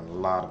there's been a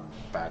lot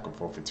of back and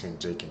forth between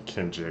Jake and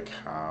Kendrick.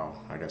 How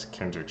I guess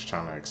Kendrick's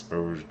trying to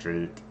expose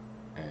Drake,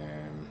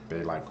 and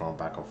they like going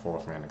back and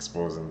forth, man,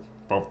 exposing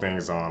both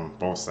things on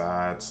both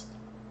sides.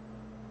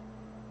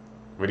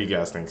 What do you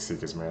guys think,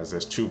 Seekers, man? Is there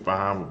truth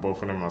behind what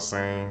both of them are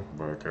saying?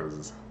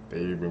 Because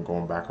they've been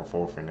going back and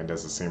forth, and it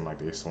doesn't seem like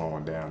they're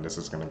slowing down. This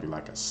is going to be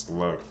like a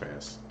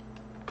slugfest.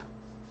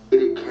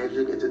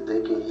 Kendrick into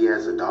thinking he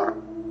has a daughter.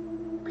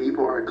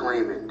 People are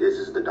claiming this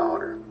is the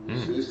daughter.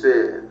 She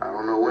said, I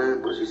don't know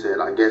when, but she said,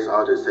 I guess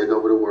I'll just take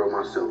over the world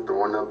myself,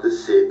 throwing up the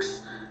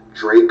 6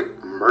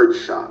 Drake merch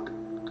shop.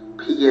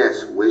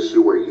 P.S. Wish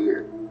you were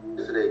here.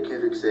 Yesterday,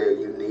 Kendrick said,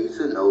 you need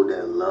to know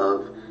that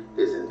love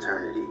is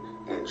eternity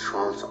and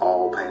trumps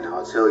all pain.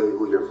 I'll tell you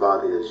who your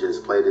father is.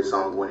 Just play this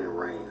song when it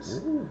rains.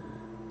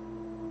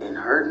 And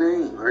her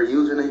name, her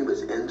username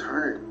is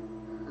Eternity.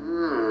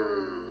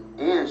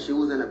 And she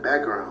was in the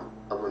background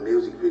of a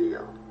music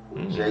video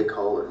with J.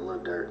 Cole and Lil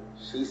Durk.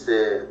 She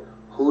said,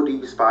 who do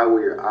you spy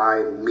with your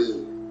eye?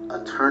 Me,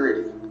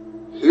 Eternity.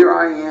 Here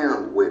I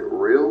am with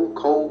Real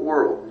Cold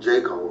World,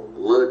 J. Cole,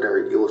 Lil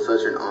Durk. It was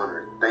such an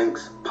honor.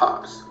 Thanks,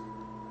 Pops.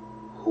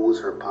 Who's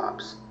her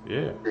Pops?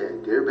 Yeah.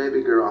 Said, dear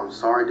baby girl, I'm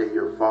sorry that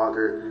your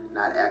father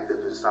not active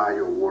inside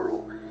your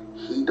world.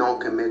 He don't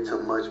commit to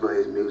much but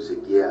his music.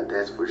 Yeah,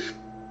 that's for sure.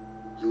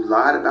 You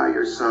lied about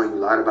your son. You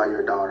lied about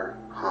your daughter.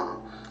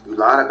 You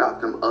lied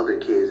about them other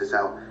kids that's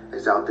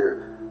out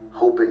there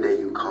hoping that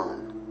you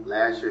come.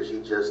 Last year,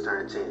 she just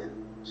turned 10.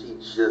 She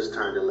just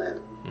turned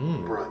 11.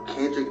 Bruh,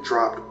 Kendrick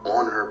dropped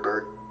on her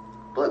birthday.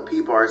 But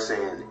people are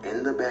saying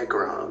in the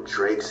background of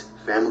Drake's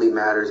Family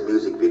Matters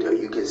music video,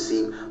 you can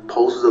see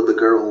posters of the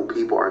girl who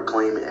people are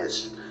claiming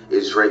is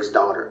Drake's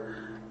daughter,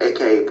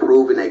 aka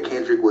proving that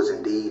Kendrick was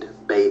indeed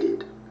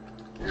baited.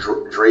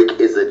 Drake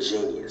is a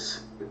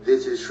genius. If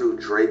this is true,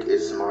 Drake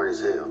is smart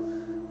as hell.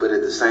 But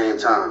at the same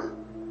time,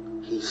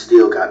 he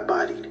still got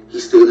bodied.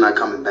 He's still not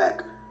coming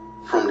back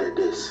from that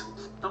diss.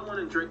 Someone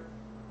in Drake.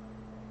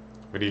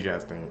 What do you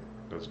guys think?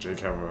 Does Drake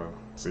have a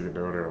secret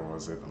daughter, or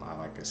was it,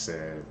 like I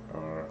said,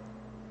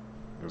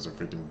 it was a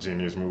freaking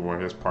genius move on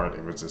his part?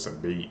 It was just a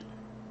bait,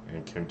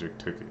 and Kendrick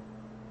took it.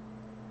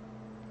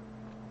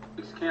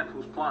 Drake's camp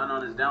who's plotting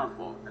on his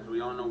downfall. As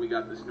we all know, we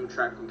got this new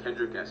track from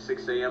Kendrick at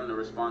 6 a.m. to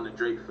respond to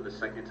Drake for the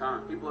second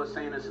time. People are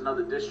saying it's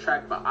another diss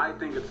track, but I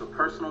think it's a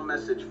personal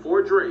message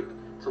for Drake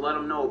to let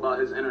him know about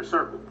his inner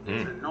circle.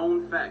 It's a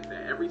known fact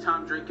that every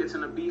time Drake gets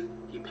in a beef,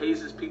 he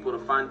pays his people to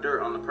find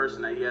dirt on the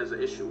person that he has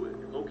an issue with.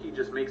 Low-key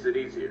just makes it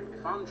easier.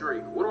 If I'm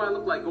Drake, what do I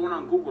look like going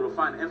on Google to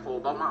find info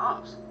about my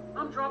ops?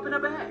 I'm dropping a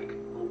bag.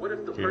 But what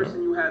if the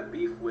person you have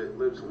beef with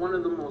lives one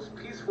of the most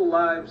peaceful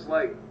lives,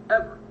 like,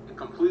 ever? It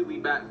completely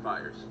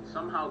backfires.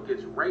 Somehow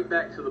gets right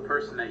back to the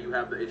person that you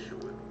have the issue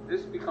with.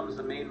 This becomes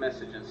the main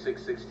message in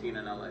 616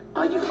 in LA.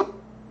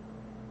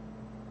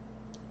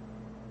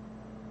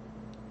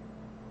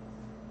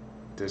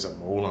 There's a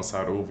mole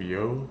inside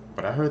OVO,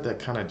 but I heard that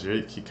kind of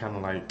Drake, he kind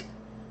of like,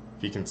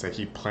 he can say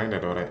he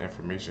planted all that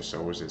information,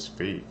 so it was just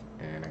fake.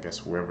 And I guess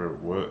whoever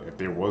it was, if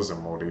there was a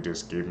mole, they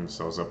just gave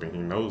themselves up, and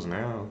he knows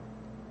now.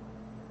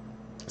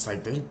 It's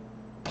like they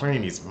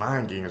playing these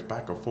mind games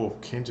back and forth,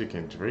 Kendrick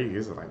and Drake.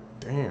 It's like,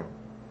 damn.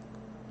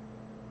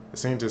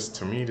 This ain't just,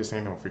 to me, this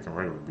ain't no freaking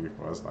regular beef.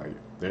 It's like,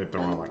 they're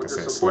throwing, like I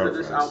said, support of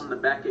this album to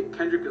back it,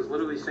 Kendrick is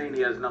literally saying he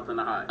has nothing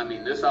to hide. I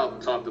mean, this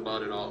album talked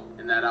about it all.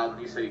 In that album,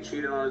 he said he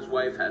cheated on his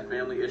wife, had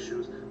family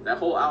issues. That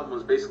whole album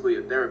was basically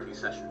a therapy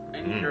session.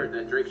 Any dirt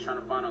that Drake's trying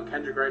to find on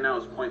Kendrick right now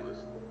is pointless.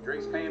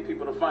 Drake's paying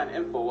people to find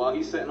info while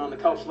he's sitting on the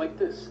couch like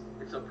this.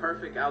 It's a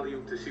perfect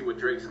alley-oop to see what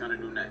Drake's gonna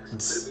do next.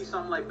 Could it be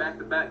something like Back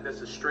to Back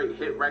that's a straight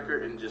hit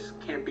record and just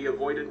can't be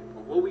avoided?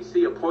 Or will we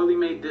see a poorly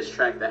made diss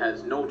track that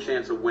has no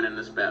chance of winning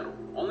this battle?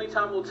 Only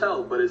time will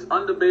tell, but it's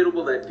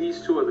undebatable that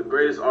these two are the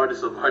greatest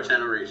artists of our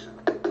generation.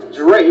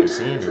 Drake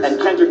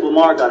and Kendrick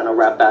Lamar got in a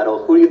rap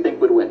battle. Who do you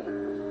think would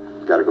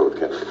win? Gotta go with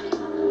Kendrick.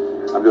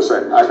 I'm just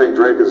saying, I think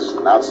Drake is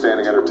an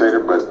outstanding entertainer,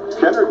 but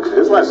Kendrick,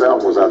 his last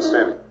album was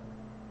outstanding.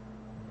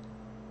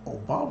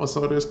 Obama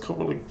saw this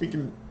couple of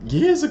freaking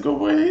years ago,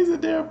 where he's a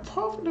damn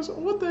prophet.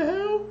 What the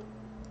hell?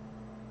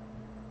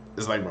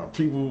 It's like my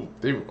people,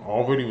 they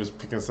already was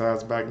picking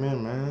sides back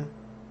then, man.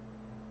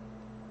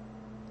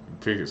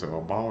 So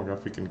Obama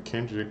got freaking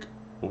Kendrick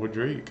over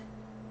Drake.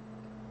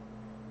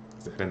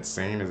 Is that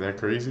insane? Is that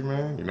crazy,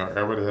 man? You know,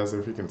 everybody has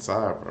their freaking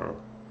side, bro.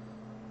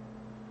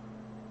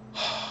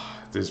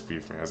 This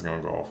beef, man, is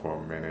gonna go off for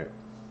a minute.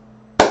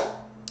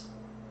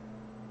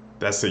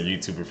 That's it,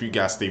 YouTube. If you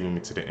guys stay with me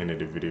to the end of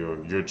the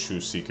video, your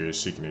true seeker is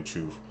seeking the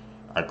truth.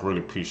 I really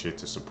appreciate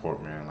the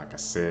support, man. Like I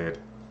said,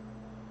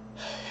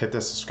 hit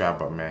that subscribe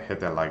button, man. Hit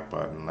that like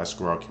button. Let's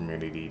grow our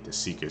community, the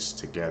seekers,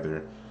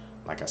 together.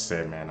 Like I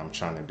said, man, I'm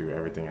trying to do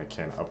everything I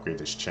can to upgrade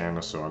this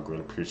channel, so I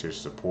really appreciate your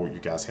support. You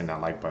guys hitting that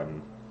like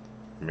button,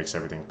 it makes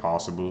everything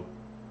possible.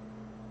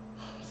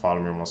 Follow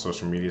me on my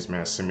social medias,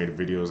 man. Send me the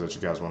videos that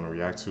you guys want to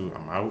react to.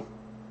 I'm out.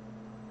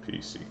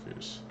 Peace,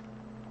 seekers.